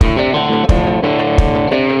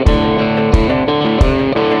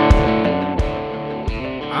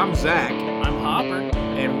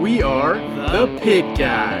Pit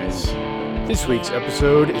Guys. This week's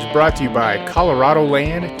episode is brought to you by Colorado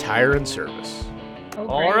Land Tire and Service. Oh,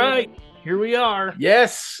 All right, here we are.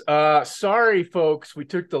 Yes, sorry folks, we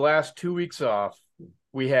took the last 2 weeks off.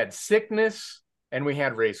 We had sickness and we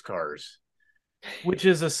had race cars. Which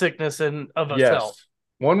is a sickness in of Yes. itself.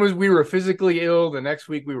 One was we were physically ill, the next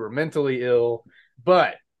week we were mentally ill,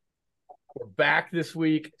 but we're back this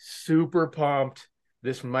week, super pumped.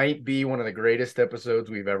 This might be one of the greatest episodes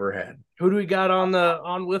we've ever had. Who do we got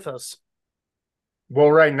on with us? Well,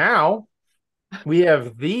 right now, we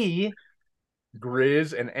have the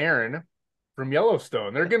Griz and Erin from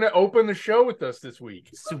Yellowstone. They're going to open the show with us this week.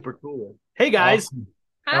 Super cool. Hey guys. Awesome.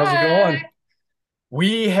 How's it going?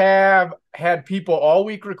 We have had people all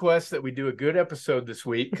week request that we do a good episode this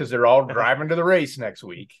week because they're all driving to the race next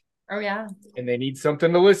week. Oh, yeah. And they need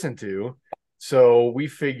something to listen to. So we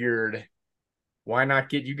figured, why not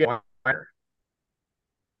get you guys?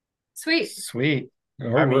 Sweet.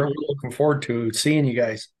 We're really looking forward to seeing you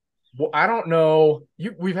guys. Well, I don't know.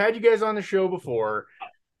 We've had you guys on the show before.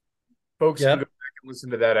 Folks can go back and listen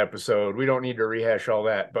to that episode. We don't need to rehash all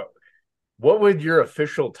that. But what would your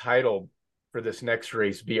official title for this next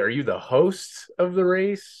race be? Are you the host of the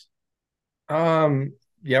race?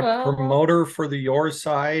 Promoter for the YORR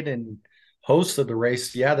side and host of the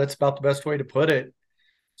race. Yeah, that's about the best way to put it.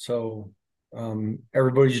 So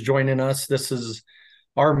everybody's joining us. This is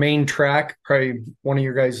our main track, probably one of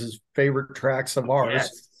your guys' favorite tracks of ours.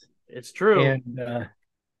 Yes, it's true. And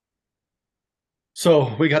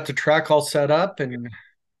so we got the track all set up and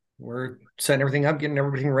we're setting everything up, getting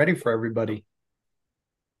everything ready for everybody.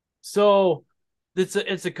 So it's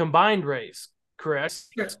a combined race, correct?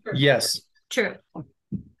 Yes. True.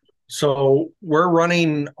 So we're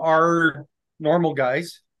running our normal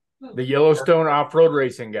guys, The Yellowstone off-road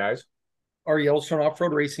racing guys. our Yellowstone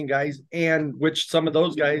off-road racing guys, and which some of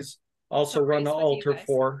those guys also run the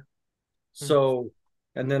Ultra4. So,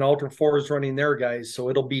 and then Ultra4 is running their guys. So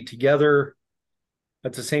it'll be together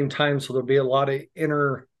at the same time. So there'll be a lot of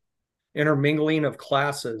intermingling of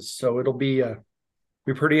classes. So it'll be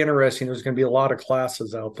pretty interesting. There's going to be a lot of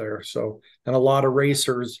classes out there. So, and a lot of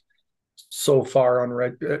racers so far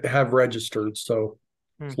have registered. So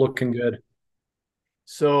it's looking good.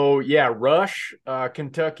 So, yeah, Rush,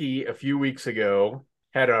 Kentucky, a few weeks ago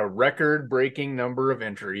had a record-breaking number of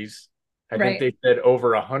entries. I think they said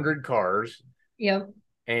over 100 cars. Yep.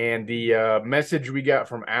 And the message we got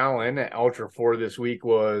from Alan at Ultra4 this week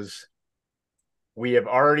was we have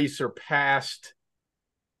already surpassed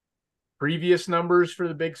previous numbers for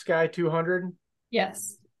the Big Sky 200.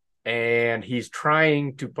 Yes. And he's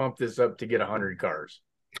trying to pump this up to get 100 cars.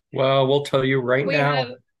 Well, we'll tell you right now.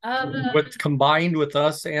 Have, what's combined with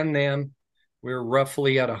us and them, we're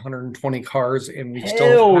roughly at 120 cars, and we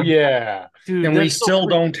Dude, we still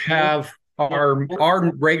don't have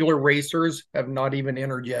our regular racers have not even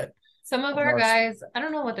entered yet. some of our guys, I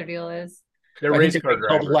don't know what their deal is. They're race car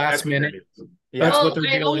drivers. Last minute. Yeah. That's what their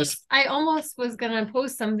deal is. I almost was going to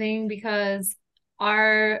post something because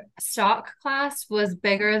our stock class was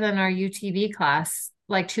bigger than our UTV class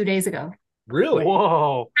like 2 days ago. Really?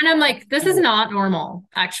 Whoa. And I'm like, this is not normal,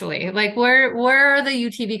 actually. Like, where are the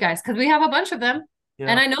UTV guys? Because we have a bunch of them. Yeah.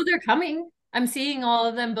 And I know they're coming. I'm seeing all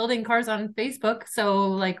of them building cars on Facebook. So,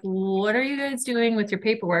 like, what are you guys doing with your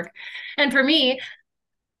paperwork? And for me,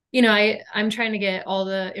 you know, I'm trying to get all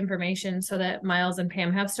the information so that Miles and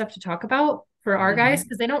Pam have stuff to talk about for our guys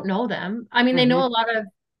because they don't know them. I mean, they know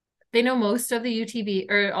they know most of the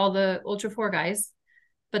UTV or all the Ultra4 guys.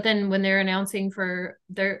 But then when they're announcing for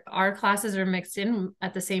our classes are mixed in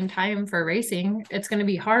at the same time for racing, it's going to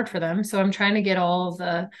be hard for them. So I'm trying to get all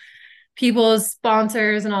the people's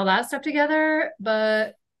sponsors and all that stuff together.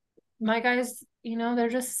 But my guys, you know, they're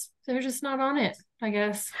just not on it, I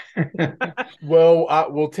guess. Well,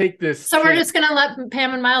 we'll take this. So we're just going to let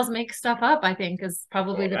Pam and Miles make stuff up, I think, is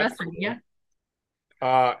probably the best idea.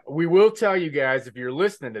 We will tell you guys, if you're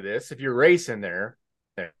listening to this, if you're racing there,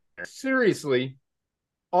 seriously,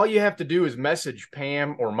 all you have to do is message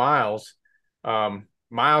Pam or Miles.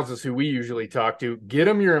 Miles is who we usually talk to. Get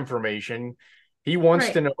him your information. He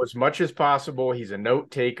wants to know as much as possible. He's a note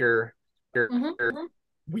taker.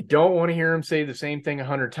 We don't want to hear him say the same thing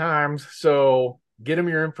 100 times. So get him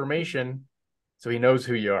your information so he knows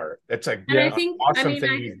who you are. That's awesome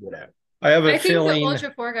thing he's good at. I think the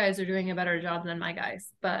Ultra4 guys are doing a better job than my guys,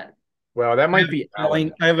 but that might be. I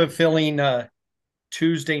have a feeling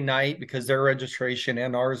Tuesday night, because their registration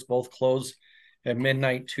and ours both close at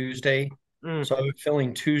midnight Tuesday. So I have a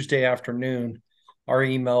feeling Tuesday afternoon, our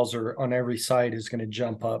emails are on every site is going to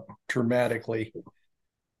jump up dramatically.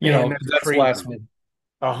 That's crazy. last minute.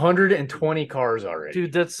 120 cars already.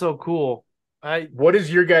 Dude, that's so cool. What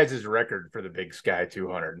is your guys' record for the Big Sky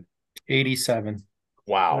 200? 87.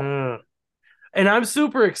 Wow. And I'm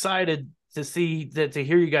super excited to see that, to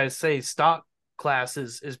hear you guys say stock class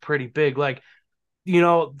is pretty big. Like,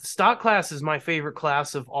 stock class is my favorite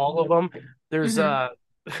class of all of them. There's I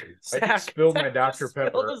spilled my Dr.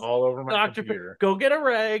 Pepper all over my computer. Go get a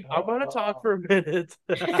rag. I'm going to talk for a minute.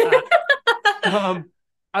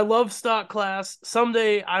 I love stock class.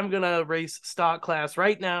 Someday I'm going to race stock class.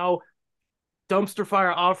 Right now, Dumpster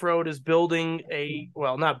Fire Off-Road is building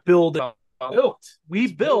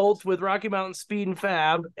we built with Rocky Mountain Speed and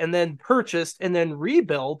Fab, and then purchased and then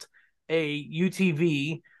rebuilt a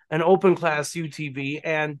UTV, an open class UTV.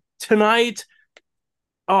 And tonight,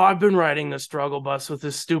 I've been riding the struggle bus with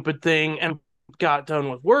this stupid thing and got done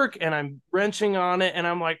with work, and I'm wrenching on it, and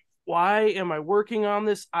I'm like, why am I working on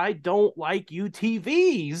this? I don't like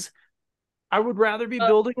UTVs. I would rather be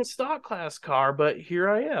building a stock class car, but here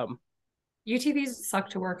I am. UTVs suck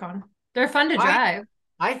to work on. They're fun to drive.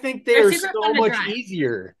 I think they're so much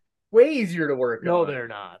easier. Way easier to work on. No, they're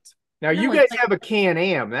not. Now, you guys have a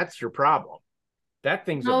Can-Am. That's your problem. That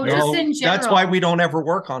thing's just in general. That's why we don't ever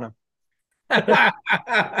work on them.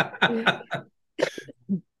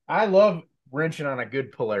 I love wrenching on a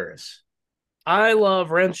good Polaris. I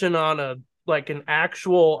love wrenching on an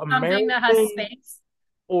actual something American that has space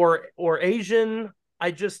or Asian.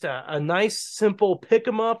 I just a nice simple pick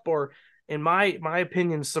 'em up, or in my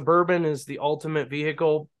opinion, Suburban is the ultimate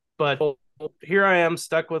vehicle. But here I am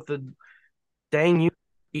stuck with the dang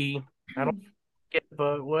UTV. I don't get it,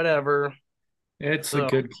 but whatever. It's a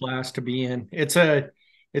good class to be in. It's a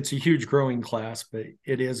huge growing class, but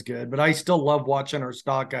it is good. But I still love watching our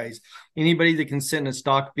stock guys. Anybody that can sit in a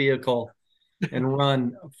stock vehicle and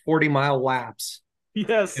run 40-mile laps.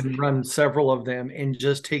 Yes. And run several of them and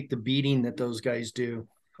just take the beating that those guys do.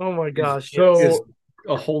 Oh my gosh. So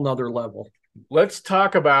a whole nother level. Let's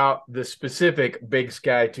talk about the specific Big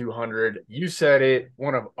Sky 200. You said it,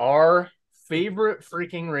 one of our favorite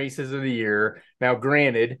freaking races of the year. Now,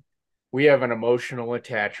 granted, we have an emotional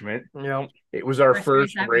attachment. Yeah. It was our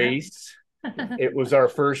first race. It was our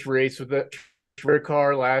first race with the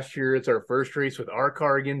car last year. It's our first race with our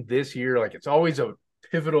car again this year. Like, it's always a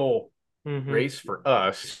pivotal race for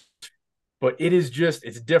us, but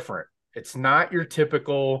it's different. It's not your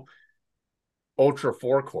typical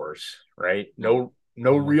Ultra4 course, right? No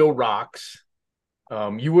real rocks.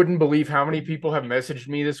 You wouldn't believe how many people have messaged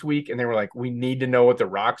me this week and they were like, we need to know what the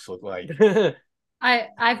rocks look like.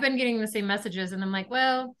 I've been getting the same messages, and I'm like,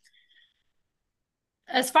 well,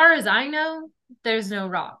 as far as I know, there's no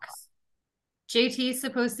rocks. JT's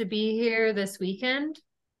supposed to be here this weekend,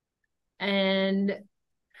 and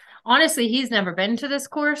honestly, he's never been to this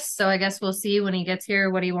course, so I guess we'll see when he gets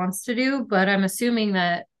here what he wants to do. But I'm assuming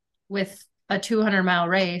that with a 200-mile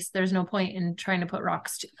race, there's no point in trying to put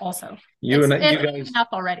rocks also. You guys enough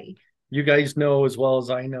already. You guys know as well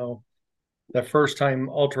as I know, the first time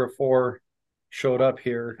Ultra4 showed up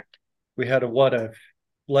here, we had a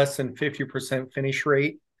less than 50% finish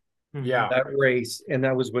rate. Yeah, that race, and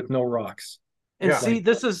that was with no rocks. And see,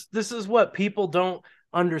 this is what people don't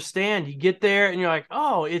understand. You get there and you're like,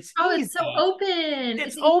 it's easy. It's so open.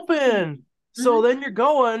 It's open. So then you're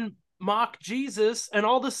going mock Jesus, and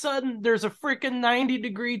all of a sudden there's a freaking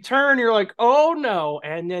 90-degree turn. You're like, oh no,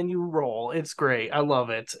 and then you roll. It's great. I love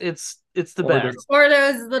it. It's the best. Or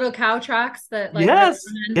those little cow tracks that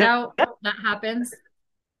out. That happens.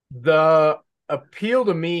 The appeal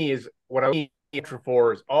to me is what I mean.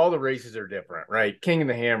 Ultra4 is all the races are different, right? King of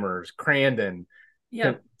the Hammers, Crandon,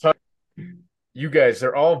 you guys,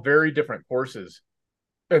 they're all very different courses.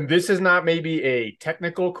 And this is not maybe a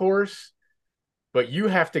technical course, but you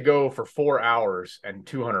have to go for 4 hours and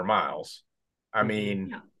 200 miles. I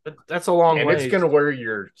mean, that's a long way. And it's going to wear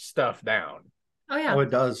your stuff down. Oh, yeah. Oh,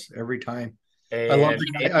 it does every time. And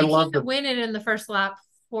I love to win it in the first lap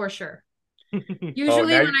for sure.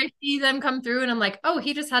 Usually when I see them come through and I'm like, oh,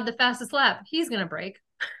 he just had the fastest lap, he's going to break.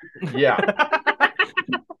 Yeah.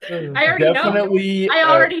 I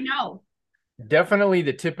already know. Definitely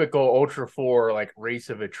the typical Ultra4 like race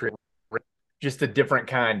of a trip, just a different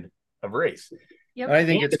kind of race. Yep. I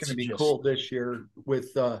think it's going to be cool this year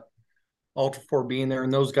with Ultra4 being there,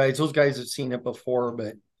 and those guys have seen it before,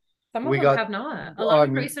 but some of them have not. A lot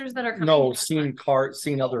of racers that are coming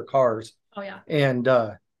seen other cars. Oh yeah. And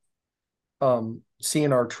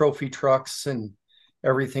seeing our trophy trucks and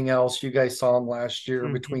everything else. You guys saw them last year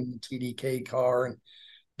between the TDK car and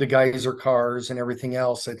the Geyser cars and everything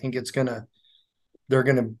else. I think they're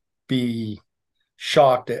gonna be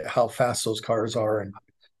shocked at how fast those cars are and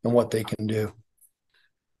what they can do.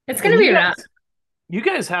 It's gonna be you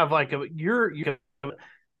guys have like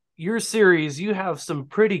your series, you have some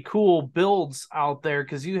pretty cool builds out there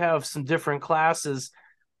because you have some different classes.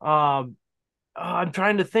 I'm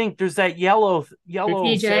trying to think. There's that yellow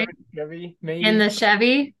TJ Chevy, maybe. in the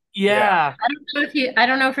Chevy. Yeah. I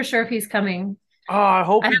don't know for sure if he's coming. Oh, I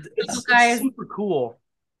hope I have it's guys. super cool.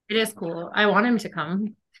 It is cool. I want him to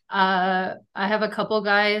come. I have a couple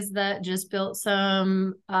guys that just built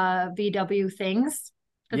some VW things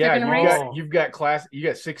that they're gonna race. You got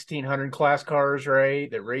 1,600 class cars, right?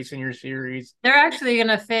 That race in your series. They're actually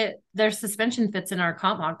gonna fit. Their suspension fits in our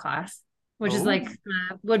comp mod class, which is like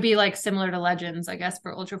would be like similar to Legends, I guess,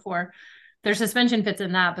 for Ultra4. Their suspension fits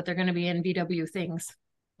in that, but they're gonna be in VW things.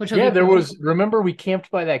 Which will be cool. Remember we camped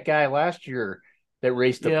by that guy last year that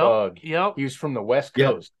raced the bug. Yep. He was from the West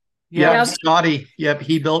Coast. Yeah, Scotty. Yep,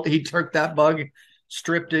 he took that bug,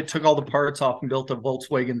 stripped it, took all the parts off, and built a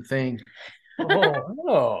Volkswagen thing.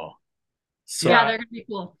 Oh. So, yeah, they're gonna be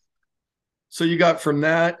cool. So you got from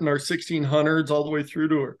that and our 1600s all the way through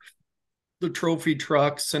to the trophy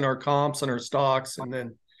trucks and our comps and our stocks, and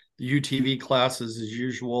then the UTV classes as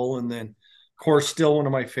usual. And then, of course, still one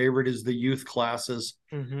of my favorite is the youth classes.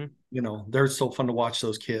 Mm-hmm. You know, they're so fun to watch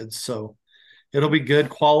those kids. So it'll be good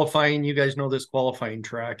qualifying. You guys know this qualifying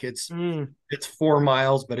track. It's 4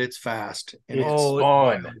 miles, but it's fast and it's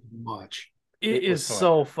fun to watch. It is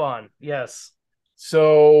so fun. Yes.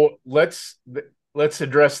 So let's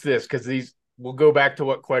address this because we'll go back to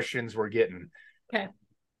what questions we're getting. Okay.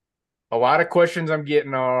 A lot of questions I'm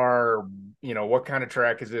getting are, what kind of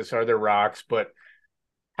track is this? Are there rocks? But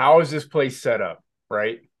how is this place set up,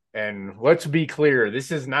 right? And let's be clear,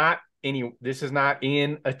 this is not in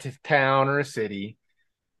a town or a city.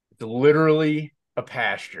 It's literally a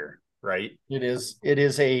pasture, right? It is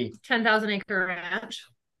a 10,000 acre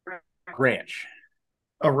ranch.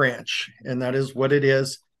 A ranch, and that is what it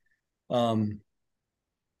is.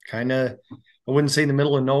 Kind of, I wouldn't say in the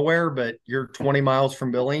middle of nowhere, but you're 20 miles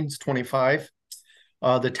from Billings, 25.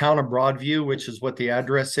 The town of Broadview, which is what the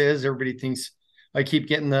address is. Everybody thinks I keep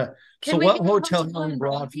getting what hotel in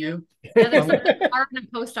Broadview? Yeah, there's a bar and a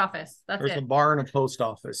post office. There's a bar and a post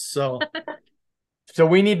office. So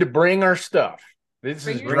we need to bring our stuff. This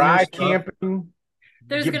is dry camping.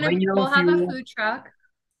 We'll have a food truck.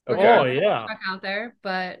 Okay. Oh yeah. Truck out there,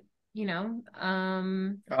 but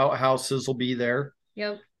outhouses will be there.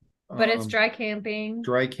 Yep. But it's dry camping.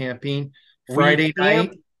 Friday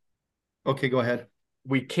night. Okay, go ahead.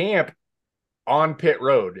 We camp on pit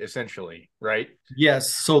road, essentially, right?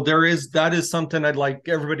 Yes. So that is something I'd like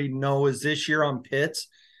everybody to know is this year on pits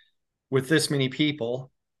with this many people,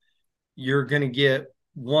 you're going to get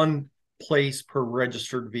one place per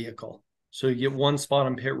registered vehicle. So you get one spot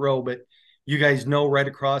on pit road, but you guys know right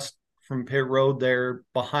across from pit road there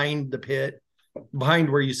behind the pit, behind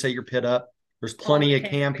where you set your pit up, there's plenty of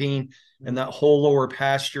camping and that whole lower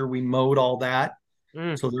pasture. We mowed all that.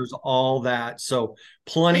 So there's all that. So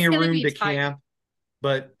plenty of room to camp,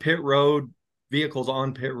 but pit road vehicles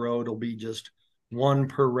on pit road will be just one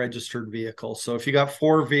per registered vehicle. So if you got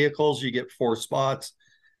 4 vehicles, you get 4 spots,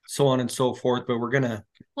 so on and so forth. But and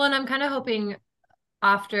I'm kind of hoping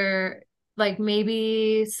after, like,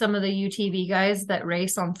 maybe some of the UTV guys that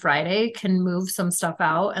race on Friday can move some stuff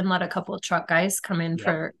out and let a couple of truck guys come in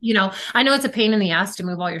for, I know it's a pain in the ass to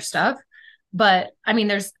move all your stuff, but I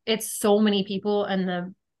mean, it's so many people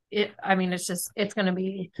and it's going to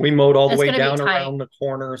be, we mowed all the way down around the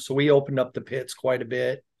corner. So we opened up the pits quite a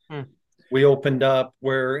bit. We opened up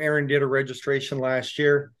where Erin did a registration last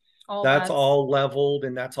year. That's all leveled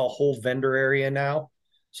and that's a whole vendor area now.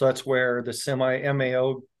 So that's where the semi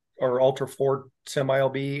MAO or Ultra4 semi will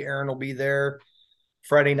be. Erin will be there.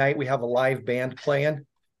 Friday night, we have a live band playing.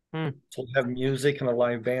 So we'll have music and a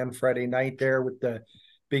live band Friday night there with the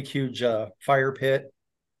big, huge fire pit.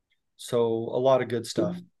 So a lot of good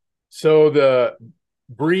stuff. So the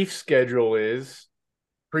brief schedule is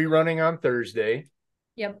pre-running on Thursday.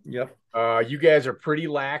 Yep. You guys are pretty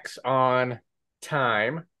lax on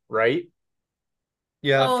time, right?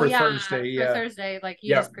 Yeah, Thursday. For Thursday, like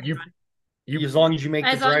just pre-run. As long as you make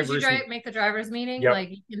make the driver's meeting, like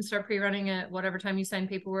you can start pre-running at whatever time you sign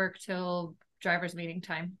paperwork till driver's meeting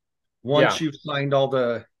time. Once you've signed all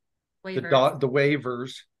the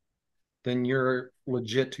waivers, then you're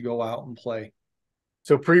legit to go out and play.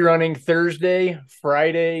 So pre-running Thursday,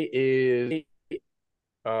 Friday is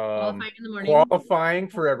qualifying in the morning. Qualifying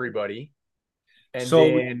for everybody. And so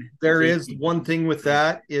then there is one thing with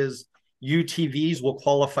that is UTVs will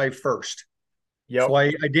qualify first. Yep. So I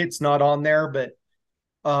did, it's not on there, but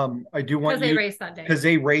I do want they race that day. Because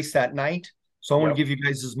they race that night. So I want to give you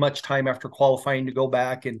guys as much time after qualifying to go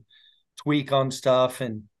back and tweak on stuff.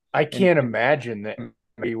 And I can't imagine that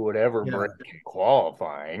be whatever Yeah. break in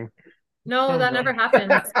qualifying. No, that never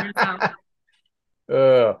happens.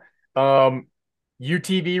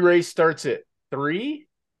 UTV race starts at 3.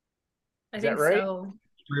 I Is think that right? so.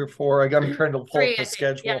 3 or 4. I'm trying to pull 3, up the I think.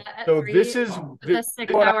 schedule. Yeah, at So 3, this is the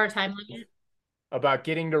 6-hour time limit. about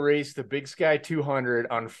getting to race the Big Sky 200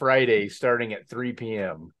 on Friday starting at 3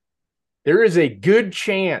 p.m. There is a good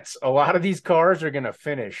chance a lot of these cars are going to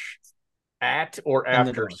finish at or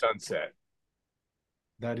after sunset.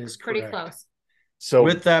 That is pretty correct. close. So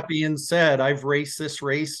with that being said, I've raced this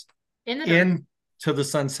race into the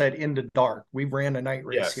sunset into dark. We ran a night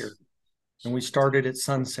race here, and we started at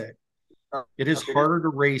sunset. It is harder to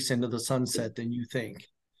race into the sunset than you think,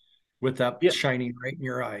 with that shining right in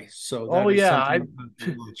your eye. So that is something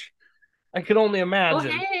to watch. I can only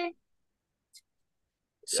imagine. Okay.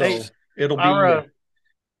 So it'll be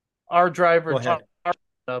our driver. Go ahead.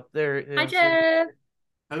 Up there. Hi, Jeff.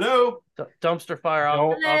 Hello. Dumpster fire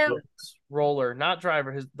off Hello. roller, not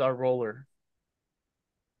driver. Our roller.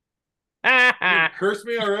 Curse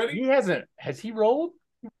me already? He hasn't. Has he rolled?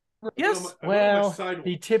 Yes. Well,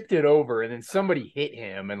 he tipped it over, and then somebody hit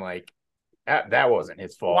him, and like that wasn't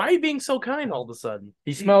his fault. Why are you being so kind all of a sudden?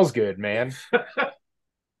 He smells good, man.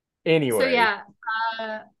 Anyway. So yeah.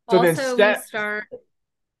 So also, then we start.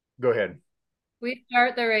 Go ahead. We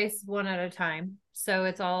start the race one at a time, so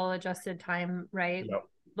it's all adjusted time, right? Yep.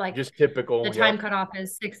 Like just typical. The time cutoff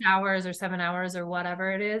is 6 hours or 7 hours or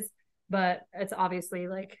whatever it is, but it's obviously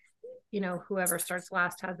like, whoever starts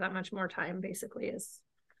last has that much more time. Basically, is.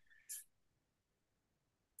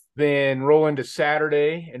 Then roll into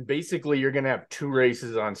Saturday, and basically you're going to have 2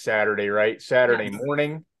 races on Saturday, right? Saturday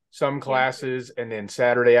morning, some classes, and then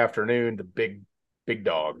Saturday afternoon, the big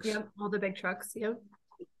dogs. Yep, all the big trucks. Yep.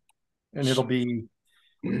 And it'll be,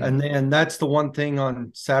 and then that's the one thing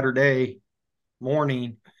on Saturday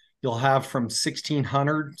morning, you'll have from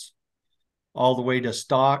 1600s all the way to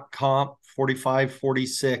stock, comp, 45,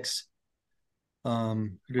 46.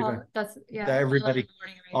 That's everybody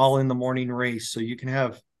all in the morning race. So you can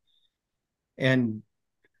have, and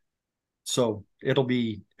so it'll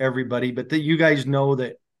be everybody, but you guys know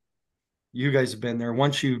that you guys have been there.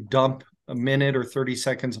 Once you dump a minute or 30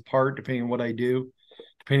 seconds apart, depending on what I do,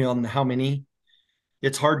 depending on how many,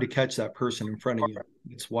 it's hard to catch that person in front of you.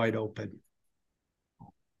 It's wide open.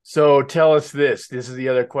 So tell us this. This is the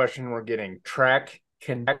other question we're getting. Track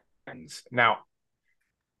connections. Now,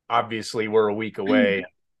 obviously, we're a week away.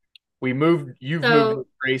 You've moved the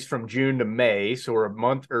race from June to May, so we're a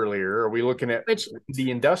month earlier. Are we looking at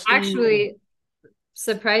the industry? Actually,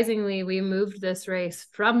 surprisingly, we moved this race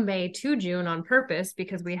from May to June on purpose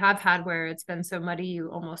because we have had where it's been so muddy you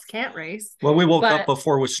almost can't race. Well, we woke up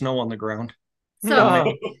before with snow on the ground.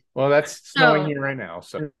 So, well, that's snowing here right now.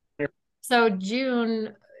 So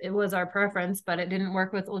June, it was our preference, but it didn't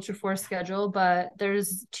work with Ultra4 schedule. But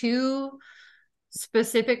there's 2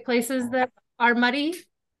 specific places that are muddy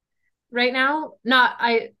right now.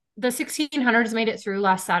 The 1600s made it through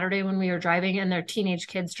last Saturday when we were driving, and they're teenage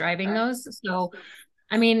kids driving those. So,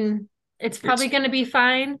 I mean, it's probably going to be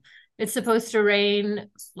fine. It's supposed to rain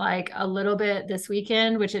like a little bit this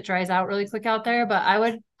weekend, which it dries out really quick out there.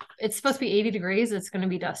 But it's supposed to be 80 degrees. It's going to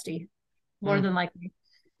be dusty, more than likely.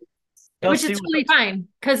 Which is totally fine,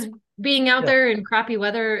 because being out there in crappy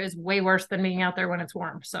weather is way worse than being out there when it's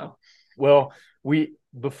warm. So, well,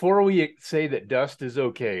 before we say that dust is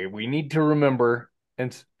okay, we need to remember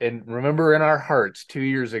and remember in our hearts 2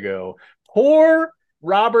 years ago, poor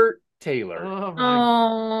Robert Taylor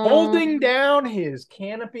holding down his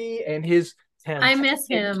canopy and his tent. I miss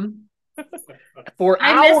him for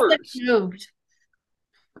hours.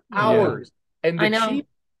 Hours. And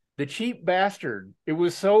the cheap bastard. It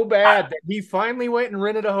was so bad that he finally went and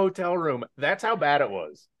rented a hotel room. That's how bad it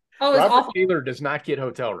was. Oh, it's Robert Taylor does not get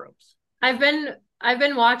hotel rooms. I've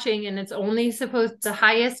been watching, and it's only the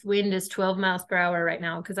highest wind is 12 miles per hour right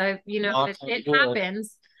now, because it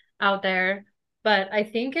happens out there, but I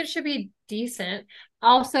think it should be decent.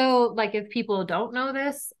 Also, like, if people don't know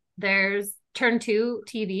this, there's Turn 2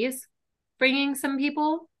 TVs bringing some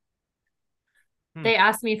people. They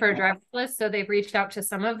asked me for a driver list, so they've reached out to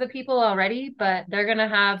some of the people already, but they're gonna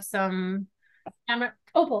have some camera.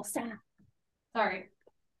 Opal, stand up. Sorry.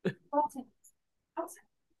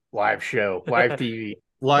 Live show, live TV,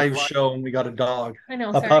 live show, and we got a dog. I know,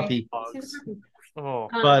 a puppy.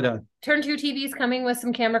 But Turn 2 TV's coming with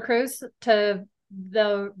some camera crews they're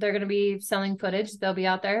going to be selling footage. They'll be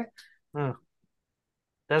out there.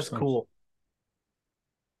 That's cool.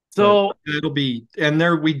 So it'll be,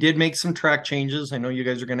 and we did make some track changes. I know you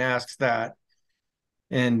guys are going to ask that.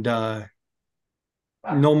 And no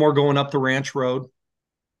more going up the ranch road.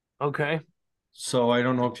 Okay. So I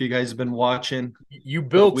don't know if you guys have been watching. You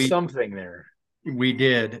built we something there. we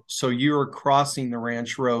did. So you were crossing the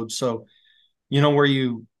ranch road. So you know where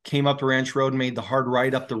you came up the ranch road and made the hard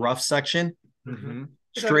right up the rough section? Mm-hmm.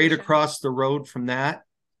 Straight across the road from that,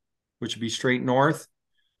 which would be straight north.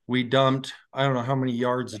 We dumped, I don't know how many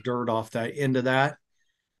yards of dirt off that into that.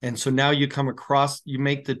 And so now you come across, you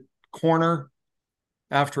make the corner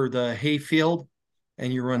after the hayfield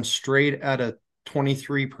and you run straight at a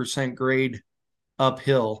 23% grade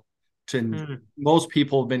uphill to most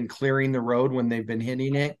people have been clearing the road when they've been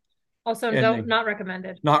hitting it. Also, not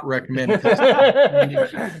recommended. Not recommended.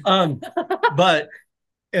 But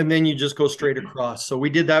and then you just go straight across. So we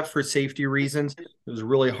did that for safety reasons. It was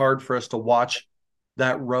really hard for us to watch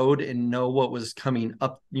that road and know what was coming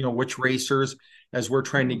up, which racers, as we're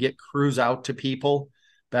trying to get crews out to people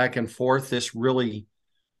back and forth. This really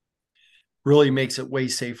makes it way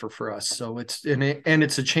safer for us. So it's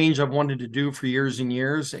a change I've wanted to do for years and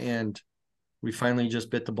years. And we finally just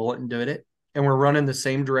bit the bullet and did it. And we're running the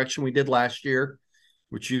same direction we did last year,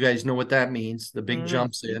 which you guys know what that means. The big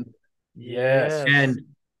jumps in. Yes. And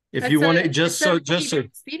if you want it,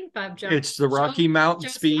 speed and fab jump. It's the Rocky Mountain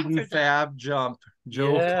Speed and Fab jump.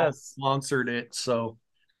 Joe sponsored it. So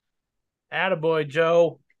attaboy,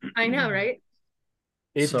 Joe. I know, right?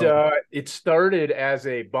 It started as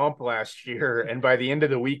a bump last year, and by the end of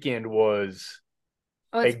the weekend was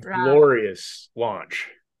a glorious launch.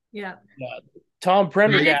 Yeah. Tom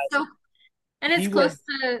Prendergast. And it's close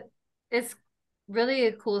to, it's really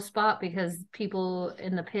a cool spot because people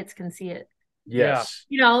in the pits can see it. Yes.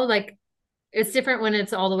 Like it's different when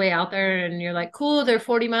it's all the way out there and you're like, cool, they're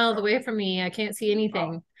 40 miles away from me. I can't see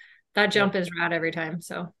anything. That jump is rad every time.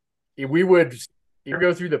 So we would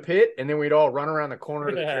go through the pit and then we'd all run around the corner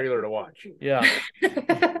of the trailer to watch. Yeah.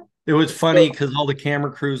 It was funny because all the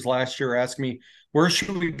camera crews last year asked me, where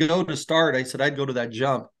should we go to start? I said, I'd go to that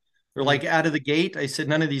jump. They're like, out of the gate. I said,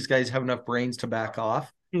 none of these guys have enough brains to back off.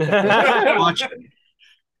 Watch it.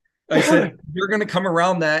 I said, you're going to come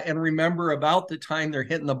around that and remember about the time they're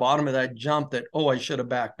hitting the bottom of that jump that, I should have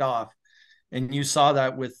backed off. And you saw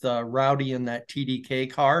that with Rowdy in that TDK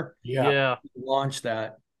car. Yeah. Launched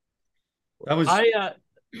that. That was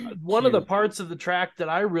one of the parts of the track that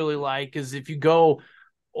I really like is if you go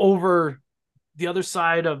over the other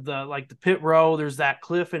side of the pit row, there's that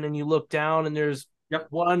cliff, and then you look down and there's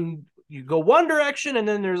you go one direction and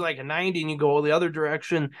then there's like a 90 and you go the other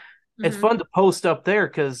direction. Mm-hmm. It's fun to post up there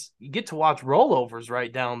because you get to watch rollovers right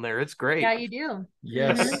down there. It's great. Yeah, you do.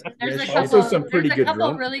 Yes. Mm-hmm. There's a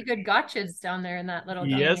couple really good gotchas down there in that little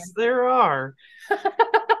canyon. Yes, there are.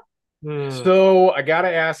 So I got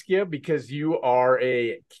to ask you, because you are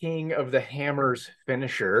a King of the Hammers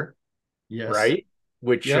finisher, right?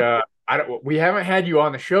 Which we haven't had you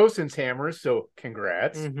on the show since Hammers, so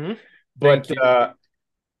congrats. Mm-hmm. But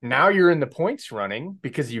now you're in the points running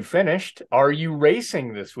because you finished. Are you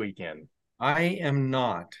racing this weekend? I am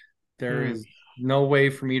not. There is no way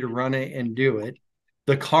for me to run it and do it.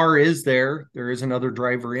 The car is there. There is another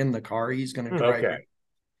driver in the car. He's going to drive it.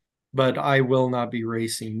 But I will not be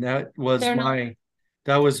racing. That was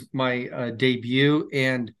my debut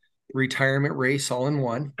and retirement race all in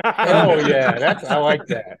one. I like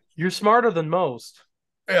that. You're smarter than most.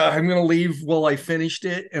 I'm going to leave while I finished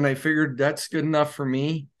it, and I figured that's good enough for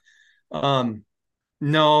me.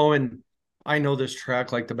 No, and I know this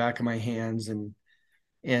track like the back of my hands, and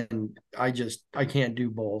I can't do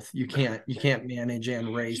both. You can't manage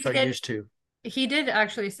and race. I used to. He did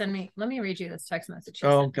actually send me. Let me read you this text message.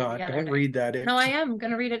 Oh God, don't read that. No, I am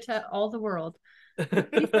going to read it to all the world.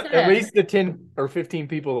 At least the 10 or 15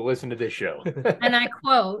 people that listen to this show. And I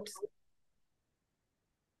quote,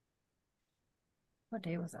 what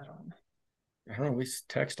day was that on? I don't know. We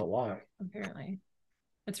text a lot. Apparently.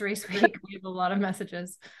 It's race week. We have a lot of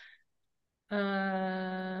messages.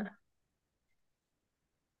 Talk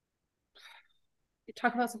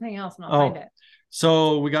about something else and I'll find it.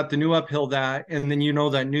 So we got the new uphill and then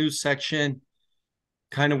that new section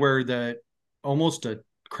kind of where the almost a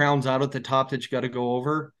crown's out at the top that you got to go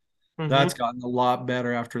over. Mm-hmm. That's gotten a lot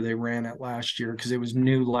better after they ran it last year because it was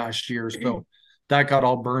new last year. So that got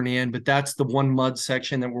all burned in, but that's the one mud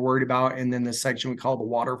section that we're worried about. And then the section we call the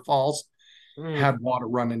waterfalls had water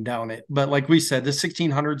running down it. But like we said, the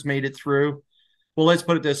 1600s made it through. Well, let's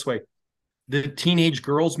put it this way. The teenage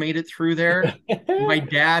girls made it through there. My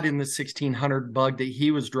dad in the 1600 bug that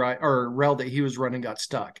he was rail that he was running got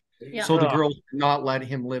stuck. Yeah. So the girls did not let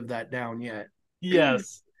him live that down yet.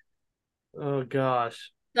 Yes. Oh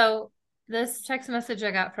gosh. So this text message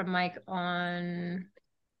I got from Mike on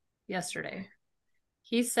yesterday.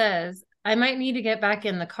 He says, I might need to get back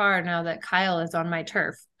in the car now that Kyle is on my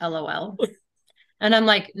turf. LOL. And I'm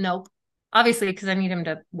like, nope, obviously, because I need him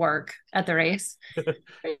to work at the race.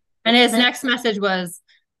 And his next message was,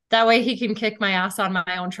 that way he can kick my ass on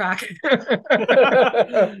my own track.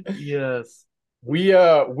 Yes.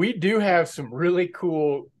 We do have some really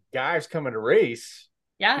cool guys coming to race.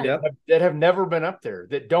 Yeah. Yep. That have never been up there,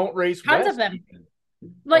 that don't race Tons west of them. even.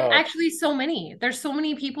 Like actually so many. There's so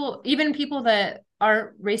many people, even people that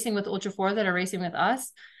aren't racing with Ultra4 that are racing with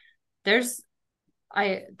us. There's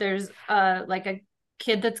like a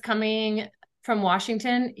kid that's coming from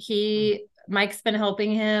Washington. Mike's been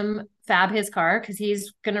helping him fab his car because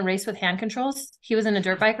he's going to race with hand controls. He was in a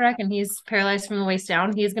dirt bike wreck and he's paralyzed from the waist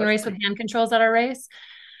down. He's going to race with hand controls at our race.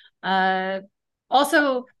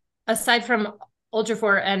 Also, aside from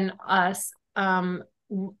Ultra4 and us,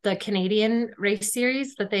 the Canadian race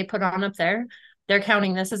series that they put on up there, they're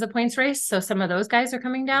counting this as a points race. So some of those guys are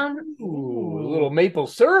coming down. Ooh, a little maple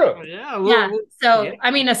syrup. Yeah. So,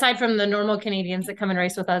 I mean, aside from the normal Canadians that come and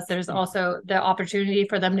race with us, there's also the opportunity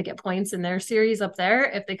for them to get points in their series up there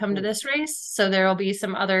if they come to this race. So there will be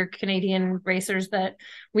some other Canadian racers that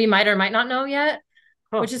we might or might not know yet,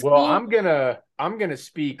 which is well, cool. I'm gonna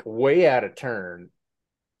speak way out of turn,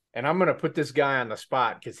 and I'm gonna put this guy on the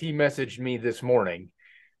spot because he messaged me this morning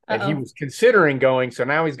and he was considering going, so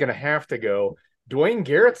now he's gonna have to go. Dwayne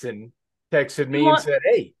Garrettson texted me and said,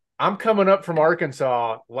 "Hey, I'm coming up from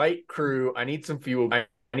Arkansas, light crew. I need some fuel."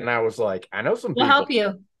 And I was like, "I know some people. We'll help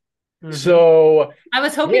you." So I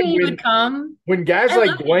was hoping he would come. When guys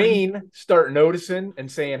like Dwayne start noticing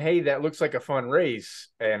and saying, "Hey, that looks like a fun race,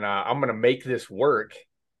 and I'm going to make this work,"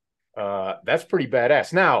 that's pretty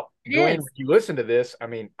badass. Now, Dwayne, if you listen to this, I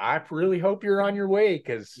mean, I really hope you're on your way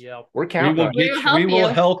because we're counting. We will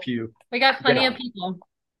help you. We got plenty of people.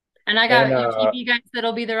 And I got UTV guys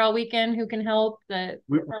that'll be there all weekend who can help.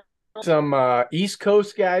 Some East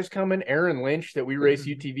Coast guys coming. Aaron Lynch that we race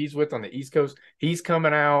UTVs with on the East Coast. He's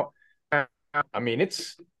coming out. I mean,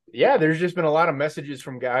 there's just been a lot of messages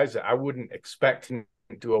from guys that I wouldn't expect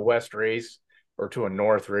to a West race or to a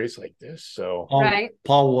North race like this. So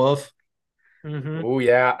Paul Wolf. Oh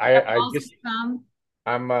yeah. I just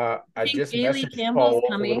Bailey messaged Campbell's Paul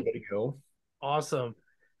coming. a little bit ago. Awesome.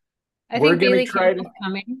 We're gonna try to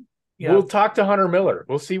coming. Yeah. We'll talk to Hunter Miller.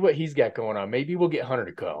 We'll see what he's got going on. Maybe we'll get Hunter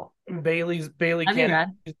to call. Bailey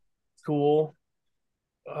can cool.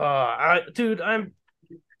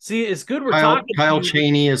 It's good we're talking. Kyle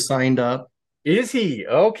Cheney is signed up. Is he?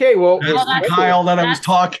 Okay, well, that's Kyle that I was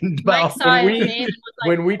talking about.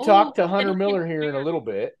 When we talk to Hunter Miller here in a little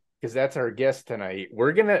bit, because that's our guest tonight,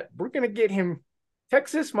 we're gonna get him.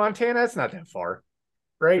 Texas, Montana, that's not that far,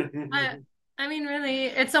 right? I mean, really,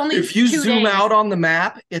 it's only if you zoom out on the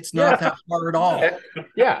map, it's not that far at all.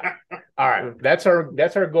 Yeah. All right. That's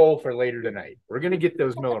our goal for later tonight. We're gonna get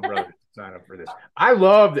those Miller brothers to sign up for this. I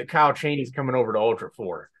love that Kyle Cheney's coming over to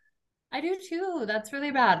Ultra4. I do too. That's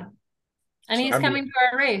really bad. And he's coming to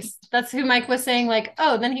our race. That's who Mike was saying, like,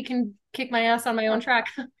 oh, then he can kick my ass on my own track.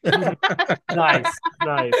 Nice.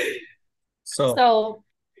 So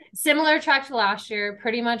similar track to last year,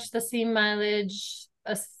 pretty much the same mileage,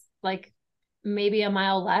 like maybe a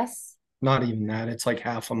mile less. Not even that. It's like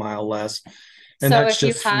half a mile less. And so that's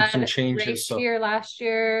if just you had some changes. Here last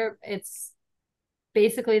year, it's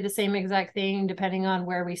basically the same exact thing, depending on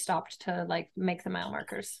where we stopped to like make the mile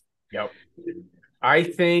markers. Yep. I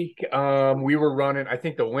think we were running, I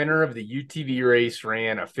think the winner of the UTV race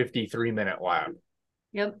ran a 53-minute lap.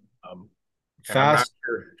 Yep. Fast. I'm not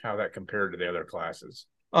sure how that compared to the other classes.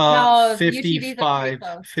 55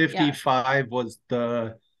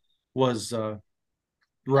 was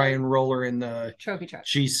Ryan Roller in the trophy truck,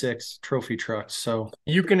 G6 trophy truck. So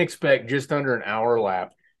you can expect just under an hour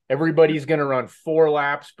lap. Everybody's going to run 4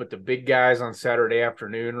 laps, but the big guys on Saturday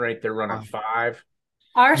afternoon, right, they're running 5.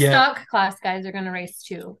 Our stock class guys are going to race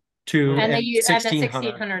 2. And the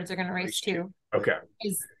 1600s are going to race 2. Okay.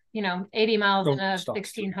 Is 80 miles in a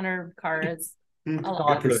 1600 car is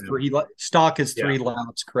stock is 3. Stock is 3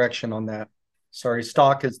 laps. Correction on that. Sorry,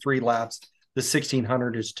 stock is 3 laps. The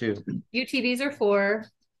 1600 is 2. UTVs are 4.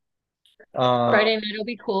 Friday night will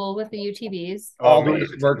be cool with the UTVs. All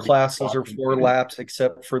the our classes are 4 laps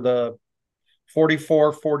except for the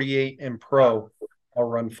 44, 48, and pro. I'll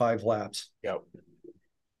run 5 laps. Yep.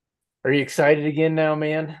 Are you excited again now,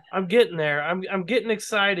 man? I'm getting there. I'm getting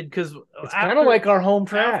excited because it's kind of like our home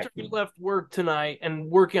track. After we left work tonight and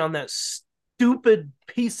working on that stupid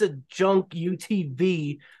piece of junk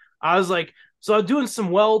UTV, I was like, so I was doing some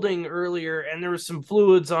welding earlier, and there was some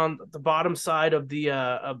fluids on the bottom side of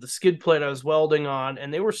the skid plate I was welding on,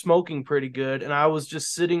 and they were smoking pretty good. And I was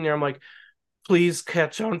just sitting there. I'm like, please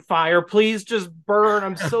catch on fire. Please just burn.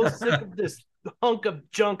 I'm so sick of this hunk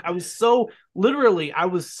of junk. I was so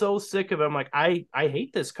sick of it. I'm like, I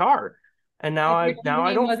hate this car. And now I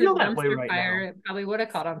don't feel that way right now. It probably would have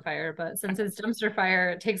caught on fire, but since it's dumpster fire,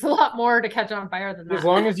 it takes a lot more to catch on fire than that. As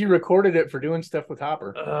long as you recorded it for doing stuff with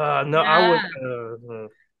Hopper. No, I would.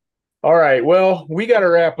 All right. Well, we got to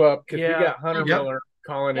wrap up because we got Hunter Miller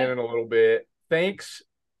calling in a little bit. Thanks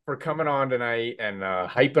for coming on tonight and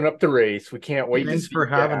hyping up the race. We can't wait. Thanks for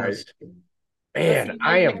having us. Man,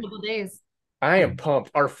 I am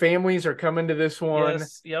pumped. Our families are coming to this one.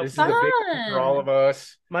 Yes, yep. This is a big one for all of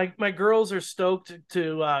us. My girls are stoked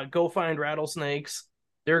to go find rattlesnakes.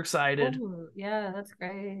 They're excited. Ooh, yeah, that's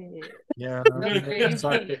great. Yeah. That's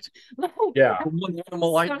great. Yeah. One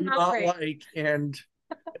animal I do not like, and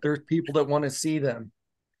there's people that want to see them.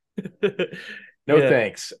 No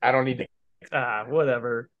thanks. I don't need to.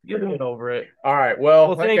 Whatever. You get over it. All right.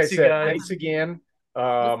 Well, like thanks, I said, thanks again.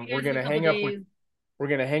 We're gonna hang up with. We're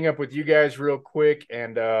going to hang up with you guys real quick,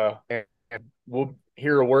 and we'll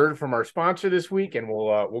hear a word from our sponsor this week, and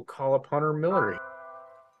we'll call up Hunter Miller.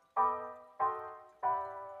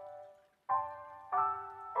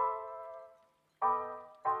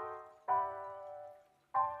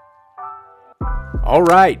 All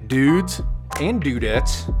right, dudes and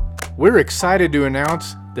dudettes, we're excited to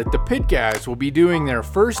announce that the Pit Guys will be doing their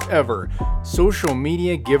first ever social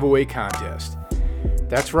media giveaway contest.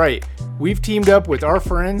 That's right. We've teamed up with our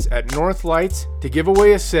friends at North Lights to give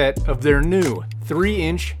away a set of their new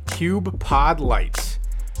 3-inch cube pod lights.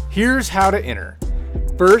 Here's how to enter.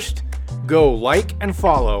 First, go like and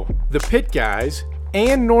follow the Pit Guys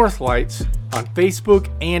and North Lights on Facebook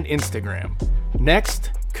and Instagram.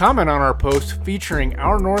 Next, comment on our post featuring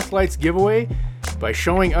our North Lights giveaway by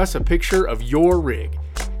showing us a picture of your rig.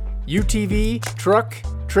 UTV, truck,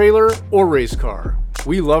 trailer, or race car.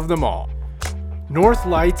 We love them all. North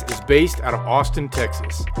Lights is based out of Austin,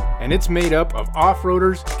 Texas, and it's made up of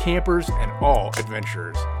off-roaders, campers, and all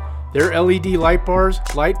adventurers. Their LED light bars,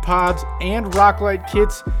 light pods, and rock light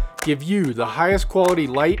kits give you the highest quality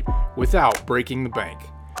light without breaking the bank.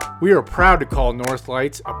 We are proud to call North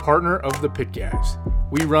Lights a partner of the Pit Guys.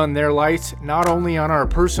 We run their lights not only on our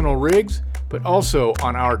personal rigs, but also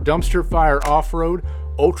on our dumpster fire off-road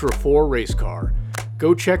Ultra4 race car.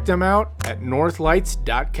 Go check them out at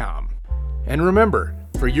northlights.com. And remember,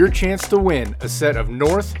 for your chance to win a set of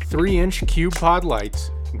North 3-inch cube pod lights,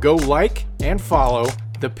 go like and follow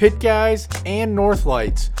the Pit Guys and North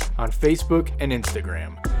Lights on Facebook and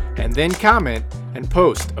Instagram, and then comment and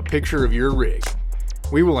post a picture of your rig.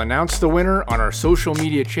 We will announce the winner on our social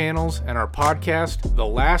media channels and our podcast the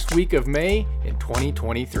last week of May in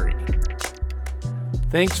 2023.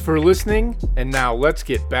 Thanks for listening, and now let's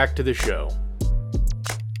get back to the show.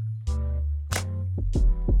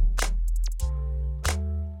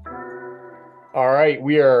 All right,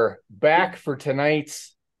 we are back for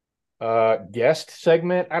tonight's guest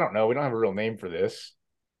segment. I don't know. We don't have a real name for this.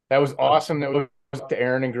 That was awesome. That was to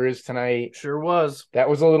Erin and Griz tonight. Sure was. That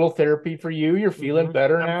was a little therapy for you. You're feeling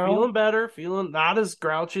better now? Feeling better. Feeling not as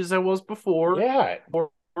grouchy as I was before. Yeah.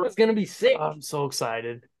 It's going to be sick. I'm so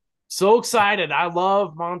excited. So excited. I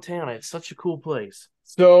love Montana. It's such a cool place.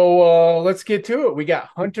 So let's get to it. We got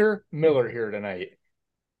Hunter Miller here tonight.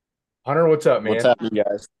 Hunter, what's up, man?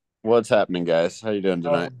 What's happening, guys? How you doing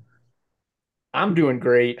tonight? I'm doing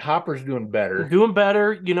great. Hopper's doing better. Doing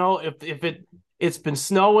better. You know, if it's been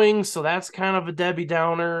snowing, so that's kind of a Debbie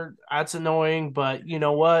Downer. That's annoying, but you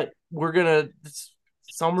know what? It's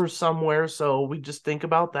summer somewhere, so we just think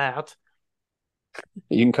about that.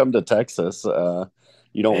 You can come to Texas.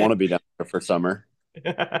 You don't want to be down there for summer.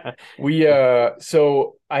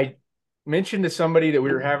 So I mentioned to somebody that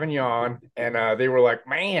we were having you on, and they were like,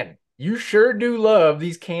 man, you sure do love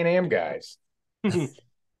these Can-Am guys. Because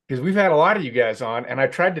we've had a lot of you guys on, and I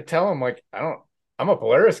tried to tell them, like, I'm a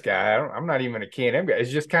Polaris guy. I'm not even a Can-Am guy. It's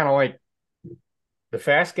just kind of like the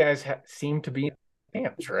fast guys seem to be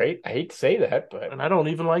Cans, right? I hate to say that, but. And I don't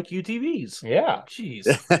even like UTVs. Yeah. Jeez.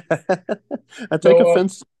 I take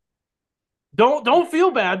offense. Don't feel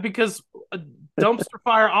bad because dumpster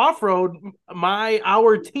fire off-road,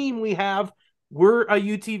 our team we're a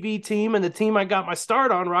UTV team, and the team I got my start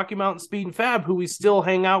on, Rocky Mountain Speed and Fab, who we still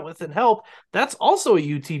hang out with and help, that's also a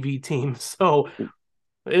UTV team. So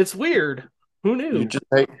it's weird. Who knew? You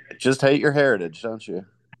just hate your heritage, don't you?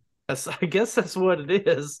 I guess that's what it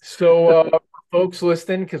is. So folks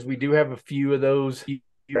listening, because we do have a few of those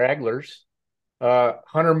stragglers.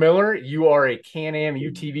 Hunter Miller, you are a Can-Am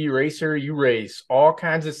UTV racer. You race all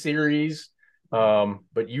kinds of series.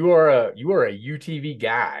 But you are a UTV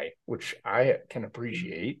guy, which I can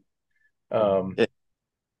appreciate. Yeah.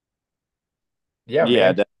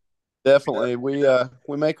 Definitely.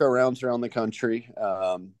 We make our rounds around the country.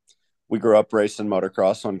 We grew up racing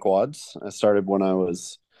motocross on quads. I started when I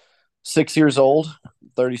was 6 years old,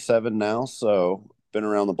 37 now, so been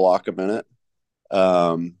around the block a minute.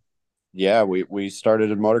 Um, yeah, we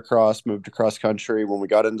started in motocross, moved to cross country. When we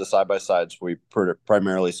got into side by sides, we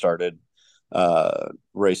primarily started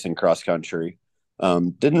racing cross country.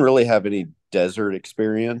 Didn't really have any desert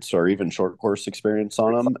experience or even short course experience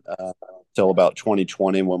on them till about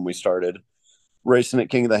 2020 when we started racing at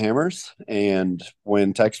King of the Hammers. And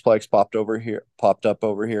when Texplex popped up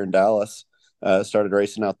over here in Dallas, started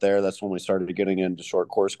racing out there. That's when we started getting into short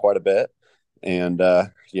course quite a bit. And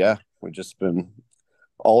yeah, we've just been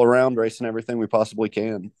all around racing everything we possibly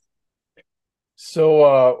can.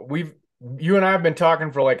 So you and I have been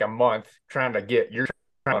talking for like a month trying to get your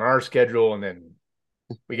on our schedule, and then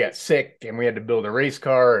we got sick and we had to build a race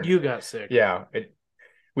car. And You got sick. yeah,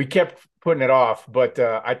 we kept putting it off. But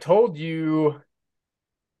I told you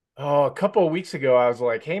a couple of weeks ago, I was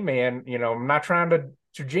like, hey man, I'm not trying to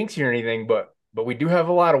jinx you or anything, but we do have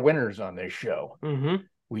a lot of winners on this show. Mm-hmm.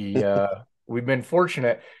 We've been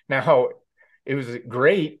fortunate. Now, it was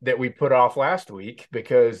great that we put off last week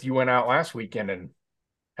because you went out last weekend and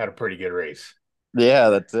had a pretty good race. Yeah,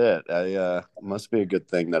 that's it. I must be a good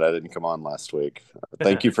thing that I didn't come on last week.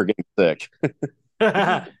 Thank you for getting sick.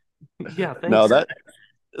 Yeah, thanks. No,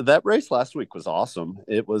 that race last week was awesome.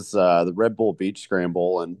 It was the Red Bull Beach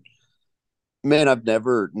Scramble, and man, I've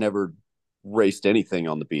never raced anything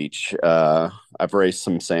on the beach. I've raced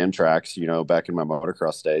some sand tracks, back in my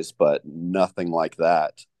motocross days, but nothing like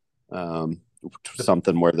that.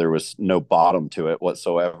 Something where there was no bottom to it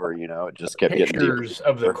whatsoever. It just kept getting deeper. Pictures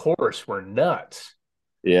of the course were nuts.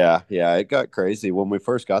 Yeah, it got crazy when we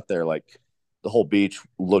first got there. Like the whole beach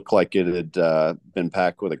looked like it had been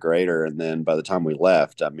packed with a grader, and then by the time we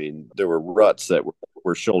left, I mean, there were ruts that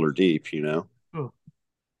were shoulder deep. Oh.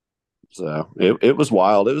 So it was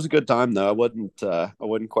wild. It was a good time though. I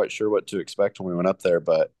wasn't quite sure what to expect when we went up there,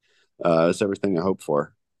 but it's everything I hoped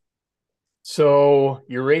for. So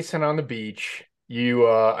you're racing on the beach.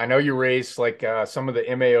 I know you race like some of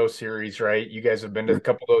the MAO series, right? You guys have been to a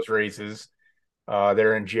couple of those races.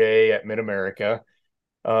 There in Jay at Mid America.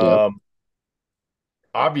 Yep.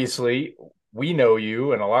 Obviously, we know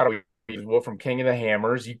you and a lot of people from King of the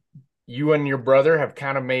Hammers. You and your brother have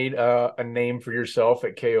kind of made a name for yourself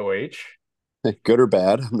at KOH. Good or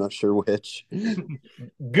bad, I'm not sure which.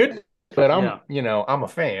 Good, but I'm a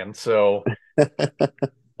fan, so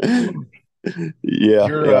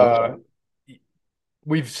yeah.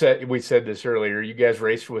 We said this earlier. You guys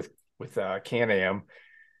raced with Can-Am,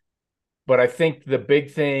 but I think the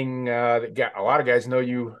big thing that got a lot of guys know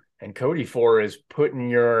you and Cody for is putting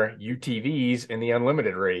your UTVs in the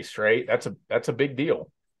unlimited race, right? That's a big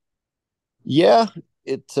deal. Yeah,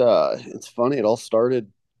 it's funny. It all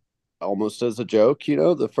started almost as a joke.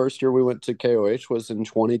 The first year we went to KOH was in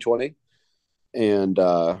 2020, and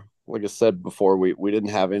like I said before, we didn't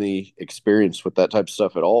have any experience with that type of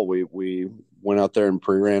stuff at all. We went out there and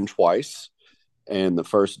pre-ran twice, and the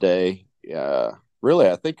first day, really,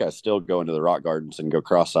 I think I still go into the rock gardens and go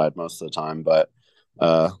cross-side most of the time, but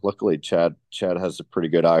luckily Chad has a pretty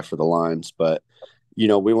good eye for the lines. But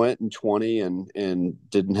we went in 20 and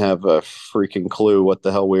didn't have a freaking clue what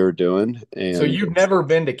the hell we were doing. And so you've never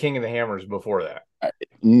been to King of the Hammers before that?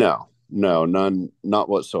 No, none, not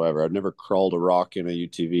whatsoever. I've never crawled a rock in a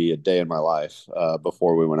UTV a day in my life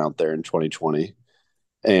before we went out there in 2020.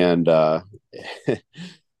 And but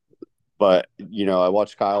I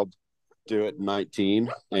watched Kyle do it in 19,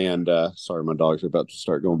 and sorry, my dogs are about to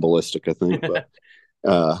start going ballistic, I think. But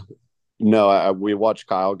no, we watched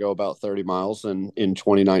Kyle go about 30 miles in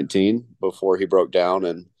 2019 before he broke down,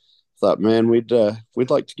 and thought, man, we'd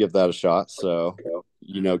like to give that a shot. So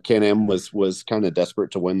Can-Am was kind of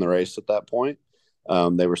desperate to win the race at that point.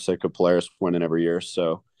 They were sick of Polaris winning every year,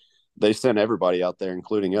 so they sent everybody out there,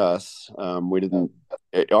 including us.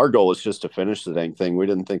 Our goal was just to finish the dang thing. We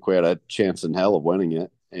didn't think we had a chance in hell of winning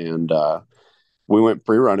it, and we went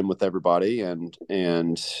pre-running with everybody, and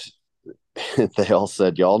they all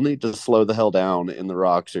said, y'all need to slow the hell down in the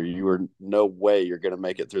rocks, or you are no way you're going to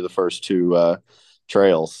make it through the first two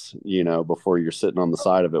trails, before you're sitting on the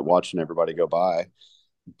side of it watching everybody go by.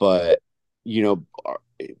 But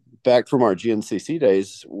back from our GNCC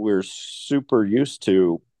days, we're super used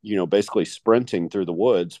to basically sprinting through the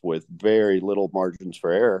woods with very little margins for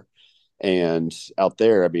error. And out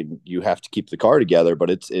there, I mean, you have to keep the car together, but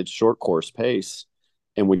it's short course pace.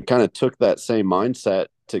 And we kind of took that same mindset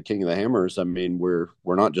to King of the Hammers. I mean, we're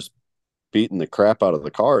not just beating the crap out of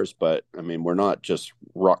the cars, but I mean, we're not just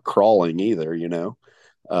rock crawling either,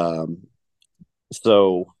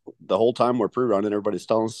 So the whole time we're pre-running, everybody's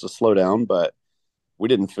telling us to slow down, but we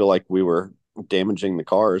didn't feel like we were damaging the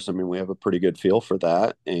cars. I mean, we have a pretty good feel for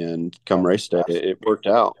that. And come race day, it worked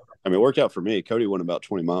out. I mean, it worked out for me. Cody went about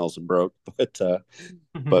 20 miles and broke, but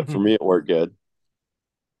for me, it worked good.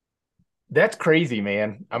 That's crazy,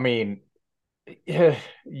 man. I mean,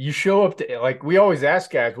 you show up to, like, we always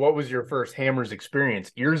ask guys, what was your first Hammers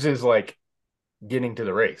experience? Yours is like getting to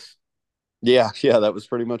the race. Yeah, that was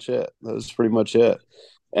pretty much it.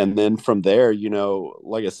 And then from there,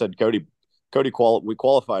 like I said, we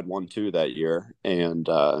qualified 1-2 that year, and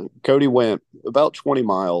Cody went about 20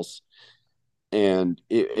 miles, and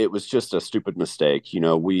it was just a stupid mistake.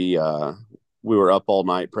 We were up all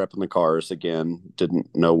night prepping the cars again,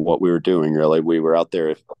 didn't know what we were doing really. We were out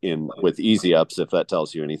there with easy ups, if that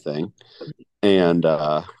tells you anything. And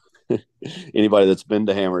anybody that's been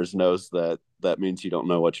to Hammers knows that means you don't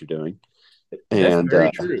know what you're doing. That's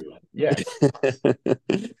very true. Yes.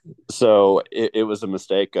 So it was a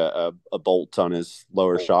mistake. A bolt on his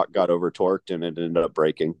lower shock got over torqued, and it ended up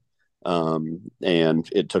breaking. And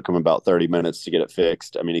it took him about 30 minutes to get it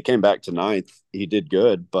fixed. I mean, he came back to ninth. He did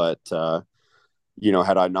good, but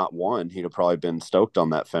had I not won, he'd have probably been stoked on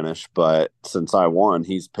that finish. But since I won,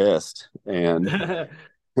 he's pissed. And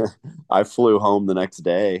I flew home the next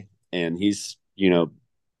day, and he's,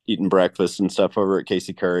 eating breakfast and stuff over at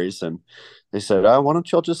Casey Curry's. And they said, why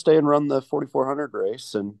don't y'all just stay and run the 4,400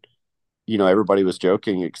 race? And, everybody was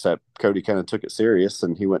joking, except Cody kind of took it serious,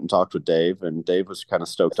 and he went and talked with Dave, and Dave was kind of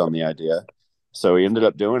stoked on the idea. So he ended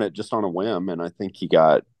up doing it just on a whim. And I think he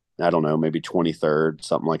got, I don't know, maybe 23rd,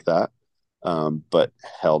 something like that. But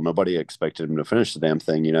hell, nobody expected him to finish the damn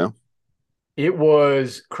thing, It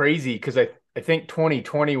was crazy because I think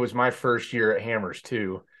 2020 was my first year at Hammers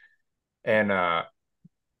too. And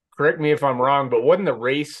correct me if I'm wrong, but wasn't the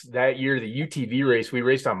race that year, the UTV race, we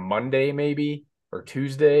raced on Monday maybe or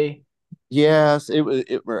Tuesday? Yes, I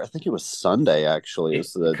think it was Sunday actually.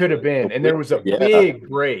 It could have been. And there was a big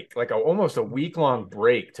break, like almost a week-long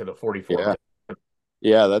break to the 44.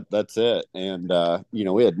 Yeah, that's it. And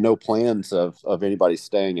we had no plans of anybody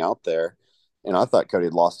staying out there. And I thought Cody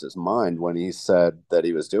had lost his mind when he said that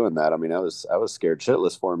he was doing that. I mean, I was scared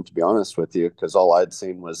shitless for him, to be honest with you, because all I'd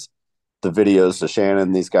seen was the videos of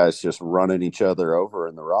Shannon, these guys just running each other over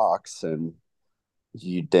in the rocks, and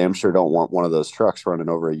you damn sure don't want one of those trucks running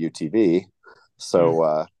over a UTV.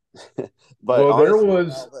 So, but well,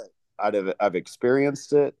 honestly, I've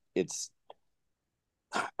experienced it.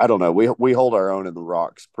 I don't know. We hold our own in the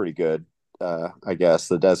rocks pretty good. I guess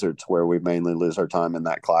the desert's where we mainly lose our time in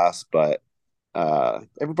that class, but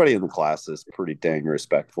everybody in the class is pretty dang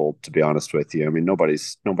respectful, to be honest with you. I mean,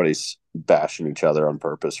 nobody's bashing each other on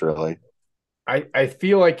purpose, really. I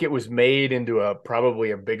feel like it was made into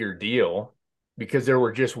probably a bigger deal because there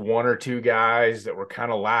were just one or two guys that were kind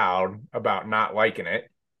of loud about not liking it.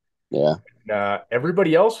 Yeah.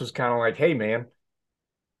 Everybody else was kind of like, hey, man,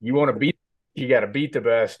 you want to beat, you got to beat the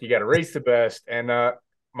best, you got to race the best. And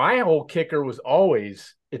my whole kicker was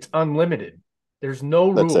always, it's unlimited. There's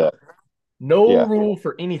no rule. No rule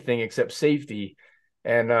for anything except safety.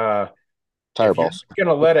 And tire balls. If you're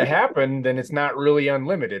going to let it happen, then it's not really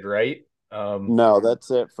unlimited, right? No, that's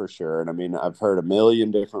it for sure. And I mean, I've heard a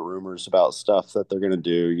million different rumors about stuff that they're going to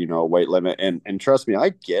do, weight limit. And trust me,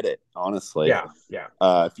 I get it, honestly. Yeah.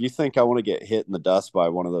 If you think I want to get hit in the dust by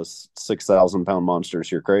one of those 6,000-pound monsters,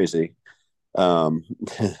 you're crazy. But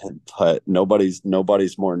nobody's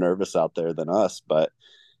more nervous out there than us. But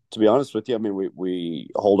to be honest with you, I mean, we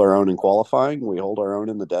hold our own in qualifying. We hold our own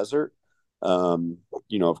in the desert.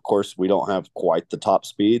 Of course, we don't have quite the top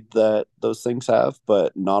speed that those things have,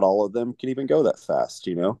 but not all of them can even go that fast,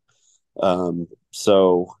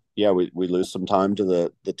 So yeah, we lose some time to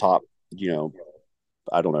the top,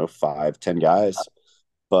 I don't know, 5-10 guys.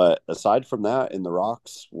 But aside from that, in the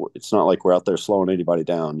rocks, it's not like we're out there slowing anybody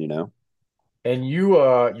down, And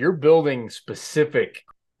you're building specific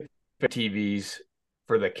TVs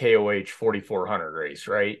for the KOH 4400 race,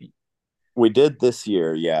 right? We did this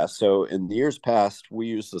year, yeah. So in the years past, we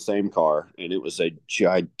used the same car, and it was a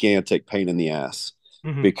gigantic pain in the ass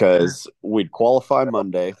because we'd qualify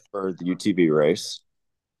Monday for the UTV race.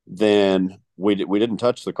 Then we didn't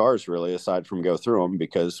touch the cars really, aside from go through them,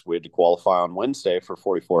 because we had to qualify on Wednesday for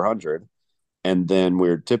 4,400. And then we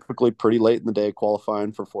were typically pretty late in the day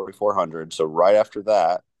qualifying for 4,400. So right after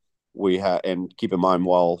that, and keep in mind,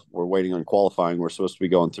 while we're waiting on qualifying, we're supposed to be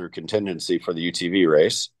going through contingency for the UTV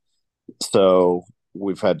race. So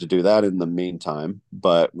we've had to do that in the meantime,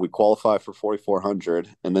 but we qualify for 4,400,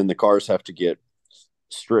 and then the cars have to get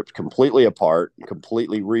stripped completely apart,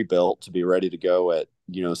 completely rebuilt to be ready to go at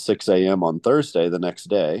 6 a.m. on Thursday the next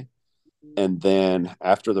day. And then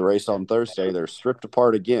after the race on Thursday, they're stripped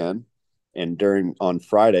apart again. And on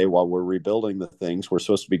Friday, while we're rebuilding the things, we're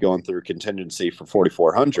supposed to be going through contingency for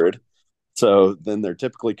 4,400. So then they're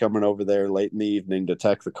typically coming over there late in the evening to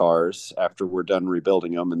tech the cars after we're done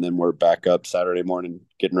rebuilding them. And then we're back up Saturday morning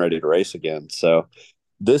getting ready to race again. So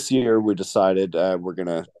this year we decided we're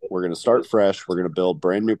gonna start fresh. We're gonna build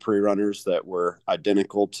brand new pre-runners that were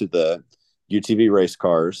identical to the UTV race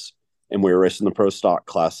cars, and we were racing the pro stock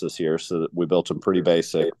class this year, so that we built them pretty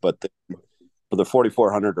basic. But for the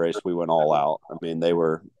 4,400 race, we went all out. I mean, they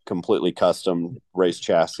were completely custom race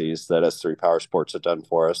chassis that S3 Power Sports had done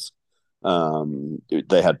for us.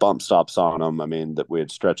 They had bump stops on them. I mean, that we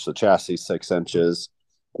had stretched the chassis 6 inches.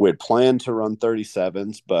 We had planned to run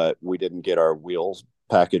 37s, but we didn't get our wheels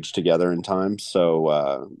packaged together in time,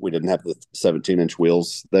 so we didn't have the 17-inch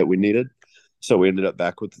wheels that we needed. So we ended up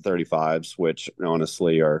back with the 35s, which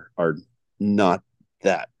honestly are not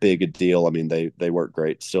that big a deal. I mean, they work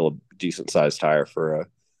great. Still a decent sized tire for a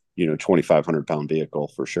 2,500-pound vehicle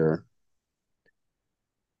for sure.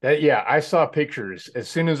 Yeah, I saw pictures as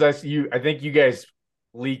soon as I think you guys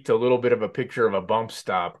leaked a little bit of a picture of a bump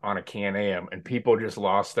stop on a Can-Am, and people just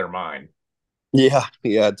lost their mind. Yeah,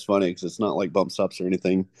 it's funny because it's not like bump stops or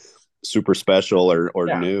anything super special or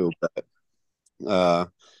Yeah. new, but on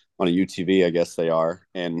a UTV, I guess they are.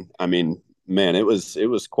 And I mean, man, it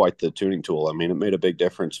was quite the tuning tool. I mean, it made a big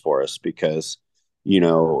difference for us because you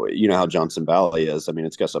know how Johnson Valley is. I mean,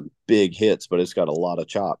 it's got some big hits, but it's got a lot of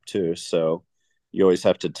chop too. So you always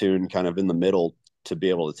have to tune kind of in the middle to be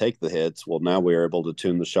able to take the hits. Well, now we are able to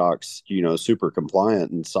tune the shocks, super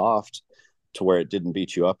compliant and soft to where it didn't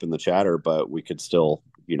beat you up in the chatter, but we could still,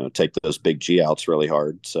 take those big G outs really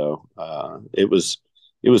hard. So it was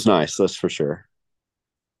nice, that's for sure.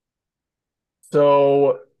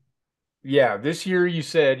 So yeah, this year you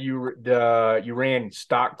said you ran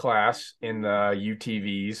stock class in the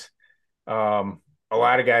UTVs. A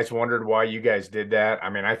lot of guys wondered why you guys did that. I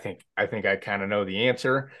mean, I think I kind of know the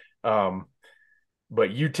answer.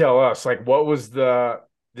 But you tell us, like,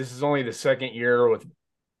 this is only the second year with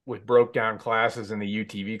broke down classes in the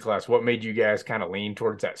UTV class. What made you guys kind of lean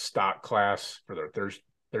towards that stock class for the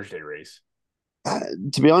Thursday race?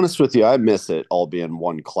 To be honest with you, I miss it all being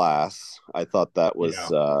one class. I thought that was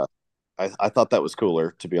I thought that was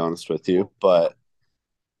cooler, to be honest with you. But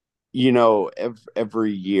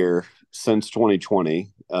every year since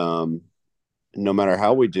 2020, no matter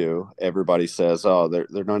how we do, everybody says, "Oh,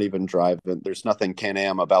 they're not even driving. There's nothing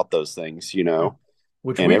Can-Am about those things,"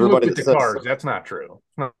 Which And we've everybody looked at that the says, cars. That's not true.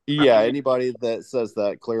 yeah, anybody that says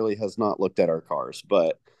that clearly has not looked at our cars.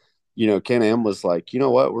 But Can-Am was like, you know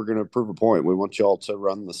what? We're going to prove a point. We want y'all to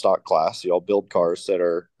run the stock class. Y'all build cars that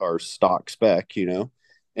are stock spec.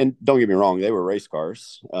 And don't get me wrong, they were race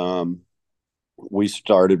cars. We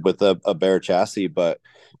started with a bare chassis, but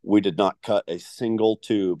we did not cut a single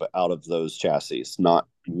tube out of those chassis. Not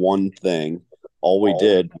one thing. All we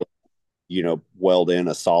did, weld in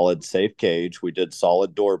a solid safe cage. We did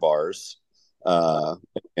solid door bars,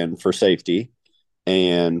 and for safety,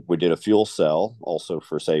 and we did a fuel cell also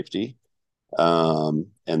for safety. And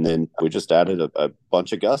then we just added a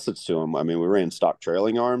bunch of gussets to them. I mean, we ran stock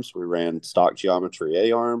trailing arms, we ran stock geometry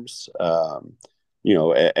A arms.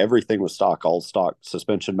 Everything was stock, all stock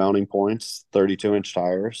suspension mounting points, 32-inch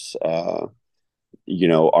tires. Our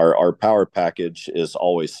power package is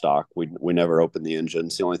always stock. We never open the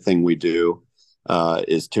engines. The only thing we do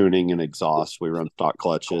is tuning and exhaust. We run stock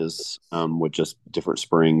clutches with just different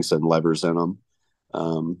springs and levers in them.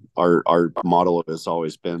 Our model has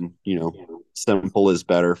always been, simple is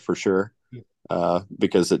better for sure,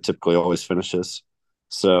 because it typically always finishes.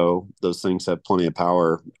 So those things have plenty of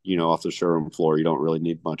power, off the showroom floor. You don't really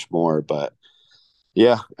need much more. But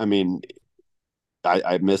yeah, I mean,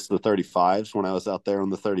 I missed the 35s when I was out there on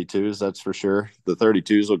the 32s. That's for sure. The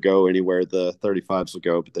 32s will go anywhere the 35s will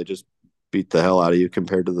go, but they just beat the hell out of you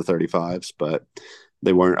compared to the 35s. But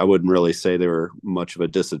I wouldn't really say they were much of a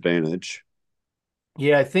disadvantage.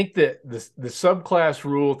 Yeah, I think that the subclass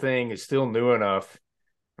rule thing is still new enough.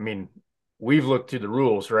 I mean, we've looked through the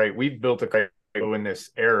rules, right? We've built a car in this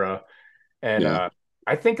era, and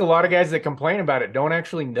I think a lot of guys that complain about it don't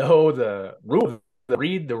actually know the rule,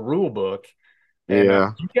 read the rule book.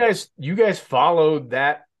 And you guys followed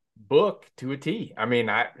that book to a T. I mean,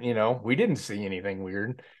 we didn't see anything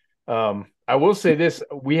weird. I will say this: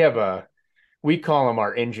 we call him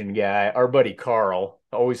our engine guy. Our buddy Carl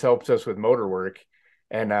always helps us with motor work,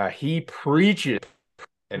 and he preaches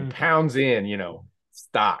and pounds in,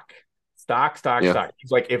 stock.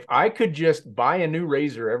 He's like, if I could just buy a new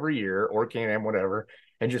Razor every year or Can-Am, whatever,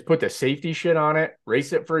 and just put the safety shit on it,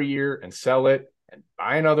 race it for a year and sell it and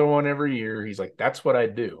buy another one every year. He's like, that's what I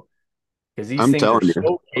do, because these I'm things are telling you.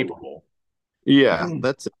 so capable. Yeah,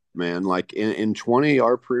 that's it, man. Like in 20,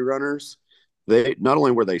 our pre-runners, they not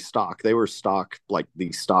only were they were stock, like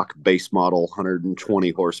the stock base model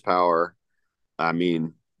 120 horsepower. I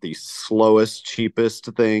mean, the slowest, cheapest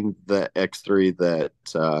thing, the X3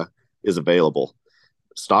 that is available.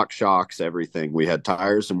 Stock shocks, everything. We had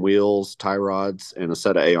tires and wheels, tie rods, and a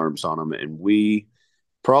set of A-arms on them. And we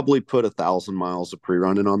probably put 1,000 miles of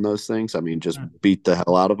pre-running on those things. I mean, just beat the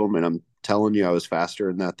hell out of them. And I'm telling you, I was faster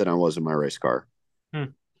in that than I was in my race car.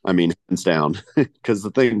 I mean, hands down, because the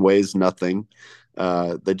thing weighs nothing.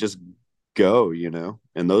 They just go, you know.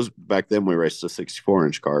 And those back then we raced a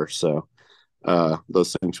 64-inch car, so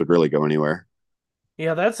those things would really go anywhere.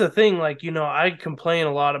 Yeah, that's the thing. Like, you know, I complain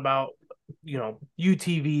a lot about, you know,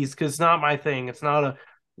 UTVs because it's not my thing. It's not a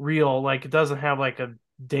real, like, it doesn't have like a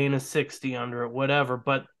Dana 60 under it, whatever.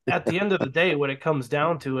 But at the end of the day, what it comes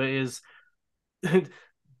down to is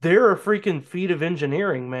they're a freaking feat of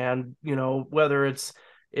engineering, man. You know, whether it's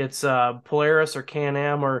Polaris or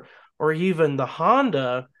Can-Am or even the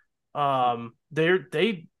Honda,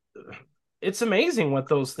 they it's amazing what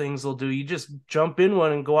those things will do. You just jump in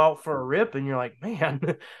one and go out for a rip, and you're like, man,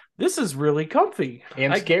 this is really comfy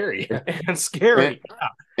and scary. and scary.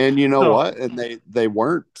 And you know what? And they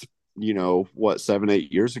weren't, you know, what,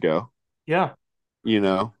 7-8 years ago. Yeah. You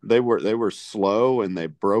know, they were slow and they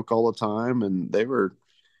broke all the time, and they were.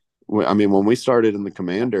 I mean, when we started in the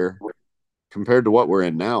Commander, compared to what we're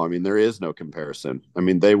in now, I mean, there is no comparison. I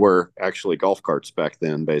mean, they were actually golf carts back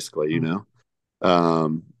then, basically, you know.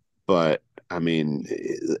 But I mean,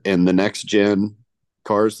 and the next gen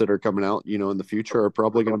cars that are coming out, you know, in the future are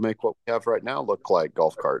probably going to make what we have right now look like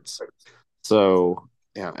golf carts. So,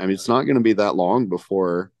 yeah, I mean, it's not going to be that long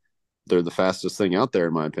before they're the fastest thing out there,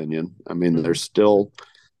 in my opinion. I mean, they're still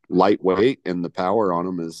lightweight, and the power on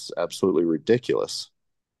them is absolutely ridiculous.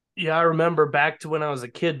 Yeah, I remember back to when I was a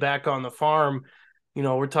kid back on the farm, you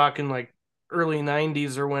know, we're talking like early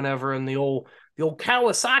 90s or whenever, and the old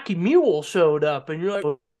Kawasaki Mule showed up, and you're like,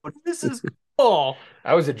 oh, this is cool.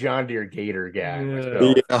 I was a John Deere Gator guy.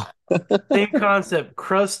 Yeah. Same concept,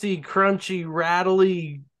 crusty, crunchy,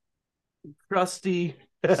 rattly, crusty.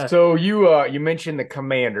 So you mentioned the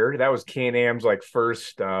Commander. That was Can-Am's like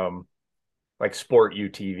first like sport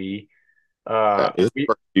UTV.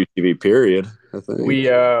 UTV period, I think.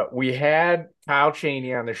 We had Kyle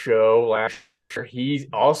Chaney on the show last year. He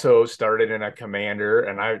also started in a Commander,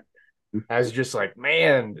 and I was just like,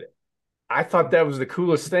 man, I thought that was the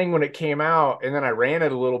coolest thing when it came out, and then I ran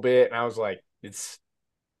it a little bit, and I was like, it's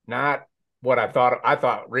not what I thought. I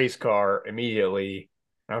thought race car immediately.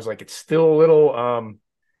 And I was like, it's still a little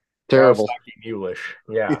terrible, mulish.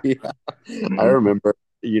 Yeah. Yeah. I remember,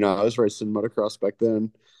 you know, I was racing motocross back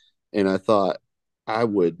then, and I thought I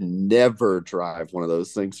would never drive one of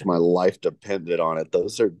those things. My life depended on it.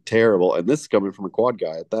 Those are terrible. And this is coming from a quad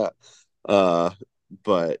guy at that.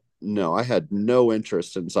 But no, I had no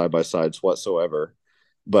interest in side-by-sides whatsoever.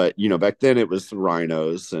 But, you know, back then it was the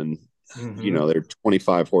Rhinos, and, you know, they're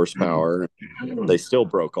 25 horsepower. They still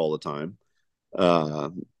broke all the time.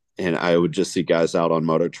 And I would just see guys out on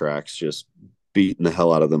moto tracks just beating the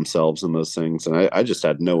hell out of themselves in those things. And I just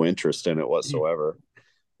had no interest in it whatsoever.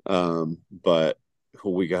 But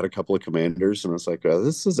we got a couple of Commanders, and I was like, oh,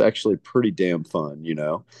 this is actually pretty damn fun, you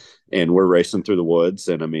know. And we're racing through the woods,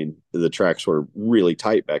 and I mean, the tracks were really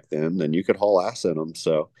tight back then, and you could haul ass in them.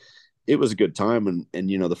 So it was a good time. And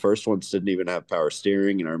you know, the first ones didn't even have power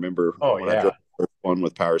steering. And I remember I drove the first one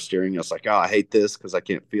with power steering, I was like, oh, I hate this because I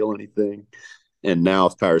can't feel anything. And now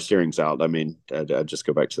if power steering's out, I mean, I'd just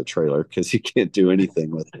go back to the trailer because you can't do anything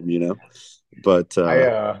with them, you know. But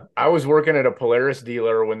I was working at a Polaris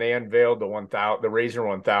dealer when they unveiled the Razor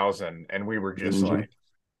 1000, and we were just like,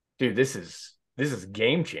 dude, this is a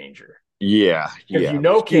game changer. Yeah. Because you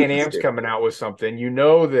know Can-Am's coming out with something. You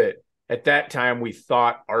know that at that time we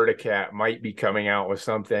thought Arctic Cat might be coming out with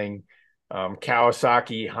something.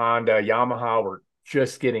 Kawasaki, Honda, Yamaha were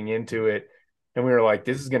just getting into it. And we were like,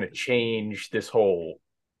 this is going to change this whole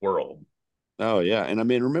world. Oh, yeah. And I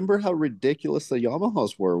mean, remember how ridiculous the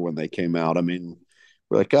Yamahas were when they came out? I mean,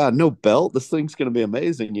 we're like, God, no belt. This thing's going to be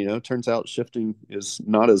amazing. You know, turns out shifting is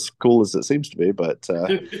not as cool as it seems to be. But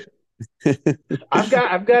I've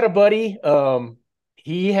got a buddy.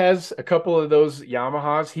 He has a couple of those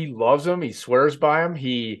Yamahas. He loves them. He swears by them.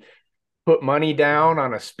 He put money down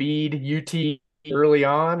on a Speed UT early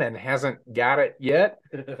on and hasn't got it yet.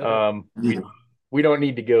 We don't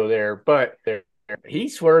need to go there, but he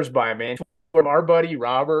swears by, man. Our buddy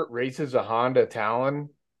Robert races a Honda Talon.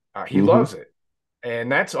 He loves it,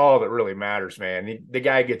 and that's all that really matters, man. The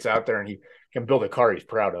guy gets out there and can build a car he's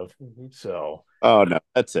proud of. Mm-hmm. So, oh no,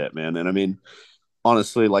 that's it, man. And I mean,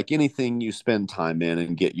 honestly, like anything you spend time in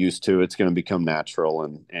and get used to, it's going to become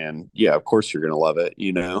natural. And yeah, of course you're going to love it.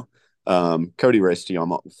 Cody raced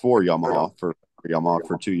Yamaha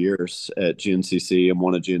for 2 years at GNCC and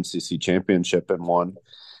won a GNCC championship and won.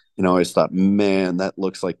 I always thought, man, that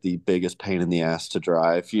looks like the biggest pain in the ass to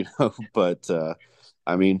drive, But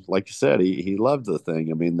I mean, like you said, he loved the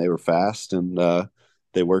thing. I mean, they were fast and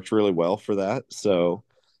they worked really well for that. So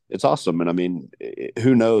it's awesome. And I mean,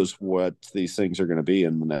 who knows what these things are going to be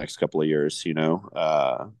in the next couple of years,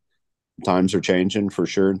 times are changing for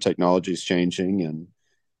sure. And technology's changing. And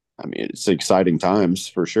I mean, it's exciting times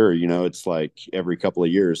for sure. It's like every couple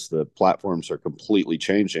of years, the platforms are completely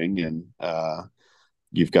changing and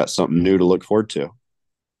you've got something new to look forward to.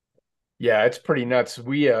 yeah, it's pretty nuts.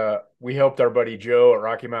 We helped our buddy Joe at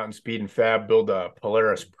Rocky Mountain Speed and Fab build a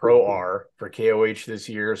Polaris Pro R for KOH this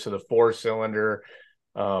year. So the 4-cylinder,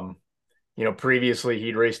 previously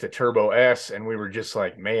he'd raced a Turbo S, and we were just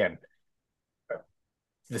like, man,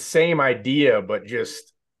 the same idea, but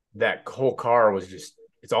just that whole car was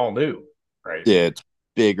it's all new, right? Yeah, it's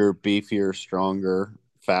bigger, beefier, stronger,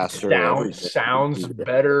 faster. Sounds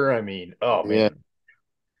better. I mean, oh man. Yeah.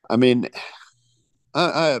 I mean,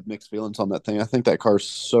 I have mixed feelings on that thing. I think that car's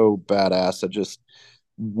so badass. I just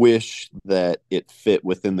wish that it fit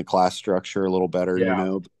within the class structure a little better,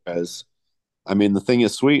 because I mean, the thing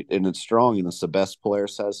is sweet and it's strong and it's the best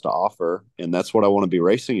Polaris has to offer. And that's what I want to be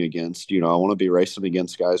racing against. I want to be racing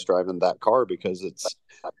against guys driving that car because it's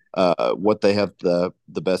what they have the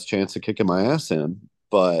best chance of kicking my ass in.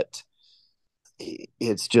 But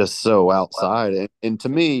it's just so outside. And to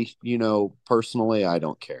me, personally, I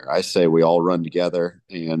don't care. I say we all run together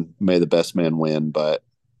and may the best man win. But,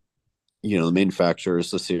 the manufacturers,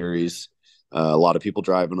 the series, a lot of people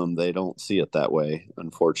driving them, they don't see it that way,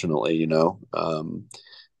 unfortunately.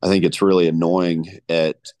 I think it's really annoying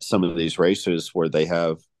at some of these races where they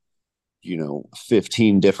have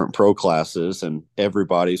 15 different pro classes and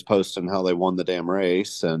everybody's posting how they won the damn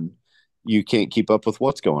race, and you can't keep up with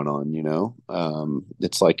what's going on.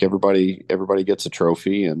 It's like everybody gets a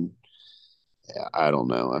trophy, and I don't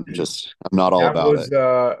know, I'm not all about it.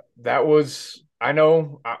 That was, I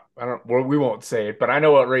know, I don't, well, we won't say it, but I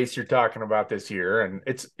know what race you're talking about this year, and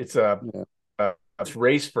it's a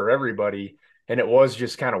race for everybody. And it was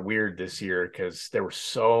just kind of weird this year because there were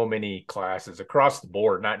so many classes across the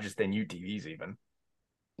board, not just in UTVs even.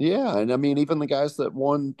 Yeah, and I mean, even the guys that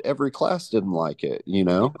won every class didn't like it.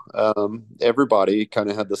 Everybody kind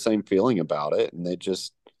of had the same feeling about it, and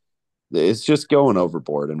it's just going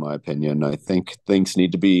overboard, in my opinion. I think things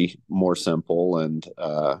need to be more simple and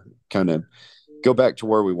kind of go back to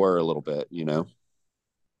where we were a little bit.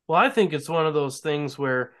 Well, I think it's one of those things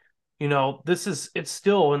where, it's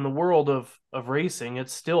still in the world of racing.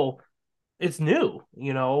 It's new,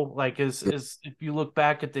 like as if you look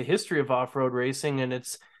back at the history of off-road racing, and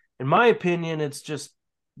it's, in my opinion, it's just,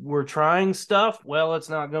 we're trying stuff. Well, it's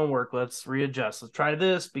not going to work. Let's readjust. Let's try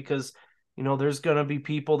this because, there's going to be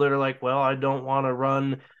people that are like, well, I don't want to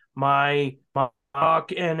run my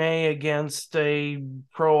Mach NA against a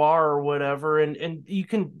Pro R or whatever. And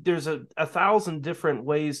there's a 1,000 different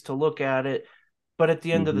ways to look at it. But at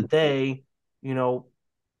the end of the day,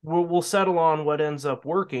 we'll settle on what ends up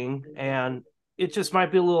working, and it just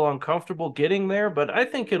might be a little uncomfortable getting there, but I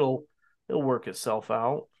think it'll work itself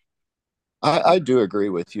out. I do agree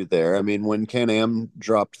with you there. I mean, when Can-Am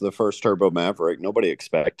dropped the first Turbo Maverick, nobody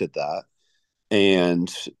expected that,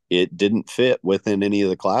 and it didn't fit within any of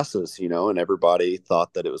the classes, and everybody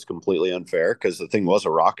thought that it was completely unfair because the thing was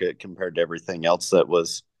a rocket compared to everything else that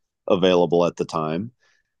was available at the time.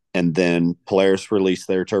 And then Polaris released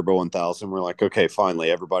their Turbo 1000. We're like, okay,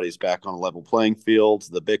 finally, everybody's back on a level playing field.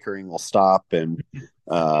 The bickering will stop, and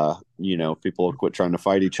people will quit trying to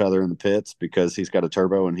fight each other in the pits because he's got a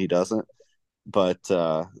turbo and he doesn't. But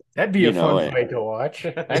that'd be a fun fight to watch.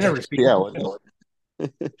 I never seen. Yeah,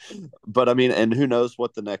 but I mean, and who knows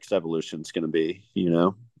what the next evolution is going to be?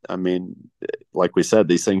 I mean, like we said,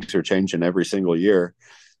 these things are changing every single year,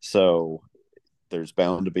 so there's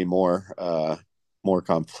bound to be more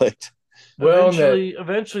conflict. Well,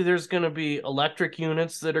 eventually there's going to be electric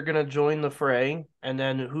units that are going to join the fray, and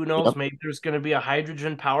then who knows, maybe there's going to be a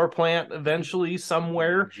hydrogen power plant eventually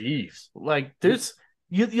somewhere. Jeez. Like there's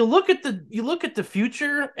you look at the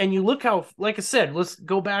future, and you look how, like I said, let's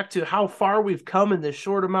go back to how far we've come in this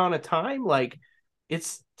short amount of time. Like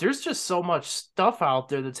there's just so much stuff out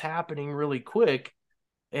there that's happening really quick,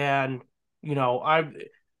 and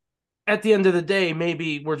at the end of the day,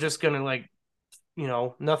 maybe we're just going to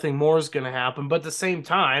nothing more is going to happen. But at the same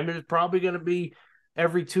time, there's probably going to be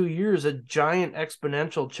every 2 years a giant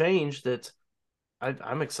exponential change that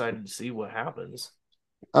I'm excited to see what happens.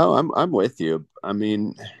 Oh, I'm with you. I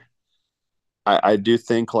mean, I do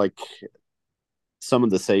think like some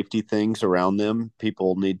of the safety things around them,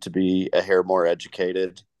 people need to be a hair more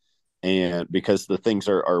educated, and because the things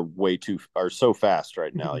are are so fast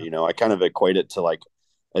right now. I kind of equate it to like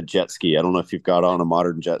a jet ski. I don't know if you've got on a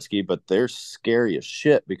modern jet ski, but they're scary as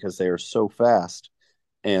shit because they are so fast,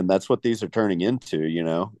 and that's what these are turning into.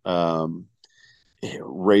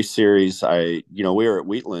 Race series. We were at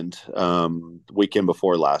Wheatland weekend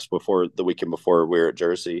before the weekend before we were at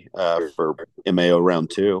Jersey for MAO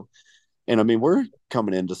round 2. And I mean, we're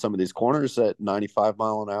coming into some of these corners at 95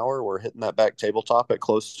 mile an hour. We're hitting that back tabletop at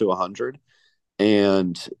close to 100.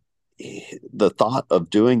 And the thought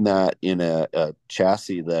of doing that in a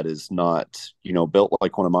chassis that is not, built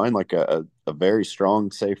like one of mine, like a very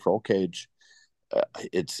strong, safe roll cage,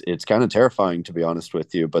 it's kind of terrifying, to be honest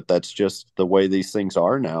with you. But that's just the way these things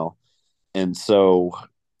are now. And so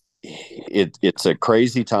it's a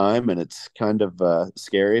crazy time, and it's kind of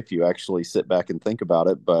scary if you actually sit back and think about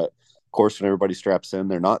it. But of course, when everybody straps in,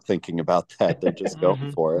 they're not thinking about that. They're just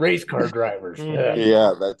going for it. Race car drivers.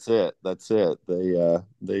 Yeah, that's it.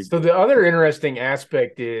 They. So the other interesting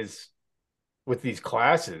aspect is with these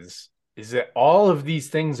classes is that all of these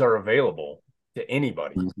things are available to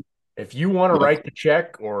anybody. If you want to write the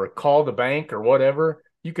check or call the bank or whatever,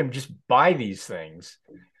 you can just buy these things.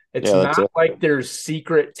 It's not like there's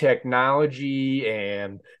secret technology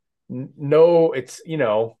and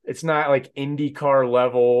it's not like IndyCar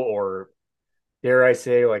level or, dare I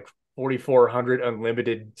say, like 4,400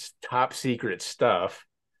 unlimited top secret stuff.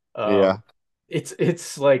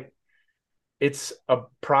 It's like it's a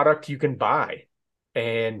product you can buy,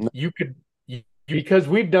 and because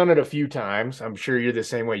we've done it a few times. I'm sure you're the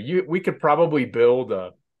same way. We could probably build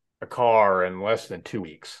a car in less than 2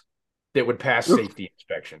 weeks that would pass safety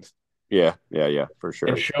inspections. Yeah, for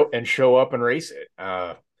sure. And show up and race it.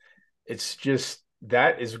 It's just,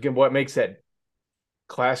 that is what makes that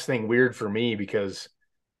class thing weird for me, because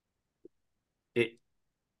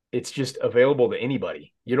it's just available to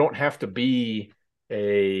anybody. You don't have to be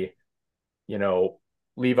a,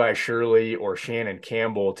 Levi Shirley or Shannon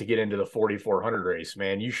Campbell to get into the 4,400 race,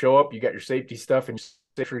 man. You show up, you got your safety stuff and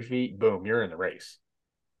 6 feet, boom, you're in the race.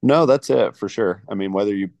 No, that's it for sure. I mean,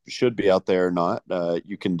 whether you should be out there or not,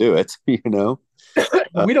 you can do it,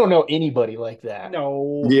 We don't know anybody like that.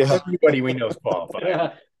 No. Yeah. Everybody we know is qualified.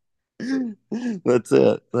 Yeah. That's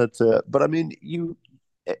it. But I mean,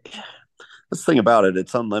 let's think about it.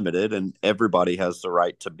 It's unlimited, and everybody has the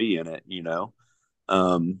right to be in it,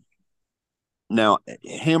 Now,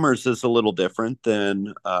 Hammers is a little different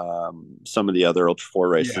than some of the other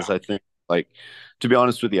Ultra4 races. Yeah. I think, like, to be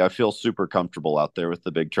honest with you, I feel super comfortable out there with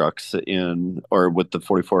the big trucks or with the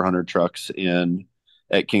 4,400 trucks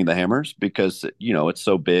at King of the Hammers, because, it's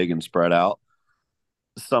so big and spread out.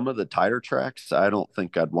 Some of the tighter tracks, I don't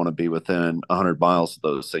think I'd want to be within 100 miles of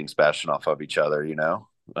those things bashing off of each other, And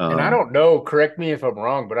I don't know, correct me if I'm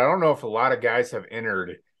wrong, but I don't know if a lot of guys have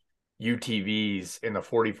entered UTVs in the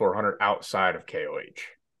 4,400 outside of KOH.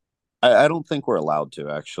 I don't think we're allowed to,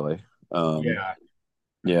 actually.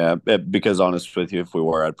 Yeah, because honest with you, if we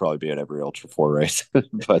were, I'd probably be at every Ultra4 race.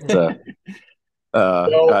 But I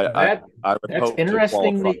would that's hope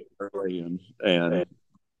interesting to qualify early and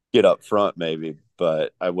get up front, maybe.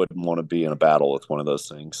 But I wouldn't want to be in a battle with one of those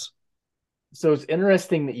things. So it's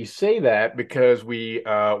interesting that you say that, because we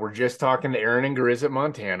were just talking to Erin and Griz at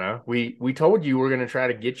Montana. We told you we're going to try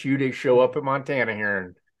to get you to show up at Montana here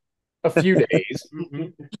in a few days.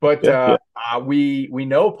 But we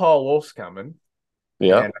know Paul Wolf's coming.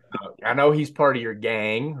 Yeah. And I know he's part of your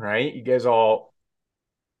gang, right? You guys all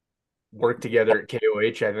work together at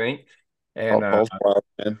KOH, I think. And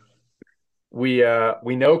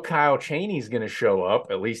we know Kyle Chaney's going to show up.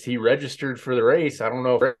 At least he registered for the race. I don't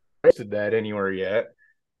know if he posted that anywhere yet.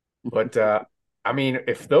 But, I mean,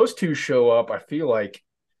 if those two show up, I feel like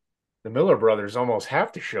the Miller brothers almost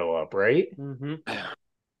have to show up, right?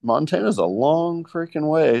 Montana's a long freaking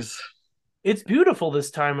ways. It's beautiful this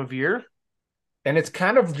time of year. And it's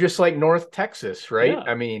kind of just like North Texas, right? Yeah.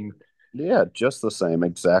 I mean, yeah, just the same.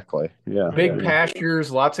 Exactly. Yeah. Big pastures,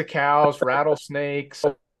 lots of cows, rattlesnakes,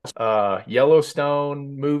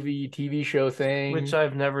 Yellowstone movie, TV show thing. Which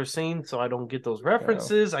I've never seen, so I don't get those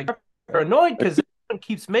references. I get annoyed because everyone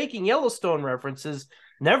keeps making Yellowstone references.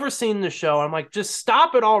 Never seen the show. I'm like, just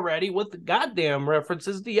stop it already with the goddamn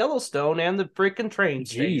references to Yellowstone and the freaking train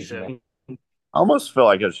station. I almost feel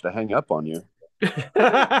like I should hang up on you.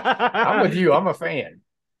 I'm with you. I'm a fan.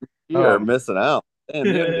 You're missing out. Man,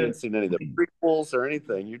 you haven't even seen any of the prequels or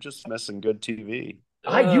anything. You're just missing good TV.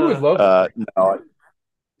 You would love it. No, oh,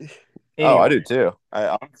 I Anyway, do too.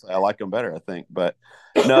 I honestly I like them better, I think. But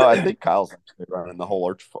no, I think Kyle's actually running the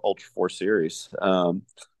whole Ultra 4 series.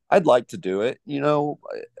 I'd like to do it.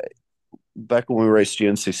 Back when we raced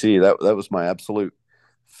GNCC, that was my absolute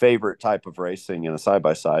favorite type of racing in a side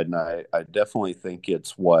by side, and I definitely think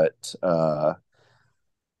it's what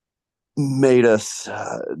made us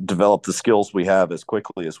develop the skills we have as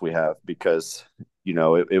quickly as we have, because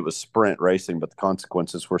it was sprint racing, but the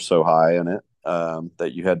consequences were so high in it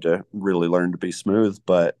that you had to really learn to be smooth.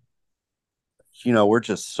 But we're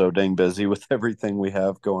just so dang busy with everything we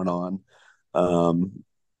have going on. um,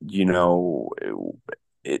 you know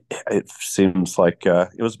it seems like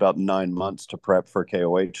it was about 9 months to prep for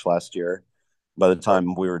KOH last year. By the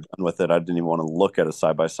time we were done with it, I didn't even want to look at a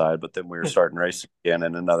side by side. But then we were starting racing again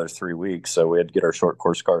in another 3 weeks, so we had to get our short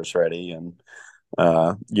course cars ready. And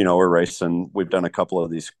we're racing. We've done a couple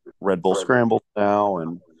of these Red Bull Scrambles now,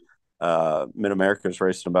 and Mid America's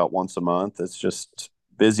racing about once a month. It's just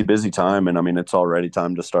busy time, and I mean, it's already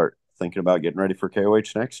time to start thinking about getting ready for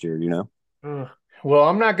KOH next year. well,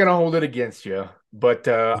 I'm not going to hold it against you, but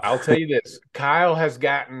I'll tell you this: Kyle has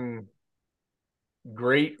gotten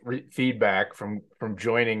great feedback from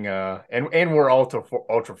joining. And we're Ultra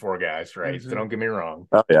 4 guys, right? So don't get me wrong.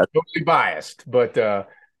 Oh yeah, Totally biased, but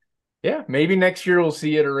yeah, maybe next year we'll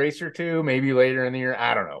see you at a race or two. Maybe later in the year,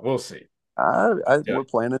 I don't know. We'll see. we're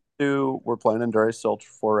planning to race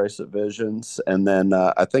Ultra 4 race at Visions, and then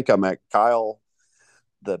I think I'm at Kyle.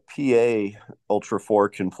 The PA Ultra 4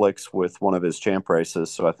 conflicts with one of his champ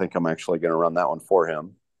races, so I think I'm actually going to run that one for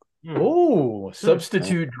him. Oh,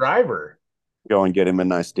 substitute driver. Go and get him a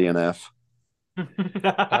nice DNF.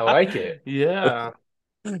 I like it. Yeah.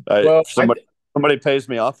 Well, somebody pays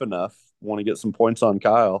me off enough. Want to get some points on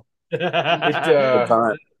Kyle. The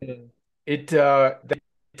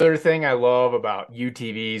other thing I love about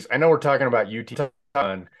UTVs, I know we're talking about UTV,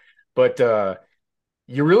 but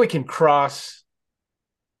you really can cross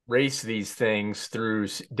race these things through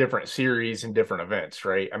different series and different events,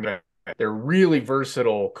 right? I mean, they're really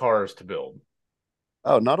versatile cars to build.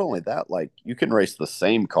 Oh, not only that, like you can race the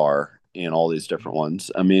same car in all these different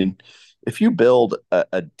ones. I mean, if you build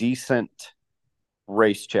a decent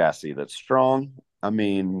race chassis that's strong, I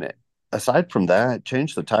mean, aside from that,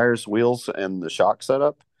 change the tires, wheels, and the shock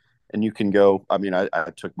setup, and you can go. I mean, I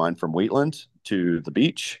took mine from Wheatland to the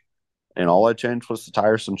beach, and all I changed was the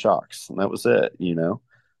tires and shocks, and that was it.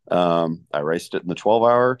 I raced it in the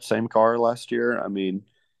 12-hour, same car last year. I mean,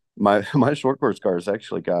 my short course cars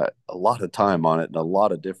actually got a lot of time on it and a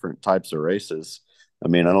lot of different types of races. I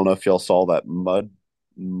mean, I don't know if y'all saw that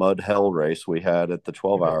mud hell race we had at the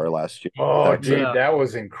 12-hour last year. Oh, dude, that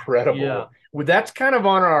was incredible. Yeah. Well, that's kind of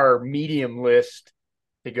on our medium list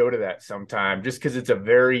to go to that sometime, just because it's a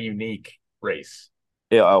very unique race.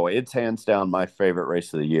 Yeah, it's hands down my favorite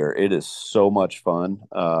race of the year. It is so much fun.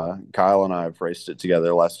 Kyle and I have raced it together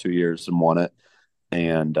the last 2 years and won it.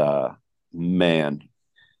 And man,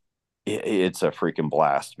 it's a freaking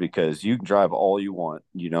blast because you can drive all you want.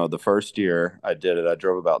 The first year I did it, I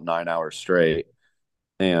drove about 9 hours straight,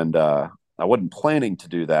 and I wasn't planning to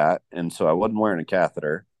do that, and so I wasn't wearing a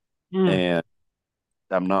catheter, and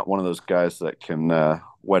I'm not one of those guys that can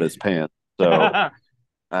wet his pants. So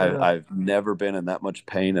I've never been in that much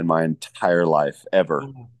pain in my entire life ever.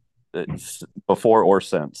 It's before or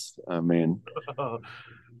since. I mean, awful.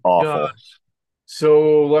 Gosh.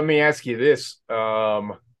 So let me ask you this: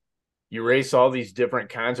 you race all these different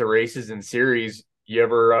kinds of races and series. Have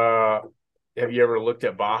you ever looked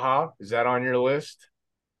at Baja? Is that on your list?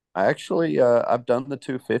 I actually I've done the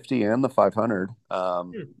 250 and the 500.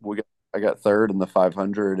 I got third in the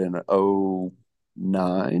 500 in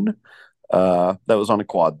 '09. That was on a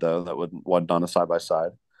quad though. That wasn't on a side by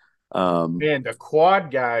side. Man, the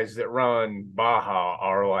quad guys that run Baja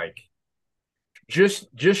are like just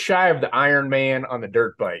shy of the Iron Man on the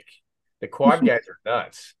dirt bike. The quad guys are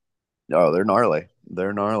nuts. Oh, they're gnarly.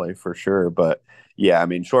 They're gnarly for sure. But yeah, I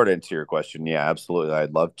mean, short answer to your question, yeah, absolutely.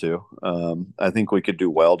 I'd love to. I think we could do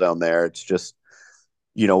well down there. It's just,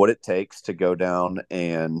 what it takes to go down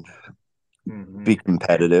and be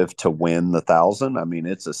competitive to win the 1,000. I mean,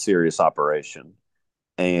 it's a serious operation,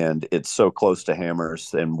 and it's so close to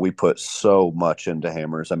hammers, and we put so much into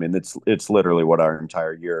hammers. I mean, it's literally what our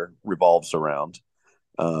entire year revolves around.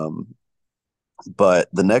 But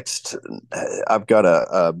the next, I've got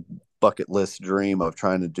a bucket list dream of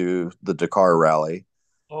trying to do the Dakar Rally.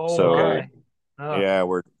 So okay. yeah,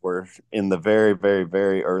 we're in the very, very,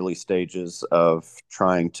 very early stages of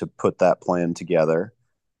trying to put that plan together.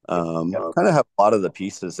 Kind of have a lot of the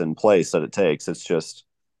pieces in place that it takes.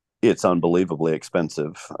 It's unbelievably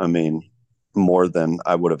expensive. I mean, more than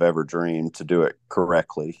I would have ever dreamed to do it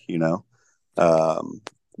correctly,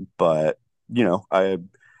 But,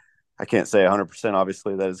 I can't say 100%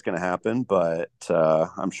 obviously that it's going to happen, but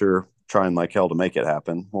I'm sure trying like hell to make it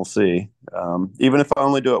happen. We'll see. Even if I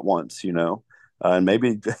only do it once, and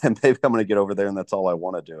maybe I'm going to get over there and that's all I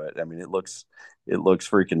want to do it. I mean, it looks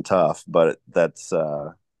freaking tough, but that's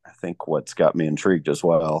I think what's got me intrigued as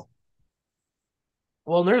well.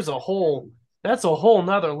 Well, that's a whole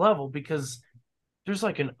nother level because there's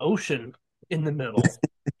like an ocean in the middle.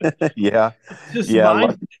 Yeah. Just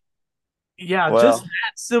Yeah. Just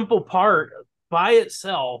that simple part by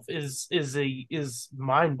itself is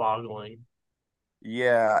mind-boggling.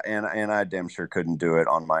 Yeah, and I damn sure couldn't do it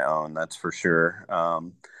on my own. That's for sure.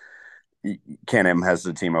 Can-Am has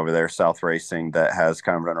a team over there, South Racing, that has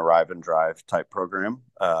kind of an arrive and drive type program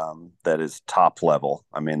that is top level.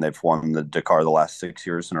 I mean, they've won the Dakar the last 6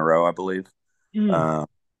 years in a row, I believe. And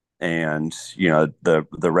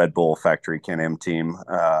the Red Bull factory Can-Am team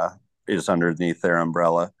is underneath their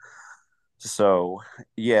umbrella. So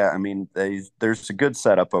yeah, I mean, there's a good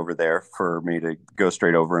setup over there for me to go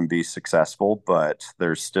straight over and be successful, but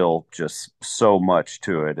there's still just so much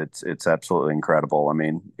to it. It's absolutely incredible. I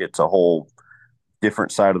mean, it's a whole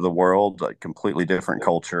different side of the world, a completely different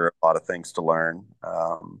culture, a lot of things to learn.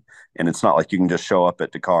 And it's not like you can just show up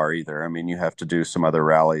at Dakar either. I mean, you have to do some other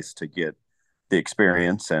rallies to get the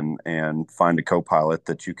experience and find a co-pilot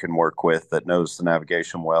that you can work with that knows the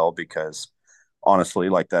navigation well, because honestly,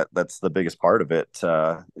 like that's the biggest part of it,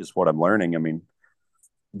 is what I'm learning. I mean,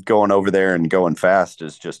 going over there and going fast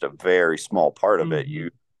is just a very small part of it. You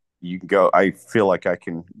can go, I feel like I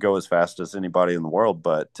can go as fast as anybody in the world,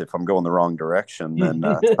 but if I'm going the wrong direction, then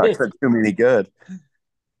it's not going to do me any good.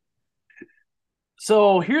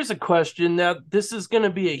 So here's a question. Now, this is going to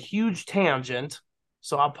be a huge tangent,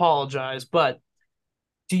 so I apologize, but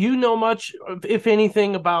do you know much, if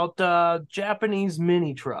anything, about Japanese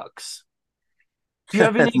mini trucks? Do you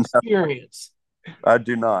have any experience? I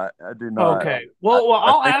do not. Okay. Well,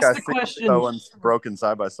 I'll ask the question. Someone's broken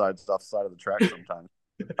side by sides off the side of the track sometimes.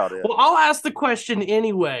 Well, I'll ask the question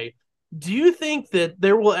anyway. Do you think that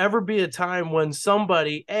there will ever be a time when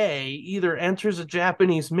somebody either enters a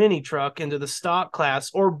Japanese mini truck into the stock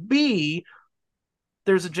class, or B,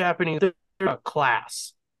 there's a Japanese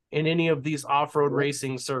class in any of these off-road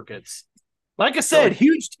racing circuits? Like I said,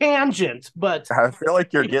 huge tangent, but I feel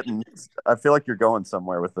like you're going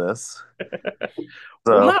somewhere with this.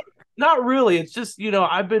 So. Well, not really. It's just,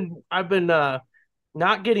 I've been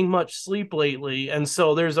not getting much sleep lately, and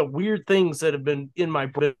so there's a weird things that have been in my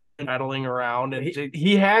brain rattling around, and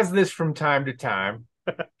he has this from time to time.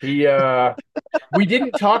 We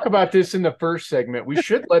didn't talk about this in the first segment. We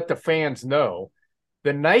should let the fans know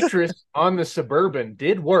the nitrous on the Suburban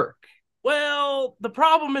did work. Well, the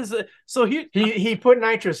problem is that he put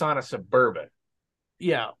nitrous on a Suburban.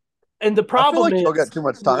 Yeah. And the problem I feel like is y'all got too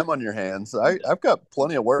much time on your hands. I've got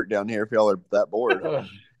plenty of work down here if y'all are that bored.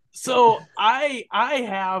 So I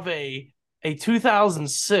have a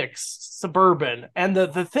 2006 Suburban, and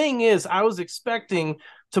the thing is, I was expecting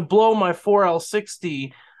to blow my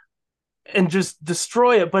 4L60 and just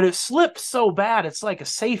destroy it, but it slips so bad it's like a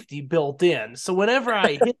safety built in. So whenever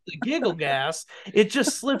I hit the giggle gas, it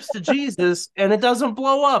just slips to Jesus and it doesn't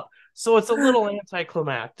blow up. So it's a little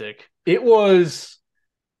anticlimactic. It was,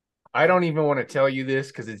 I don't even want to tell you this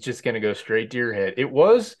because it's just going to go straight to your head. It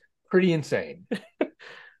was pretty insane.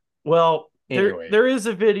 Well, anyway. there is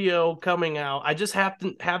a video coming out. I just have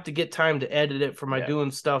to get time to edit it for my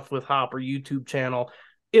Doing Stuff with Hopper YouTube channel.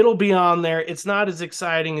 It'll be on there. It's not as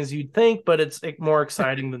exciting as you'd think, but it's more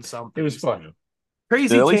exciting than something. It was fun. Crazy.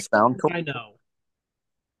 Did it at least sound cool? I know.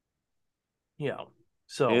 Yeah.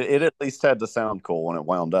 So it at least had to sound cool when it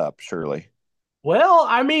wound up, surely. Well,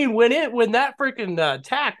 I mean, when that freaking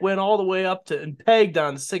tack went all the way up to and pegged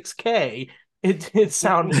on 6K, it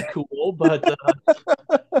sounded cool, but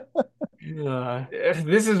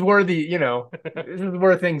this is where this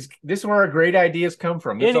is where our great ideas come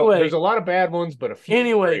from. There's a lot of bad ones, but a few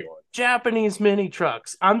great ones. Japanese mini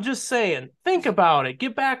trucks. I'm just saying, think about it.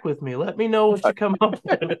 Get back with me. Let me know what you come up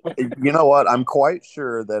with. You know what? I'm quite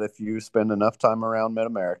sure that if you spend enough time around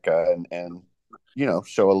Mid-America and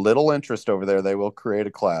show a little interest over there, they will create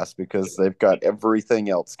a class because they've got everything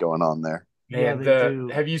else going on there. Yeah, they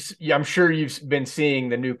do. I'm sure you've been seeing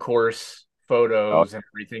the new course photos and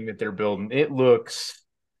everything that they're building. It looks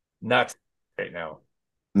nuts right now.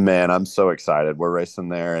 Man, I'm so excited. We're racing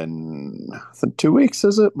there in 2 weeks,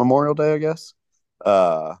 is it? Memorial Day, I guess.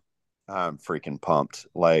 I'm freaking pumped.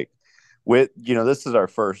 Like, This is our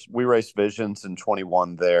first. We raced Visions in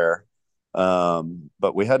 21 there,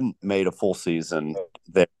 but we hadn't made a full season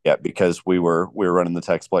there yet because we were running the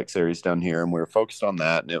Texplex series down here, and we were focused on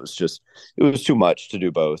that, and it was too much to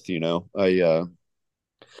do both.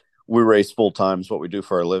 We race full time is what we do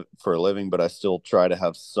for a living, but I still try to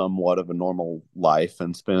have somewhat of a normal life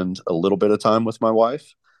and spend a little bit of time with my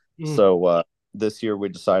wife. So this year we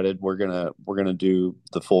decided we're gonna do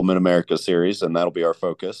the full Mid America series, and that'll be our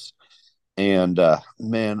focus. And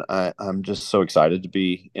man, I'm just so excited to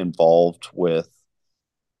be involved with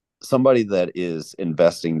somebody that is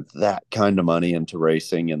investing that kind of money into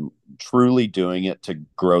racing and truly doing it to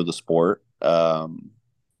grow the sport.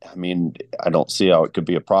 I mean, I don't see how it could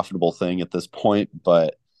be a profitable thing at this point,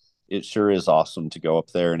 but it sure is awesome to go up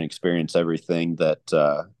there and experience everything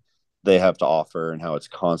that they have to offer and how it's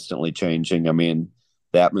constantly changing. I mean,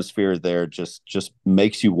 the atmosphere there just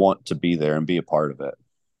makes you want to be there and be a part of it.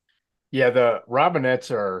 Yeah, the Robinettes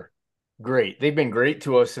are great. They've been great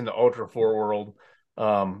to us in the Ultra4 world.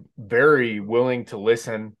 Very willing to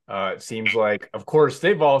listen. It seems like, of course,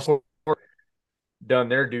 they've also done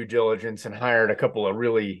their due diligence and hired a couple of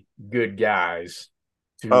really good guys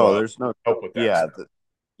to There's no help with that yeah, stuff.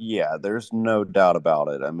 yeah, there's no doubt about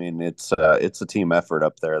it. I mean, it's a team effort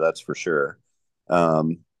up there, that's for sure.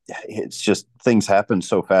 Um, it's just things happen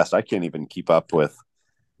so fast. I can't even keep up with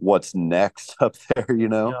what's next up there.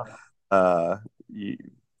 Yeah. Uh, you,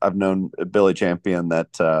 I've known Billy Champion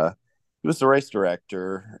that he was the race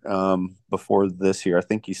director before this year. I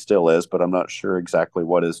think he still is, but I'm not sure exactly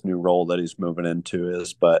what his new role that he's moving into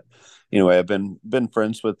is. But anyway, I've been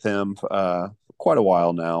friends with him quite a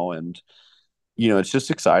while now, and it's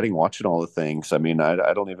just exciting watching all the things. I mean,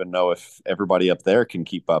 I don't even know if everybody up there can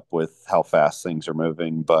keep up with how fast things are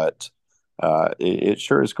moving, but it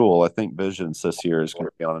sure is cool. I think Visions this year is going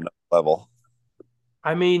to be on another level.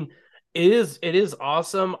 I mean, it is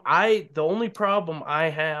awesome. The only problem I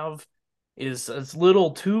have is it's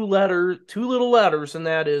two little letters, and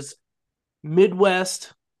that is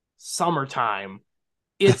Midwest summertime.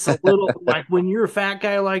 It's a little like when you're a fat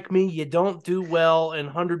guy like me, you don't do well in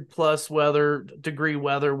 100+ degree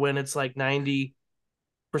weather when it's like 90%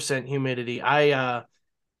 humidity. Not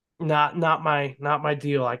my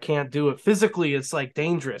deal. I can't do it. Physically, it's like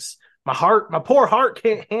dangerous. My poor heart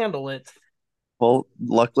can't handle it. Well,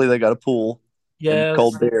 luckily they got a pool and Yes.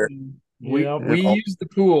 cold beer. We used the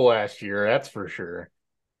pool last year, that's for sure.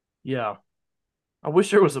 Yeah. I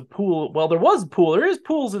wish there was a pool. Well, there was a pool. There is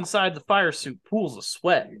pools inside the fire suit. Pools of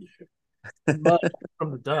sweat, mud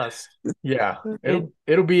from the dust. Yeah,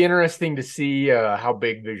 it'll be interesting to see how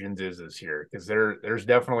big Visions is this year because there's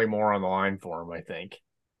definitely more on the line for them, I think.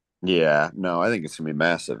 Yeah, no, I think it's gonna be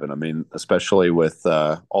massive, and I mean, especially with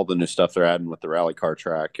all the new stuff they're adding with the rally car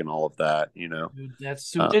track and all of that. Dude,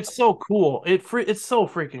 it's so cool. It's so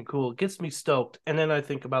freaking cool. It gets me stoked, and then I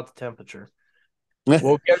think about the temperature.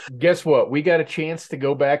 Well, guess what? We got a chance to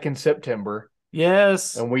go back in September.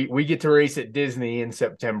 Yes, and we get to race at Disney in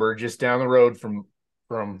September, just down the road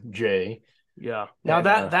from Jay. Yeah. Now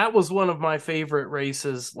that was one of my favorite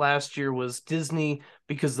races last year was Disney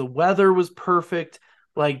because the weather was perfect.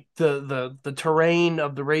 Like the terrain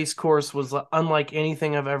of the race course was unlike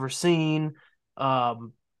anything I've ever seen. I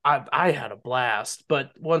had a blast,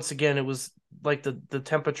 but once again, it was like the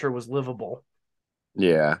temperature was livable.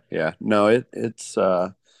 Yeah, yeah. No, it's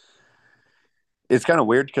kind of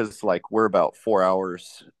weird because like we're about 4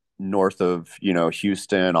 hours north of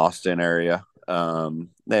Houston, Austin area.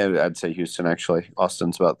 I'd say Houston actually.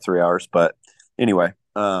 Austin's about 3 hours, but anyway,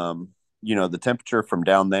 the temperature from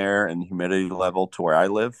down there and the humidity level to where I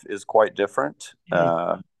live is quite different.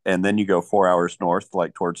 And then you go 4 hours north,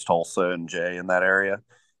 like towards Tulsa and Jay in that area,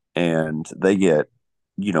 and they get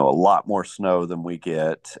a lot more snow than we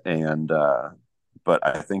get, and but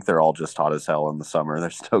I think they're all just hot as hell in the summer.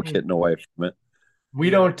 They're still getting away from it.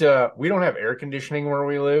 We don't have air conditioning where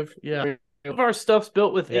we live. Yeah. Of our stuff's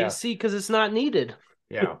built with AC because it's not needed.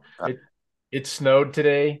 Yeah. It snowed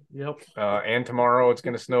today. Yep. And tomorrow it's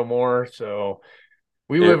going to snow more. So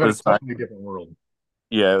we live in a totally different world.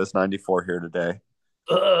 Yeah, it was 94 here today.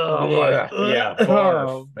 Yeah,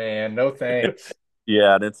 barf, man. No thanks.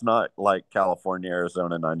 Yeah, and it's not like California,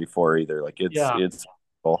 Arizona 94 either. Like it's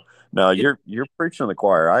cool. No, you're preaching to the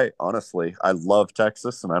choir. I love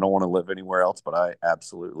Texas and I don't want to live anywhere else, but I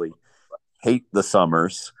absolutely hate the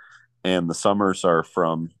summers. And the summers are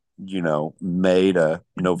from, May to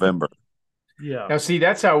November. Yeah. Now see,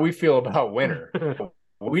 that's how we feel about winter.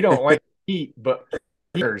 We don't like heat, but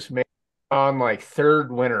heaters, man, on like third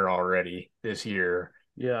winter already this year.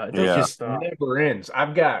 Yeah, it It doesn't Yeah. just stop. never ends.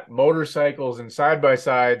 I've got motorcycles and side by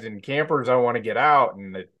sides and campers I want to get out,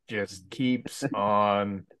 and it just keeps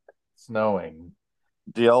on snowing.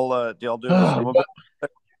 Do y'all do any snowmobile?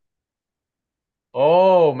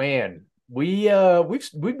 Oh man, we've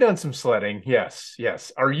done some sledding. Yes,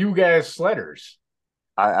 yes. Are you guys sledders?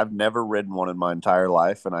 I've never ridden one in my entire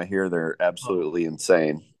life, and I hear they're absolutely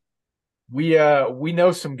insane. We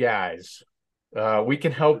know some guys. We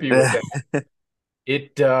can help you with that.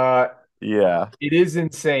 It Yeah. it is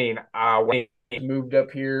insane. When I moved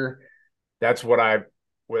up here, that's what I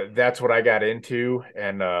that's what I got into.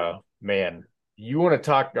 And man, you want to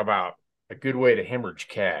talk about a good way to hemorrhage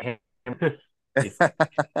cash.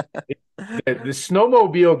 If the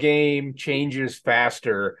snowmobile game changes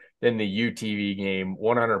faster than the UTV game,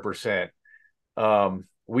 100%.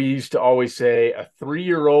 We used to always say a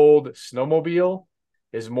 3-year-old snowmobile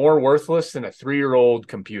is more worthless than a 3-year-old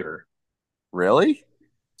computer. Really?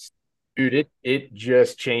 Dude, it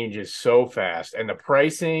just changes so fast, and the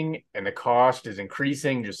pricing and the cost is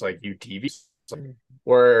increasing, just like UTV.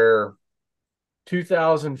 Where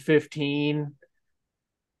 2015,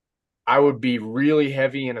 I would be really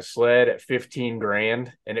heavy in a sled at 15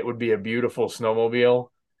 grand, and it would be a beautiful snowmobile.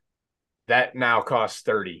 That now costs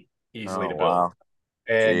 30 easily Oh to build. wow.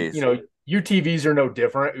 And Jeez. UTVs are no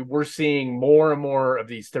different. We're seeing more and more of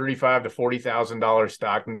these 35 to $40,000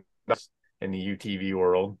 stock in the UTV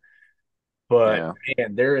world. But Yeah.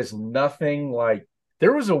 man, there is nothing like.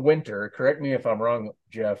 There was a winter, correct me if I'm wrong,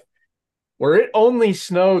 Jeff, where it only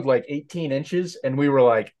snowed like 18 inches, and we were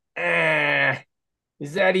like,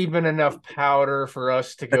 is that even enough powder for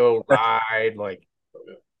us to go ride? Like,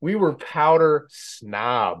 we were powder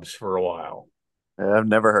snobs for a while. I've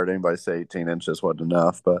never heard anybody say 18 inches wasn't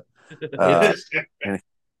enough, but uh, It's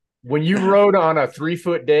when you rode on a 3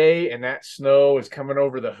 foot day and that snow is coming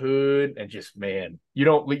over the hood, and just, man,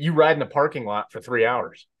 you ride in the parking lot for 3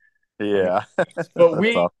 hours. I mean, yeah. but That's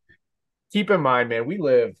we awesome. keep in mind, man, we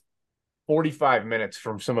live 45 minutes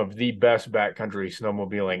from some of the best backcountry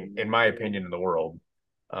snowmobiling, in my opinion, in the world.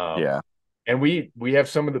 Um, Yeah. and we have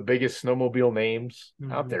some of the biggest snowmobile names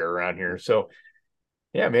out there around here. So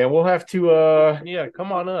yeah, man, we'll have to Yeah,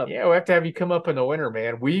 come on up. yeah, we'll have to have you come up in the winter,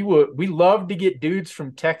 man. We love to get dudes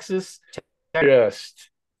from Texas just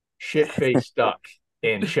shit face stuck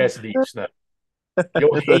in chest deep snow.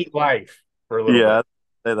 You'll hate life for a little Yeah.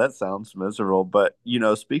 bit. That sounds miserable. But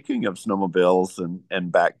speaking of snowmobiles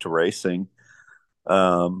and back to racing,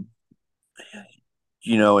 um,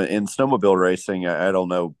 in snowmobile racing, I don't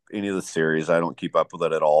know any of the series. I don't keep up with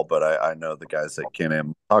it at all, but I know the guys that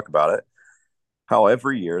can talk about it. How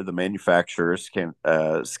every year the manufacturers can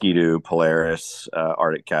Ski-Doo, Polaris,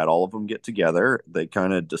 Arctic Cat, all of them get together. They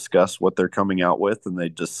kind of discuss what they're coming out with, and they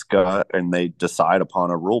decide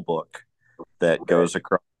upon a rule book that Okay. goes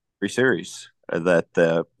across every series that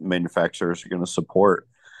the manufacturers are going to support.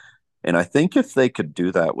 And I think if they could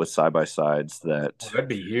do that with side by sides, Oh, that that'd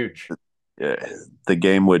be huge. uh, the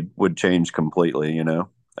game would change completely. And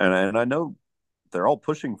I know they're all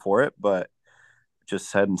pushing for it, but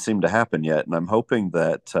just hadn't seemed to happen yet. And I'm hoping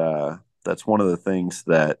that that's one of the things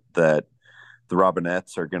that the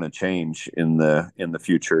Robinettes are going to change in the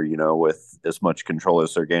future. With as much control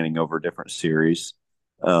as they're gaining over different series.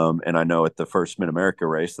 And I know at the first Mid America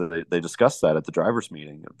race that they discussed that at the drivers'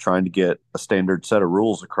 meeting, of trying to get a standard set of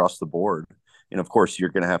rules across the board. And of course, you're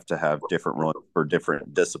going to have different rules for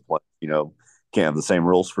different disciplines. Can't have the same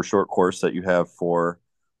rules for short course that you have for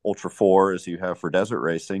Ultra 4 as you have for desert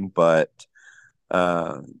racing, but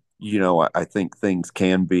uh, I think things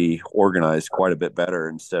can be organized quite a bit better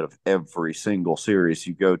instead of every single series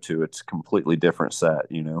you go to. It's a completely different set.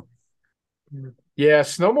 Yeah,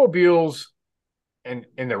 snowmobiles and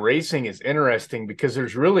the racing is interesting because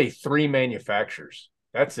there's really three manufacturers.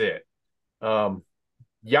 That's it. Um,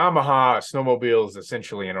 Yamaha snowmobile is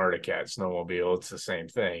essentially an Arctic Cat snowmobile. It's the same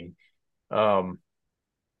thing. Um,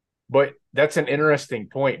 but that's an interesting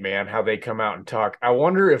point, man, how they come out and talk. I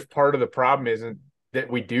wonder if part of the problem isn't that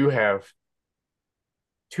we do have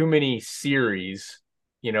too many series,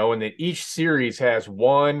 and that each series has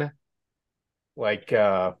one like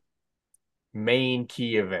main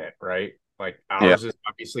key event, right? Like Yeah, ours is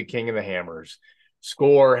obviously King of the Hammers.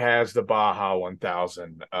 Score has the Baja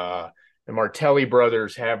 1000. The Martelli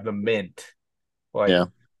brothers have the Mint. Like, yeah.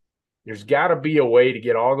 there's got to be a way to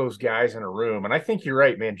get all those guys in a room. And I think you're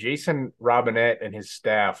right, man. Jason Robinette and his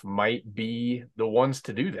staff might be the ones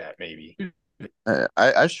to do that, maybe.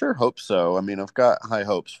 I sure hope so. I mean, I've got high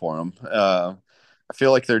hopes for them. I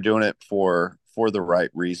feel like they're doing it for the right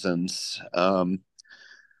reasons.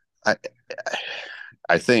 I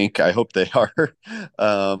I hope they are.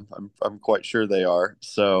 I'm quite sure they are.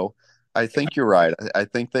 So I think you're right. I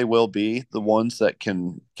think they will be the ones that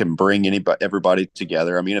can bring everybody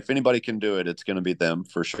together. I mean, if anybody can do it, it's going to be them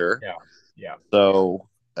for sure. Yeah, yeah, So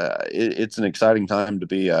it's an exciting time to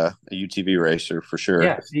be a UTV racer for sure.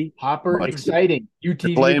 yeah. See, Hopper, Much exciting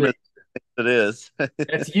UTV blame race. it is.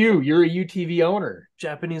 That's you. You're a UTV owner.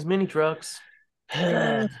 Japanese mini trucks.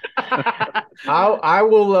 I'll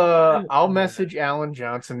message Alan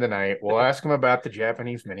Johnson tonight. We'll ask him about the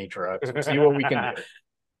Japanese mini trucks and see what we can do.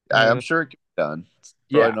 I'm sure it can be done. It's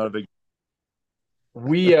probably Yeah. not a big.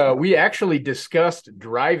 We actually discussed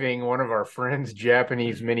driving one of our friends'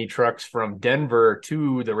 Japanese mini trucks from Denver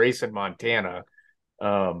to the race in Montana.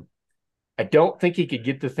 I don't think he could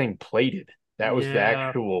get the thing plated. That was the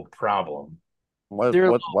actual problem. Why is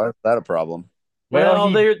that a problem? Well,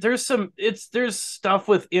 there's stuff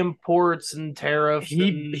with imports and tariffs.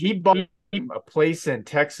 He bought a place in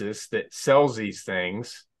Texas that sells these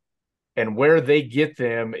things, and where they get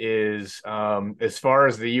them is, as far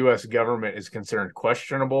as the U.S. government is concerned,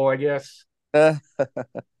 questionable, I guess. There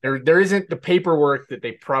isn't the paperwork that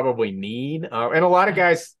they probably need, and a lot of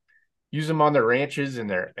guys use them on their ranches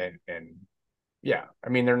and yeah, I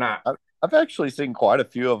mean they're not. I've actually seen quite a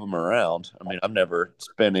few of them around. I mean, I've never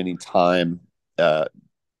spent any time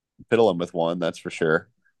fiddling with one, that's for sure.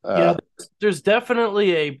 There's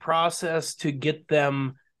definitely a process to get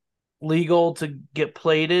them legal to get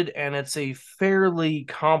plated, and it's a fairly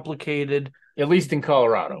complicated, at least in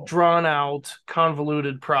Colorado, drawn out,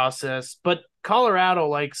 convoluted process. But Colorado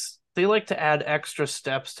like to add extra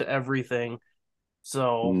steps to everything.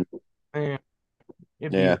 So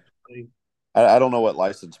yeah. I don't know what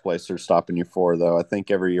license plates they're stopping you for, though. I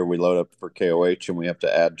think every year we load up for KOH and we have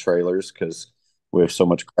to add trailers because we have so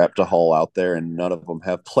much crap to haul out there, and none of them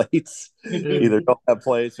have plates. Either don't have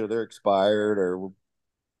plates or they're expired, or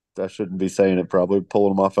I shouldn't be saying it, probably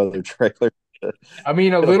pulling them off other trailers. I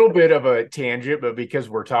mean, a little bit of a tangent, but because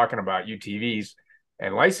we're talking about UTVs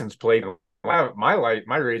and license plate,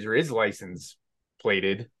 my Razor is license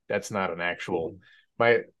plated. That's not an actual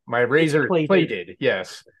my Razor plated.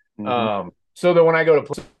 Yes. Mm-hmm. So that when I go to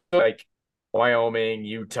places like Wyoming,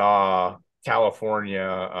 Utah,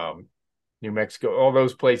 California, New Mexico, all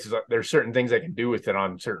those places, there's certain things I can do with it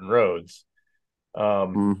on certain roads.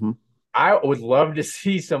 I would love to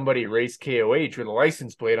see somebody race KOH with a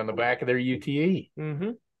license plate on the back of their UTV.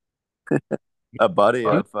 A buddy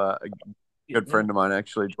of a good friend of mine,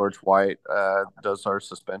 actually, George White, does our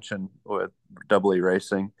suspension with Double E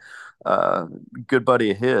Racing. Good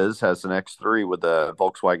buddy of his has an X3 with a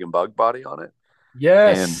Volkswagen Bug body on it.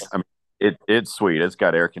 Yes. And I mean, it's sweet. It's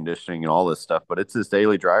got air conditioning and all this stuff, but it's his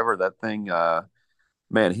daily driver. That thing,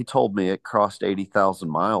 man, he told me it crossed 80,000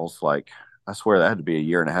 miles. Like, I swear that had to be a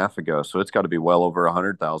year and a half ago. So it's got to be well over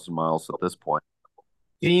 100,000 miles at this point.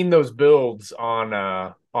 Seen those builds on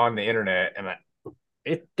the internet, and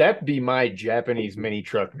that'd be my Japanese mini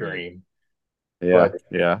truck dream. Yeah,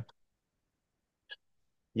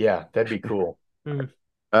 yeah, that'd be cool.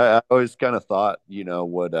 I always kind of thought,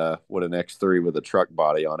 would an X3 with a truck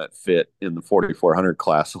body on it fit in the 4400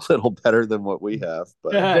 class a little better than what we have?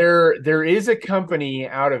 But there is a company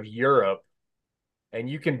out of Europe, and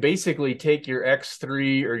you can basically take your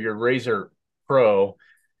X3 or your Razor Pro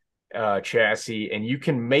chassis, and you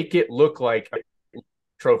can make it look like a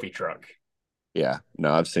trophy truck. Yeah,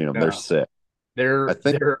 no, I've seen them. They're sick. They're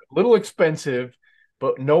a little expensive,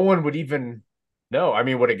 but no one would even know. I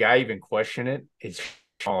mean, would a guy even question it? It's a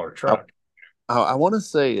smaller truck. I want to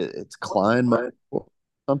say it's Klein,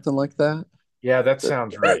 something like that. Yeah, that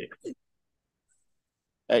sounds right.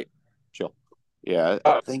 Hey, chill. Yeah,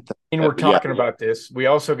 I think that. And we're talking about this. We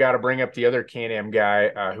also got to bring up the other Can-Am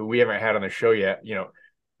guy who we haven't had on the show yet.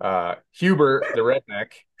 Hubert, the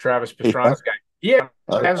redneck, Travis Pastrana's guy. Yeah,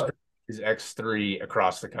 has his X3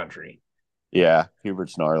 across the country. Yeah,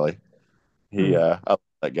 Hubert's gnarly. He I love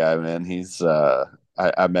that guy, man. He's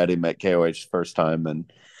I met him at KOH first time,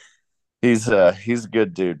 and he's a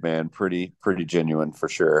good dude, man. Pretty genuine for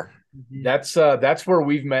sure. That's where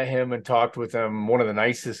we've met him and talked with him. One of the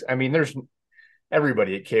nicest. I mean, there's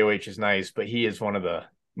everybody at KOH is nice, but he is one of the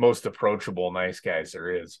most approachable, nice guys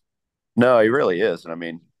there is. No, he really is. And I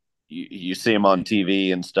mean, you see him on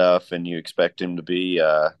TV and stuff, and you expect him to be,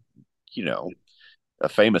 a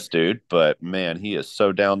famous dude, but man, he is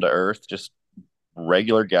so down to earth, just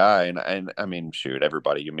regular guy. And I mean, shoot,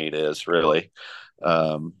 everybody you meet is really,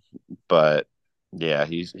 but yeah,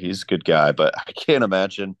 he's a good guy, but I can't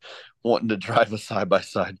imagine wanting to drive a side by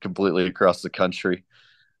side completely across the country.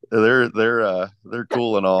 They're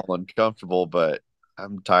cool and all and comfortable, but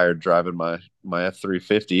I'm tired driving my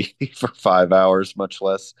F350 for 5 hours, much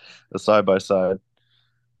less a side by side.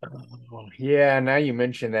 Oh, yeah, now you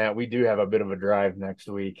mention that, we do have a bit of a drive next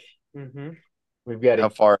week. Mm-hmm. We've got How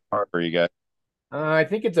far are you guys? I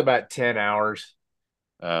think it's about 10 hours.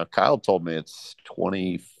 Kyle told me it's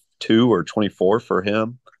 22 or 24 for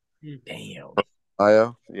him. Damn.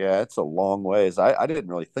 Ohio. Yeah, it's a long ways. I didn't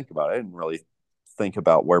really think about it. I didn't really think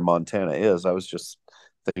about where Montana is. I was just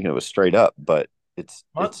thinking it was straight up, but it's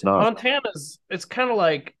not. Montana's, it's kind of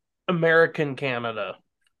like American Canada.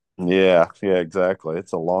 Yeah, yeah, exactly.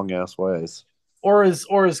 It's a long ass ways. Or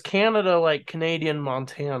is Canada like Canadian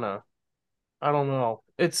Montana? I don't know.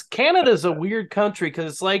 It's Canada's a weird country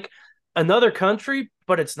because it's like another country,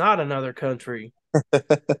 but it's not another country.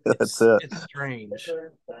 That's it. It's strange.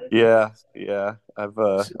 Yeah, yeah. I've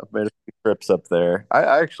made a few trips up there. I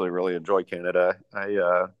actually really enjoy Canada.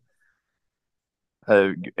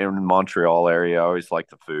 In Montreal area, I always like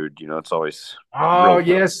the food. It's always Oh, real.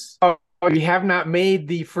 yes. Oh, we have not made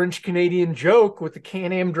the French Canadian joke with the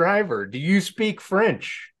Can-Am driver. Do you speak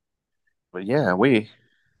French? But yeah, we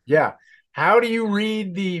Yeah. How do you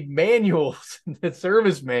read the manuals, the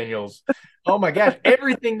service manuals? Oh my gosh,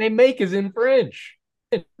 everything they make is in French.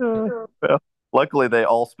 well, luckily they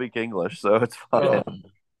all speak English, so it's fine.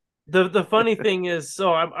 The funny thing is,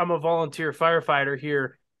 so I'm a volunteer firefighter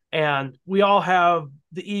here, and we all have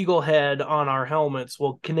the eagle head on our helmets.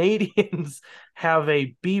 Well, Canadians have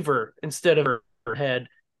a beaver instead of a head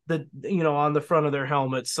on the front of their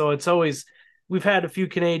helmets. So it's always, we've had a few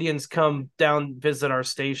Canadians come down visit our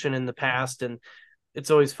station in the past, and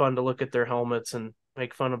it's always fun to look at their helmets and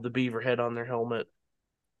make fun of the beaver head on their helmet.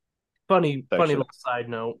 Funny little side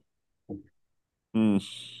note.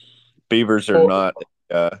 Beavers are not.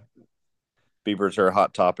 Beavers are a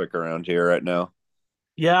hot topic around here right now.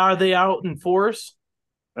 Yeah, are they out in force?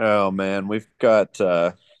 Oh man, we've got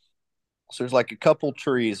so there's like a couple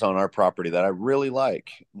trees on our property that I really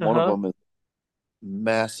like. One of them is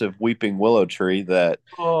massive weeping willow tree that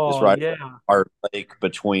is right on our lake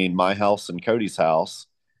between my house and Cody's house.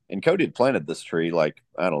 And Cody had planted this tree like,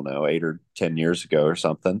 I don't know, 8 or 10 years ago or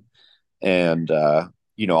something. And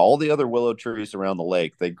all the other willow trees around the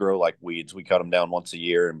lake, they grow like weeds. We cut them down once a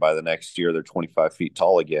year, and by the next year they're 25 feet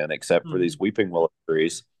tall again, except for these weeping willow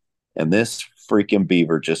trees. And this freaking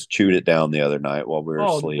beaver just chewed it down the other night while we were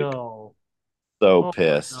asleep. No. So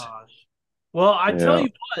pissed. Well, I tell you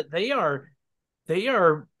what, they're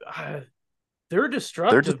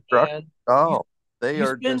destructive. Man. Oh, they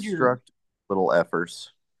are destructive little effers.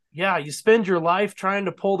 Yeah, you spend your life trying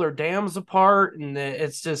to pull their dams apart, and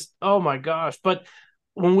it's just, oh my gosh. But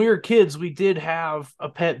when we were kids, we did have a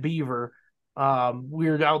pet beaver. We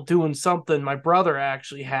were out doing something. My brother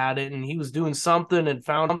actually had it, and he was doing something and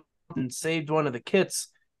found and saved one of the kits.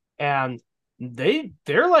 And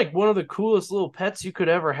they're like one of the coolest little pets you could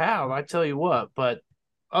ever have. I tell you what. But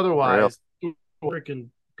otherwise, freaking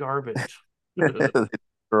garbage.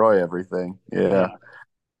 Destroy everything. Yeah.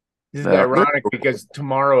 This is ironic because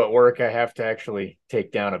tomorrow at work I have to actually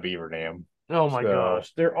take down a beaver dam. Oh my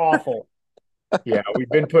gosh, they're awful. Yeah, we've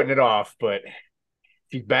been putting it off, but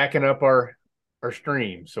she's backing up our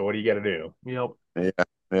stream. So what do you got to do? Yep.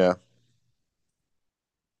 Yeah.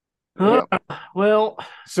 Well,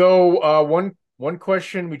 so one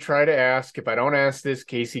question we try to ask. If I don't ask this,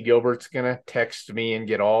 Casey Gilbert's gonna text me and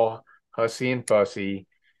get all hussy and fussy.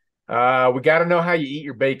 We got to know how you eat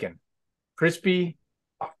your bacon. Crispy,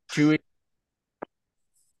 chewy.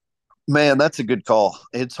 Man, that's a good call.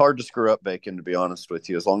 It's hard to screw up bacon, to be honest with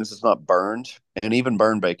you, as long as it's not burned. And even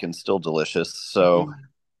burned bacon's still delicious. So,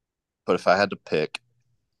 but if I had to pick,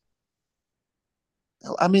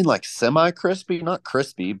 I mean, like semi-crispy, not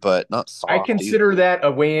crispy, but not soft. I consider that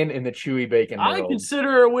a win in the chewy bacon world. I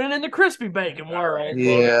consider a win in the crispy bacon world.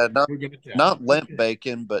 Yeah, not limp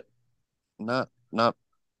bacon, but not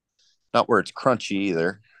where it's crunchy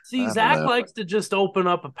either. See, Zach likes to just open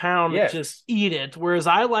up a pound and just eat it, whereas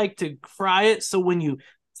I like to fry it so when you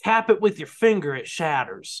tap it with your finger, it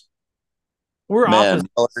shatters. We're opposite.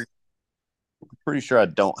 I'm pretty sure I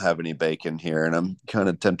don't have any bacon here, and I'm kind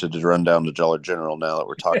of tempted to run down to Dollar General now that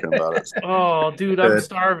we're talking about it. Oh, dude, I'm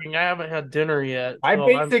starving. I haven't had dinner yet. I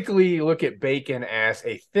basically look at bacon as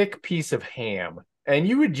a thick piece of ham, and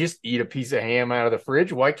you would just eat a piece of ham out of the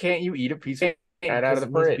fridge. Why can't you eat a piece of ham out of the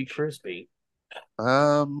fridge? Be crispy.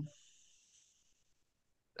 You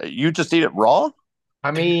just eat it raw?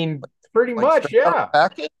 I mean, pretty much, yeah.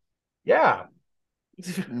 Packet? Yeah.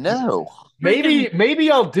 No.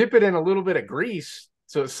 Maybe I'll dip it in a little bit of grease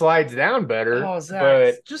so it slides down better. Oh, Zach,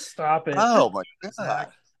 but just stop it. Oh my God.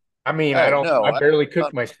 I mean, I barely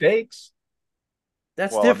cook my steaks.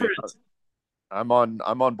 That's different. I'm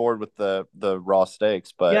on board with the raw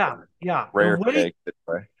steaks, but Yeah. The rare weight, steak.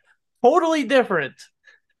 Anyway. totally different.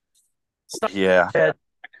 Yeah.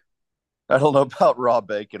 I don't know about raw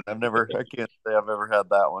bacon. I can't say I've ever had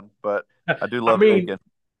that one, but I do I love mean, bacon.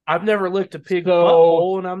 I've never licked a pig's So-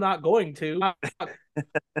 butthole, and I'm not going to.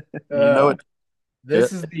 It.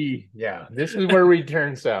 This is this is where we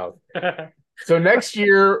turn south. So next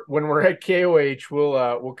year when we're at KOH,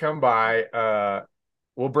 we'll come by.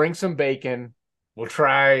 We'll bring some bacon. We'll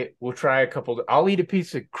try a couple. I'll eat a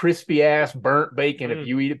piece of crispy ass burnt bacon if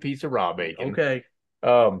you eat a piece of raw bacon. Okay.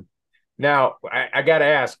 Now I gotta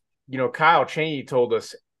ask. Kyle Cheney told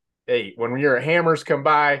us, hey, when you're at Hammers, come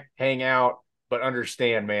by, hang out, but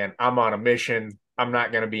understand, man, I'm on a mission. I'm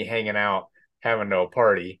not gonna be hanging out having no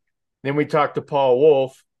party. Then we talked to Paul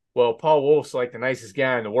Wolf. Well, Paul Wolf's like the nicest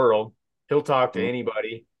guy in the world. He'll talk to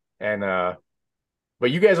anybody. And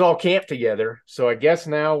but you guys all camp together. So I guess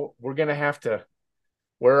now we're gonna have to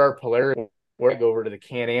wear our Polaris, go over to the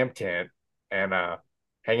Can-Am tent and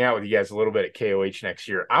hang out with you guys a little bit at KOH next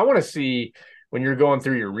year. I want to see when you're going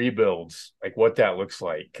through your rebuilds, like what that looks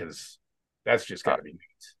like, because that's just gotta be neat.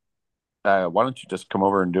 Why don't you just come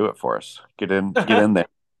over and do it for us? Get in there.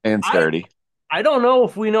 Hands dirty. I don't know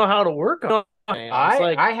if we know how to work on hands.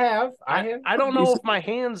 I have. I don't know if my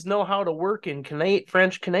hands know how to work in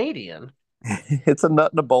French Canadian. It's a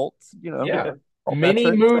nut and a bolt, Yeah.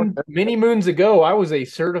 Many moons ago, I was a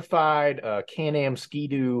certified Can-Am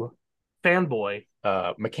Ski-Doo fanboy,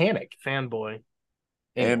 mechanic. Fanboy.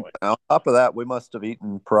 Anyway. And on top of that, we must have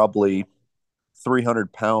eaten probably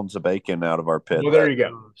 300 pounds of bacon out of our pit. Well, there you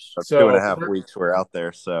go. So 2.5 weeks we're out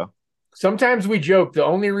there. So sometimes we joke the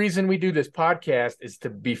only reason we do this podcast is to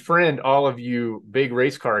befriend all of you big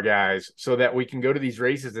race car guys so that we can go to these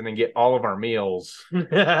races and then get all of our meals.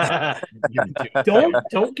 Don't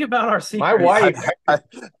give out our secret. My wife,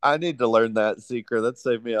 I need to learn that secret. That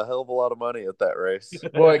saved me a hell of a lot of money at that race.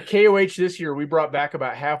 Well, at KOH this year, we brought back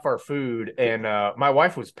about half our food, and my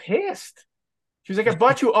wife was pissed. She was like, I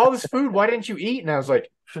bought you all this food. Why didn't you eat? And I was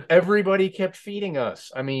like, everybody kept feeding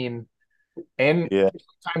us. I mean, and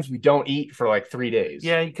sometimes we don't eat for like 3 days.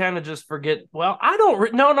 Yeah, you kind of just forget. Well, I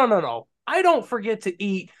don't. No. I don't forget to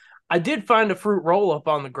eat. I did find a fruit roll up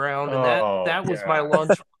on the ground, and that was my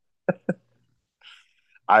lunch.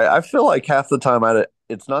 I feel like half the time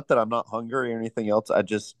it's not that I'm not hungry or anything else. I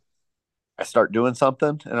start doing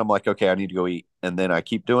something, and I'm like, okay, I need to go eat, and then I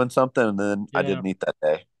keep doing something, and then I didn't eat that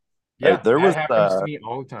day. Yeah, there was happens to me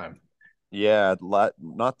all the time. Yeah,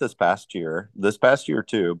 not this past year. This past year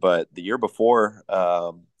too, but the year before,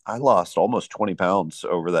 I lost almost 20 pounds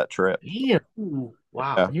over that trip. Yeah. Ooh,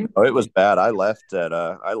 wow. Yeah. It was bad. I left at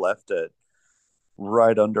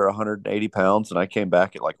right under 180 pounds, and I came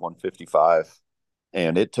back at like 155,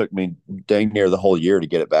 and it took me dang near the whole year to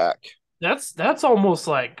get it back. That's almost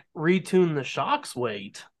like retune the shocks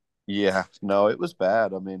weight. Yeah, no, it was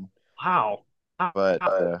bad. I mean, wow. But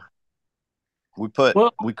we put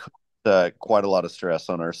quite a lot of stress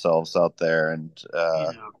on ourselves out there, and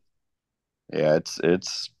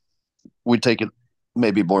it's we take it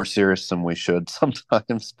maybe more serious than we should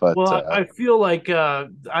sometimes. But I feel like a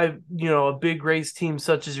big race team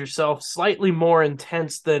such as yourself, slightly more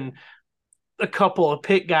intense than a couple of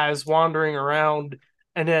pit guys wandering around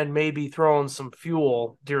and then maybe throwing some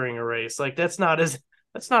fuel during a race. Like that's not as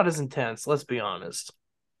intense. Let's be honest.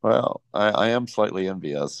 Well, I am slightly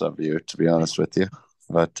envious of you, to be honest with you,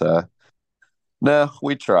 but no,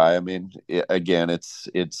 we try. I mean, again, it's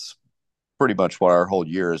pretty much what our whole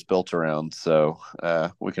year is built around, so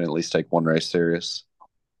we can at least take one race serious.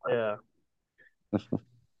 Yeah.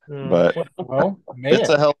 But man, it's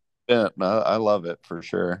a hell of an event. I love it for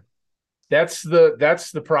sure. That's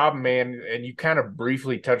the problem, man. And you kind of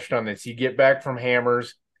briefly touched on this. You get back from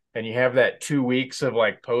Hammers, and you have that 2 weeks of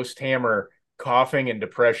like post-Hammer coughing and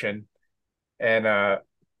depression, and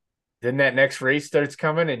then that next race starts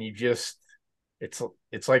coming, and you just it's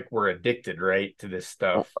like we're addicted, right, to this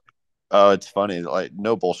stuff. Oh, it's funny, like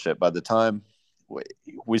no bullshit. By the time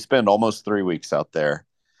we spend almost 3 weeks out there,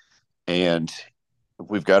 and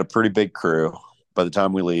we've got a pretty big crew. By the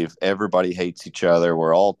time we leave, everybody hates each other.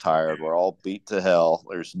 We're all tired. We're all beat to hell.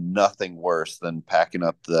 There's nothing worse than packing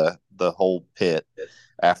up the whole pit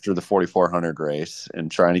after the 4,400 race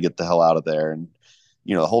and trying to get the hell out of there. And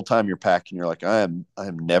the whole time you're packing, you're like, I am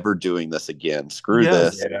never doing this again. Screw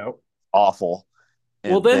this. Awful.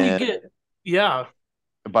 And well, then you get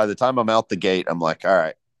by the time I'm out the gate, I'm like, all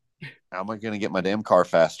right, how am I going to get my damn car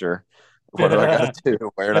faster? What do I got to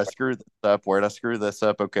do? Where did I screw this up? Where did I screw this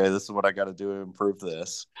up? Okay, this is what I got to do to improve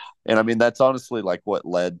this. And I mean, that's honestly like what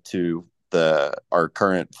led to our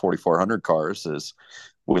current 4,400 cars is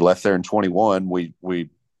we left there in 21. We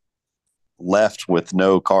left with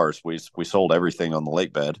no cars. We sold everything on the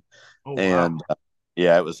lake bed, Oh wow. and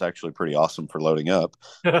yeah, it was actually pretty awesome for loading up.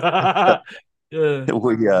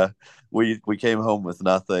 Yeah. We came home with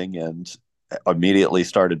nothing and immediately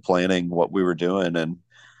started planning what we were doing. And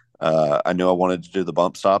I knew I wanted to do the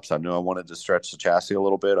bump stops. I knew I wanted to stretch the chassis a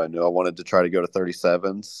little bit. I knew I wanted to try to go to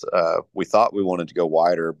 37s. We thought we wanted to go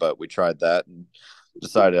wider, but we tried that and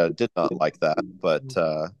decided I did not like that. But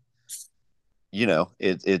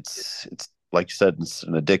it's like you said, it's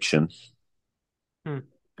an addiction.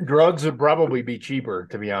 Drugs would probably be cheaper,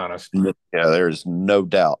 to be honest. Yeah, there's no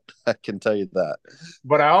doubt. I can tell you that.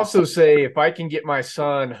 But I also say if I can get my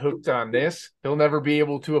son hooked on this, he'll never be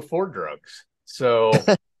able to afford drugs. So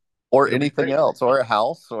or anything else, or a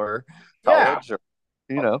house, or college, or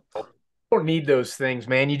you don't need those things,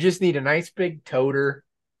 man. You just need a nice big toter,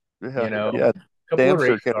 yeah. Couple Damn of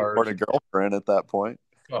sure race can't cars. afford a girlfriend at that point.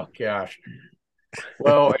 Oh gosh.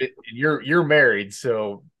 Well, you're married,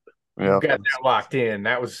 so you've got that locked in.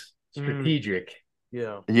 That was strategic.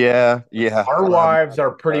 Yeah. Our wives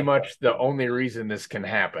are pretty much the only reason this can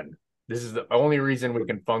happen. This is the only reason we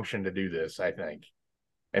can function to do this, I think.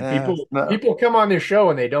 And people come on this show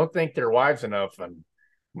and they don't think their wives enough, and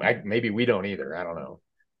maybe we don't either. I don't know.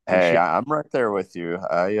 Hey, I'm right there with you.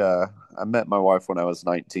 I met my wife when I was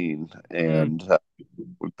 19, and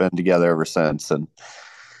we've been together ever since. And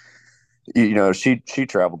she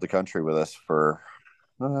traveled the country with us for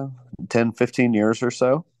 10, 15 years or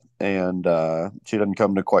so. And she doesn't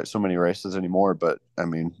come to quite so many races anymore, but I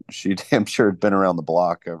mean, she damn sure had been around the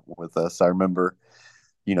block with us. I remember,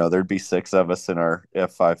 there'd be 6 of us in our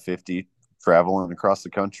F550 traveling across the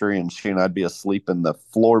country, and she and I'd be asleep in the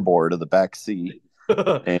floorboard of the back seat.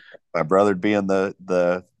 And my brother'd be in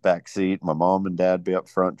the back seat. My mom and dad be up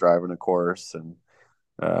front driving, of course. And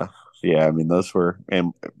yeah, I mean, those were,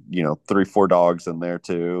 and 3-4 dogs in there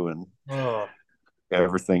too, and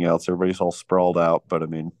everything else. Everybody's all sprawled out, but I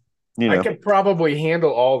mean, I could probably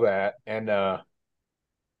handle all that. And I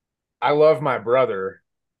love my brother,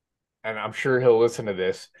 and I'm sure he'll listen to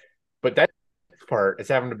this, but that part is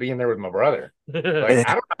having to be in there with my brother. Like,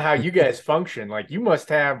 I don't know how you guys function. Like, you must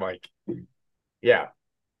have yeah.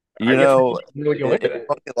 A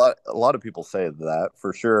lot of people say that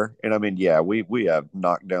for sure. And I mean, yeah, we have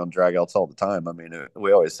knockdown dragouts all the time. I mean,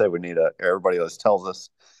 we always say everybody always tells us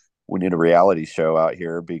we need a reality show out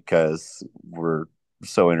here because we're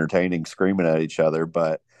so entertaining screaming at each other.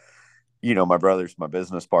 But my brother's my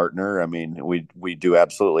business partner. I mean, we do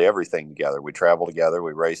absolutely everything together. We travel together,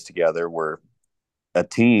 we race together. We're a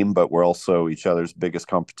team, but we're also each other's biggest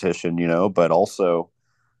competition, but also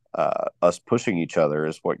us pushing each other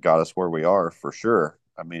is what got us where we are, for sure.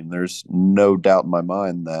 I mean, there's no doubt in my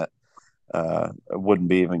mind that it wouldn't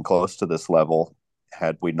be even close to this level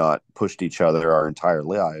had we not pushed each other our entire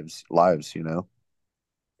lives. Well,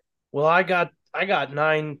 I got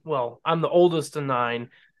 9. Well, I'm the oldest of 9,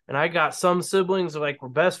 and I got some siblings that we're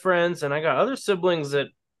best friends, and I got other siblings that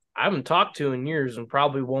I haven't talked to in years and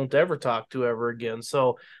probably won't ever talk to ever again.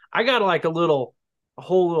 So I got a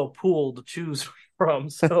whole little pool to choose from.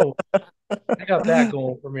 So I got that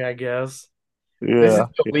going for me, I guess. Yeah. This is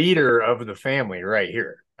the leader of the family right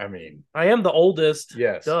here. I mean, I am the oldest.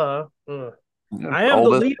 Yes. Duh. I am the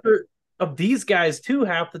leader of these guys too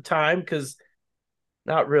half the time, because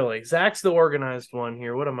not really. Zach's the organized one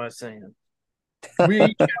here. What am I saying? We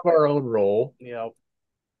each have our own role. Yeah.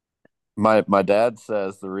 My dad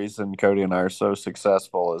says the reason Cody and I are so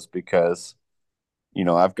successful is because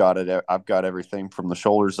I've got everything from the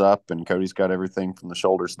shoulders up, and Cody's got everything from the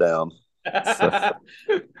shoulders down. So,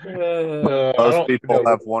 most people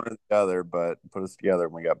have one or the other, but put us together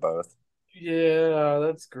and we got both. Yeah,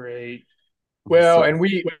 that's great. Well, and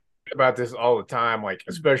we talk about this all the time, like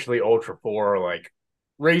especially Ultra4, like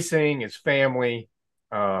racing is family.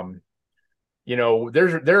 There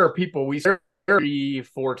are people we see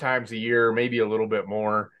 3-4 times a year, maybe a little bit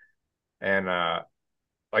more. And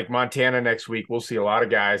like Montana next week, we'll see a lot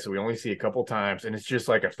of guys that we only see a couple times, and it's just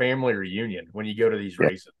like a family reunion when you go to these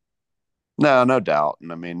races. No doubt.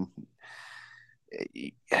 And I mean,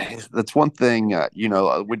 that's one thing.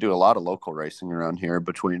 We do a lot of local racing around here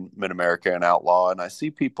between Mid America and Outlaw, and I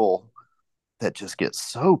see people that just get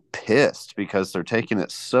so pissed because they're taking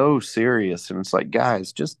it so serious, and it's like,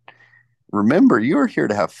 guys, just remember you're here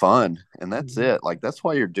to have fun, and that's it. Like, that's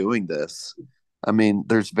why you're doing this. I mean,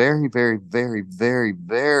 there's very, very, very, very,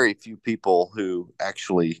 very few people who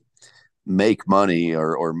actually make money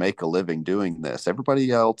or make a living doing this. Everybody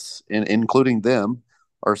else, including them,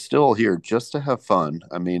 are still here just to have fun.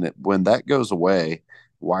 I mean, when that goes away,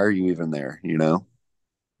 why are you even there?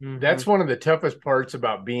 That's one of the toughest parts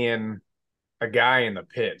about being a guy in the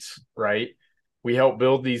pits, right? We help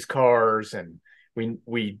build these cars, and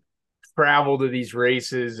we travel to these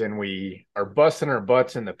races, and we are busting our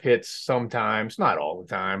butts in the pits sometimes, not all the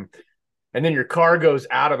time. And then your car goes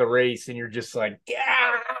out of the race, and you're just like,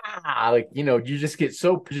 yeah, like, you know, you just get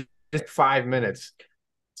so just 5 minutes.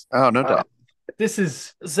 Oh, no doubt. This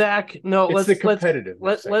is Zach. No, it's the competitive.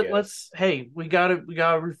 Let's. Hey, we gotta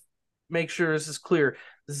make sure this is clear.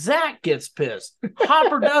 Zach gets pissed.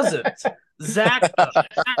 Hopper doesn't. Zach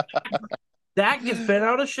gets bent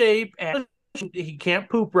out of shape and he can't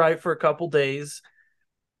poop right for a couple days.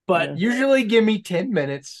 But usually give me 10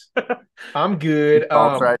 minutes. I'm good.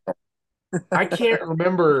 Right. I can't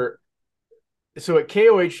remember. So at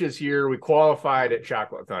KOH this year, we qualified at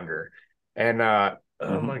Chocolate Thunder. And oh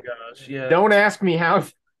my gosh, yeah. Don't ask me how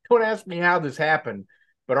this happened,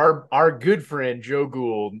 but our good friend Joe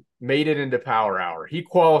Gould made it into Power Hour. He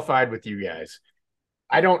qualified with you guys.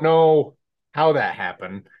 I don't know how that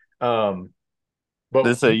happened. But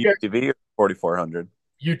this is a UTV or 4400?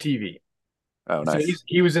 UTV. Oh, nice. So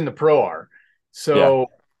he was in the Pro R. So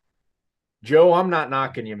Joe, I'm not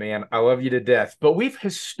knocking you, man. I love you to death. But we've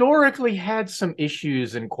historically had some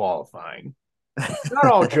issues in qualifying. Not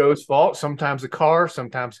all Joe's fault. Sometimes the car,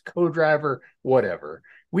 sometimes the co-driver, whatever.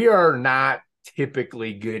 We are not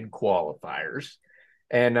typically good qualifiers.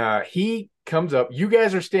 And he comes up. You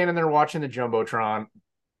guys are standing there watching the Jumbotron.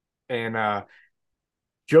 And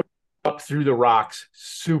Joe up through the rocks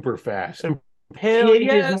super fast. Hell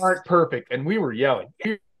yes. His mark perfect. And we were yelling,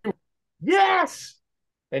 yes!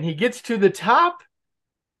 And he gets to the top,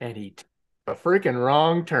 and he took a freaking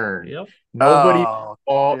wrong turn. Yep.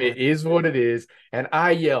 Nobody, it is what it is. And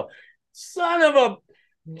I yell, son of a,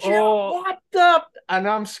 what the? And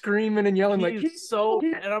I'm screaming and yelling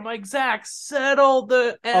and I'm like, Zach, settle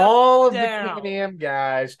the all of down. The Can-Am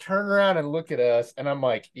guys turn around and look at us, and I'm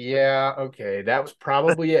like, yeah, okay, that was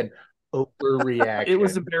probably an overreaction. It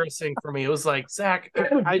was embarrassing for me. It was like, Zach,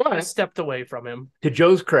 I stepped away from him. To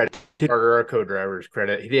Joe's credit, to our co-driver's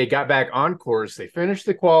credit, they got back on course. They finished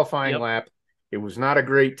the qualifying lap. It was not a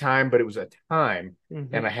great time, but it was a time.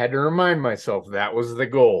 And I had to remind myself that was the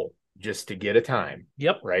goal, just to get a time.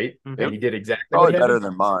 Yep. Right? And he did exactly probably better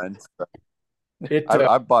than mine.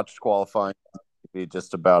 I botched qualifying to be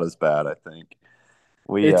just about as bad, I think.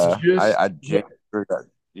 I jammed through that.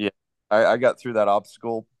 Yeah. I got through that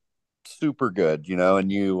obstacle super good, you know,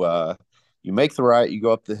 and you make the right, you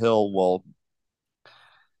go up the hill. Well,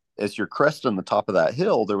 as you're cresting the top of that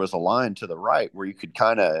hill, there was a line to the right where you could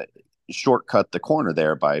kind of shortcut the corner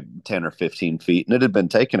there by 10 or 15 feet. And it had been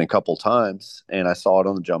taken a couple times. And I saw it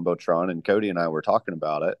on the Jumbotron, and Cody and I were talking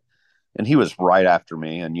about it. And he was right after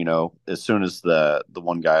me. And, you know, as soon as the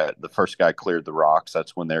first guy cleared the rocks,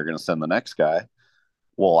 that's when they were going to send the next guy.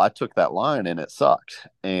 Well, I took that line and it sucked.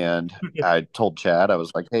 And I told Chad, I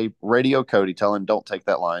was like, hey, radio Cody, tell him don't take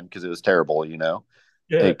that line because it was terrible, you know,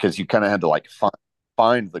 because you kind of had to like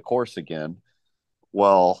find the course again.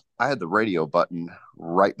 Well, I had the radio button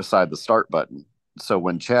right beside the start button. So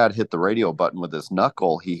when Chad hit the radio button with his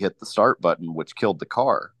knuckle, he hit the start button, which killed the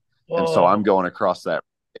car. Whoa. And so I'm going across that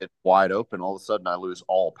wide open. All of a sudden I lose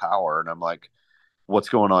all power. And I'm like, what's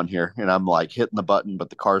going on here? And I'm like hitting the button, but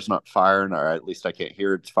the car's not firing, or at least I can't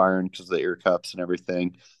hear it's firing because of the ear cups and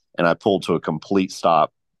everything. And I pulled to a complete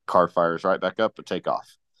stop. Car fires right back up, but take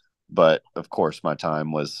off. But of course my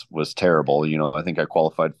time was terrible. You know, I think I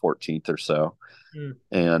qualified 14th or so.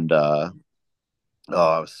 And I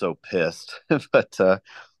was so pissed. But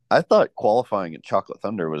I thought qualifying at Chocolate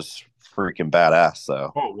Thunder was freaking badass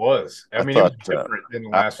though. Oh, it was. I mean, it was different in the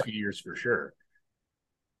last few years for sure.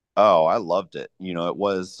 Oh, I loved it. You know, it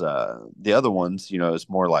was the other ones, you know, it's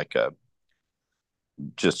more like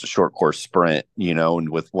just a short course sprint, you know, and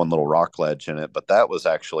with one little rock ledge in it. But that was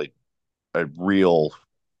actually a real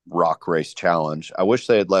rock race challenge. I wish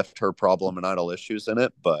they had left her problem and idle issues in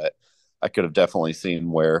it, but I could have definitely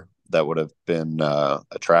seen where that would have been a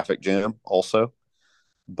traffic jam also.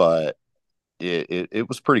 But it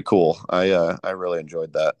was pretty cool. I really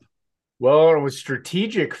enjoyed that. Well, it was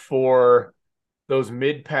strategic for those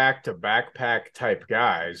mid-pack to backpack type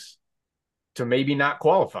guys to maybe not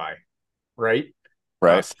qualify, right?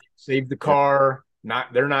 Save the car.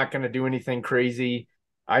 They're not going to do anything crazy.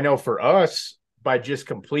 I know for us, by just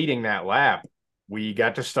completing that lap, we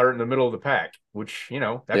got to start in the middle of the pack, which, you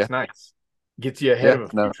know, that's nice. Gets you ahead of a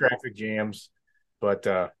few traffic jams. But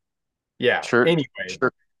sure. Anyway.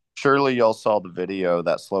 Surely y'all saw the video,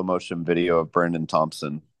 that slow motion video of Brendan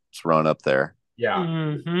Thompson's run up there. Yeah.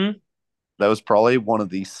 Mm-hmm. That was probably one of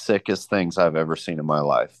the sickest things I've ever seen in my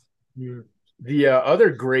life. The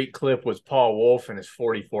other great clip was Paul Wolf in his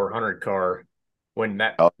 4400 car when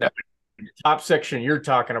that top section you're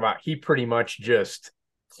talking about, he pretty much just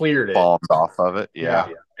cleared it. Bombed off of it. Yeah.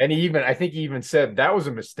 And I think he even said that was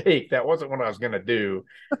a mistake. That wasn't what I was going to do,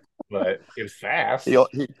 but it was fast. He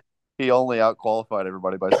only outqualified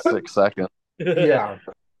everybody by 6 seconds. Yeah.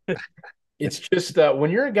 It's just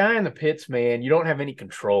when you're a guy in the pits, man, you don't have any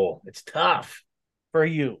control. It's tough for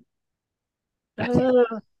you.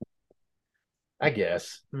 I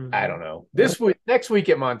guess. I don't know. Next week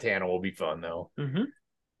at Montana will be fun though.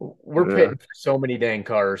 We're pitting for so many dang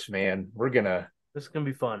cars, man. This is gonna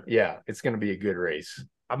be fun. Yeah, it's gonna be a good race.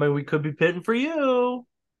 I mean, we could be pitting for you.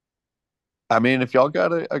 I mean, if y'all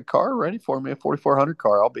got a car ready for me, a 4400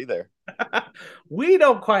 car, I'll be there. We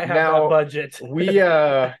don't quite have that budget.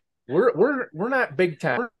 We're not big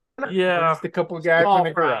time. Yeah, just a couple of guys in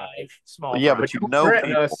the garage. Small, yeah, but you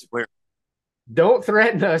know, don't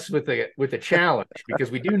threaten us with a challenge because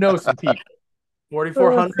we do know some people.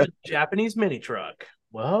 4400 Japanese mini truck.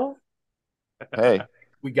 Well, hey,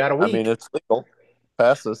 we got a week. I mean, it's legal.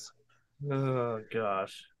 Passes. Oh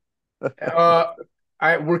gosh.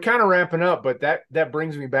 We're kind of wrapping up, but that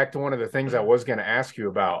brings me back to one of the things I was going to ask you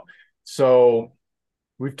about. So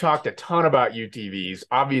we've talked a ton about UTVs.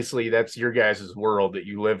 Obviously, that's your guys' world that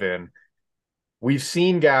you live in. We've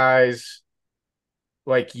seen guys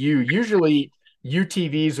like you. Usually,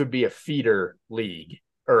 UTVs would be a feeder league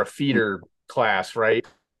or a feeder class, right?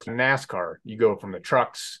 NASCAR, you go from the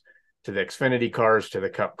trucks to the Xfinity cars to the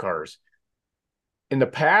Cup cars. In the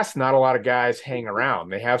past, not a lot of guys hang around.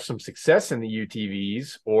 They have some success in the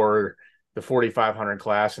UTVs or the 4,500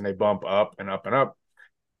 class, and they bump up and up and up.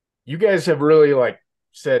 You guys have really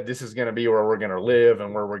said this is going to be where we're going to live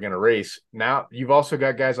and where we're going to race. Now you've also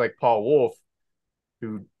got guys like Paul Wolf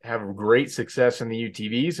who have great success in the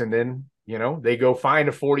UTVs, and then they go find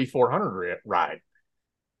a 4,400 ride.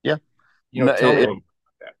 Yeah, tell me about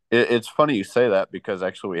that. It's funny you say that because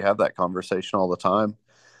actually we have that conversation all the time.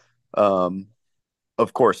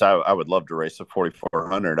 Of course, I would love to race a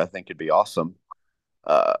 4,400. I think it'd be awesome.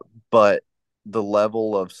 But the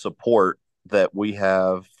level of support that we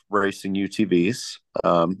have racing UTVs,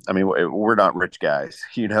 I mean, we're not rich guys,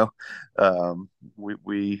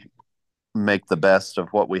 we make the best of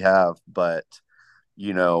what we have. But,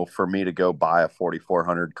 for me to go buy a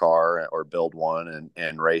 4,400 car or build one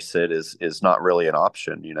and race it is not really an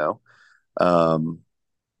option,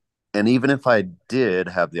 and even if I did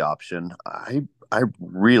have the option, I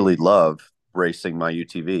really love racing my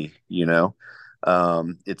UTV,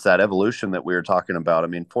 it's that evolution that we were talking about. I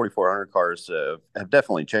mean, 4,400 cars have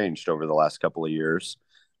definitely changed over the last couple of years,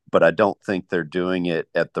 but I don't think they're doing it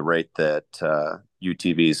at the rate that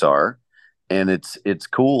UTVs are. And it's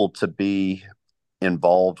cool to be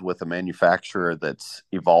involved with a manufacturer that's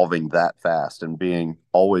evolving that fast and being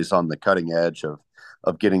always on the cutting edge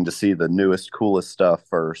of getting to see the newest, coolest stuff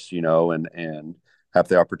first, and have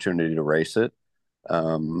the opportunity to race it.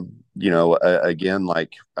 Again,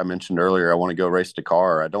 like I mentioned earlier, I want to go race the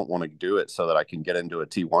car. I don't want to do it so that I can get into a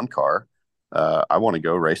T1 car. I want to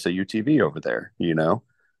go race a UTV over there,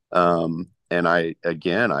 and I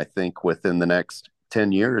think within the next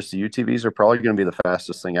 10 years, the UTVs are probably going to be the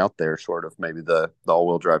fastest thing out there, short of maybe the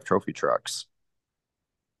all-wheel drive trophy trucks.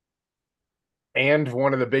 And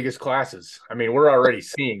one of the biggest classes. I mean, we're already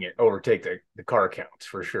seeing it overtake the car counts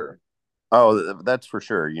for sure. Oh, that's for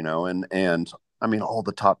sure, and I mean, all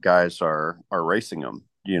the top guys are racing them,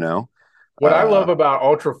 What I love about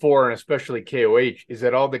Ultra4 and especially KOH is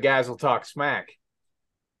that all the guys will talk smack.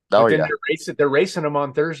 But then they're racing them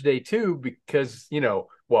on Thursday too because,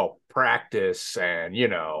 practice and,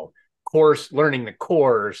 learning the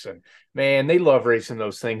course. And man, they love racing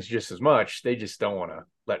those things just as much. They just don't want to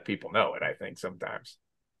let people know it, I think, sometimes.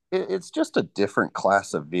 It's just a different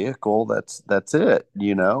class of vehicle. That's it.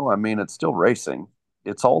 I mean, it's still racing.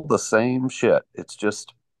 It's all the same shit. It's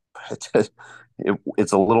just,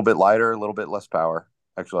 it's a little bit lighter, a little bit less power.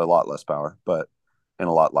 Actually, a lot less power, and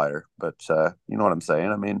a lot lighter. But you know what I'm saying?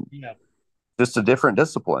 I mean, just a different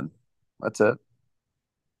discipline. That's it.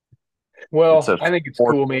 Well, I think it's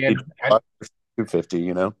cool, man.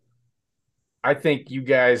 250, I think you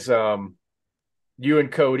guys, you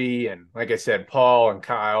and Cody, and like I said, Paul and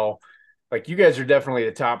Kyle, you guys are definitely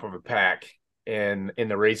the top of the pack in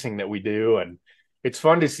the racing that we do. And it's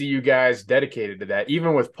fun to see you guys dedicated to that.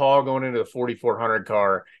 Even with Paul going into the 4,400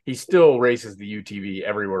 car, he still races the UTV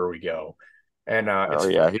everywhere we go. And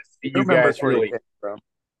you guys really,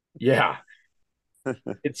 yeah.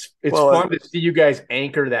 It's fun to see you guys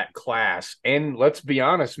anchor that class. And let's be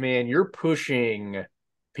honest, man, you're pushing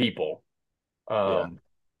people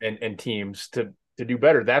and teams to to do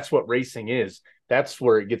better. That's what racing is. That's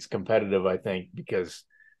where it gets competitive, I think, because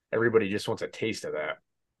everybody just wants a taste of that.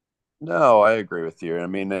 No, I agree with you. I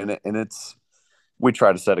mean, and we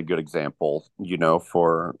try to set a good example,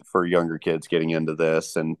 for younger kids getting into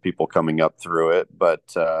this and people coming up through it.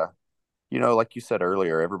 But like you said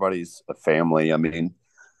earlier, everybody's a family. I mean,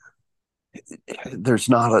 there's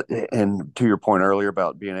not and to your point earlier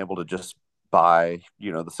about being able to just buy,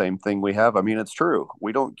 the same thing we have. I mean, it's true.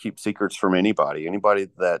 We don't keep secrets from anybody. Anybody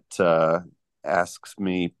that asks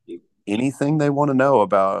me anything they want to know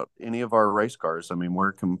about any of our race cars, I mean,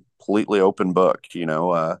 we're completely open book.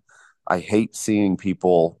 I hate seeing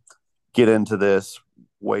people get into this,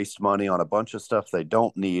 waste money on a bunch of stuff they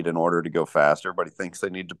don't need in order to go fast. Everybody thinks they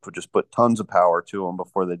need to just put tons of power to them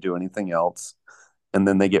before they do anything else. And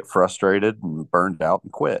then they get frustrated and burned out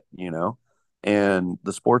and quit, And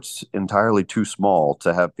the sport's entirely too small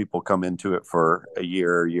to have people come into it for a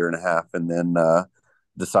year and a half, and then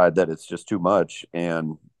decide that it's just too much.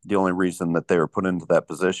 And the only reason that they were put into that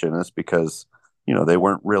position is because, they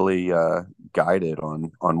weren't really guided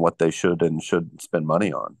on what they should and shouldn't spend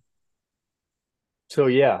money on. So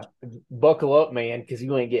yeah, buckle up, man, because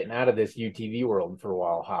you ain't getting out of this UTV world for a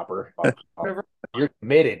while, Hopper. You're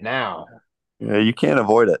committed now. Yeah, you can't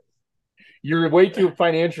avoid it. You're way too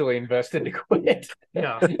financially invested to quit.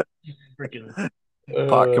 Yeah. Freaking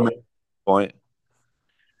pot commitment point.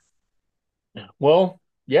 Well,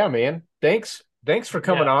 yeah, man. Thanks for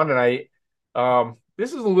coming on tonight.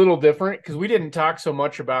 This is a little different because we didn't talk so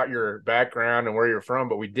much about your background and where you're from,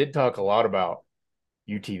 but we did talk a lot about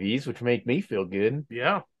UTVs, which make me feel good.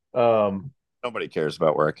 Yeah. Nobody cares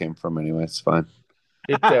about where I came from anyway. It's fine.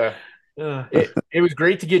 It was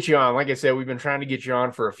great to get you on. Like I said, we've been trying to get you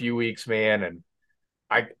on for a few weeks, man. And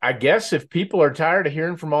I guess if people are tired of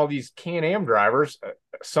hearing from all these Can-Am drivers,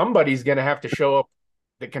 somebody's going to have to show up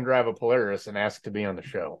that can drive a Polaris and ask to be on the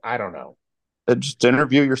show. I don't know. Just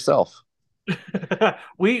interview yourself.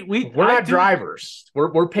 We're not drivers.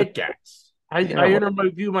 We're pit guys. I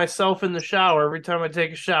interview myself in the shower. Every time I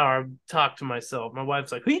take a shower, I talk to myself. My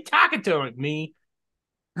wife's like, "Who are you talking to?" I'm like, me.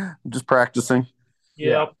 I'm just practicing.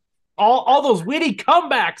 Yeah. All those witty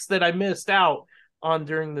comebacks that I missed out on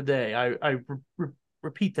during the day. I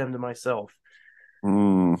repeat them to myself.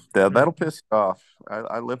 That'll piss you off.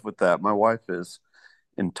 I live with that. My wife is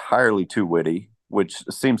entirely too witty, which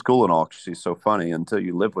seems cool and all because she's so funny until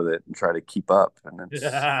you live with it and try to keep up, and it's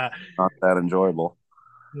not that enjoyable.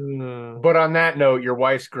 But on that note, your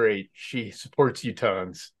wife's great. She supports you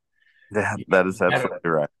tons. Yeah, that is absolutely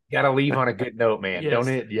right. Got to leave on a good note, man. Yes. Don't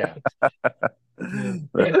it? Yeah.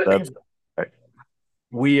 That's right.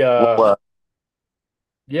 We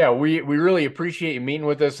really appreciate you meeting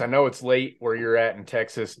with us. I know it's late where you're at in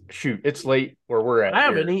Texas. Shoot, it's late where we're at. I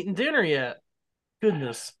haven't eaten dinner yet.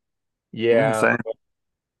 Goodness. Yeah.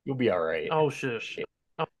 You'll be all right. Oh, shush.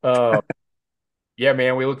 Yeah,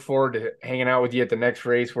 man, we look forward to hanging out with you at the next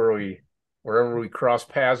race wherever we cross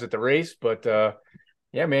paths at the race. But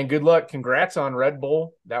yeah, man, good luck. Congrats on Red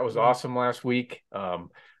Bull. That was awesome last week.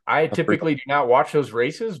 I typically do not watch those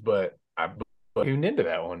races, but I tuned into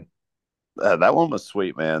that one. That one was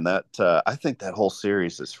sweet, man. I think that whole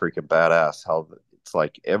series is freaking badass. How it's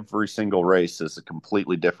like every single race is a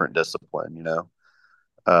completely different discipline,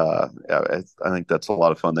 I think that's a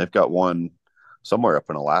lot of fun. They've got one somewhere up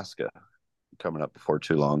in Alaska coming up before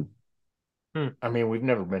too long. I mean, we've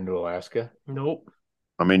never been to Alaska. Nope.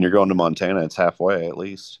 I mean, you're going to Montana. It's halfway at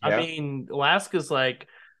least. I mean, Alaska's like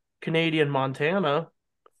Canadian Montana.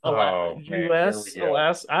 U.S.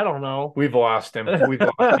 Alaska. I don't know. We've lost him. On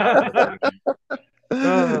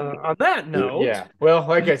that note. Yeah. Well,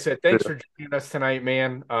 like I said, thanks for joining us tonight,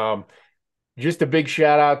 man. Just a big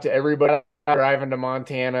shout out to everybody driving to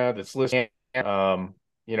Montana that's listening.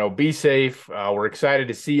 Be safe. We're excited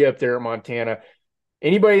to see you up there at Montana.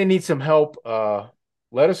 Anybody that needs some help,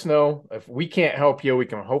 let us know. If we can't help you, we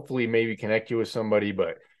can hopefully maybe connect you with somebody.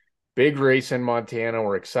 But big race in Montana.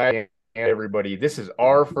 We're excited. Everybody, this is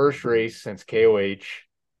our first race since KOH,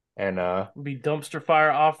 and it'll be Dumpster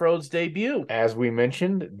Fire Off-Road's debut. As we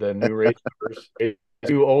mentioned, the new race cars,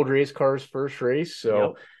 two old race cars first race.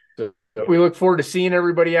 So we look forward to seeing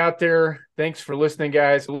everybody out there. Thanks for listening,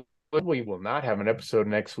 guys. We will not have an episode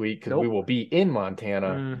next week because we will be in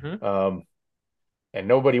Montana. And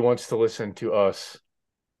nobody wants to listen to us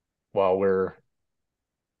while we're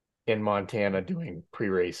in Montana doing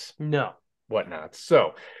pre-race whatnot.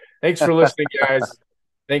 So thanks for listening, guys.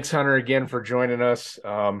 Thanks, Hunter, again for joining us.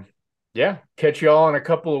 Catch you all in a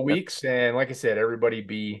couple of weeks. And like I said, everybody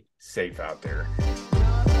be safe out there.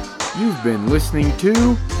 You've been listening to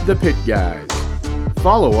The Pit Guys.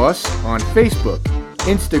 Follow us on Facebook,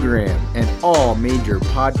 Instagram, and all major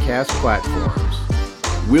podcast platforms.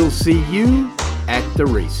 We'll see you at the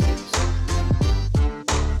races.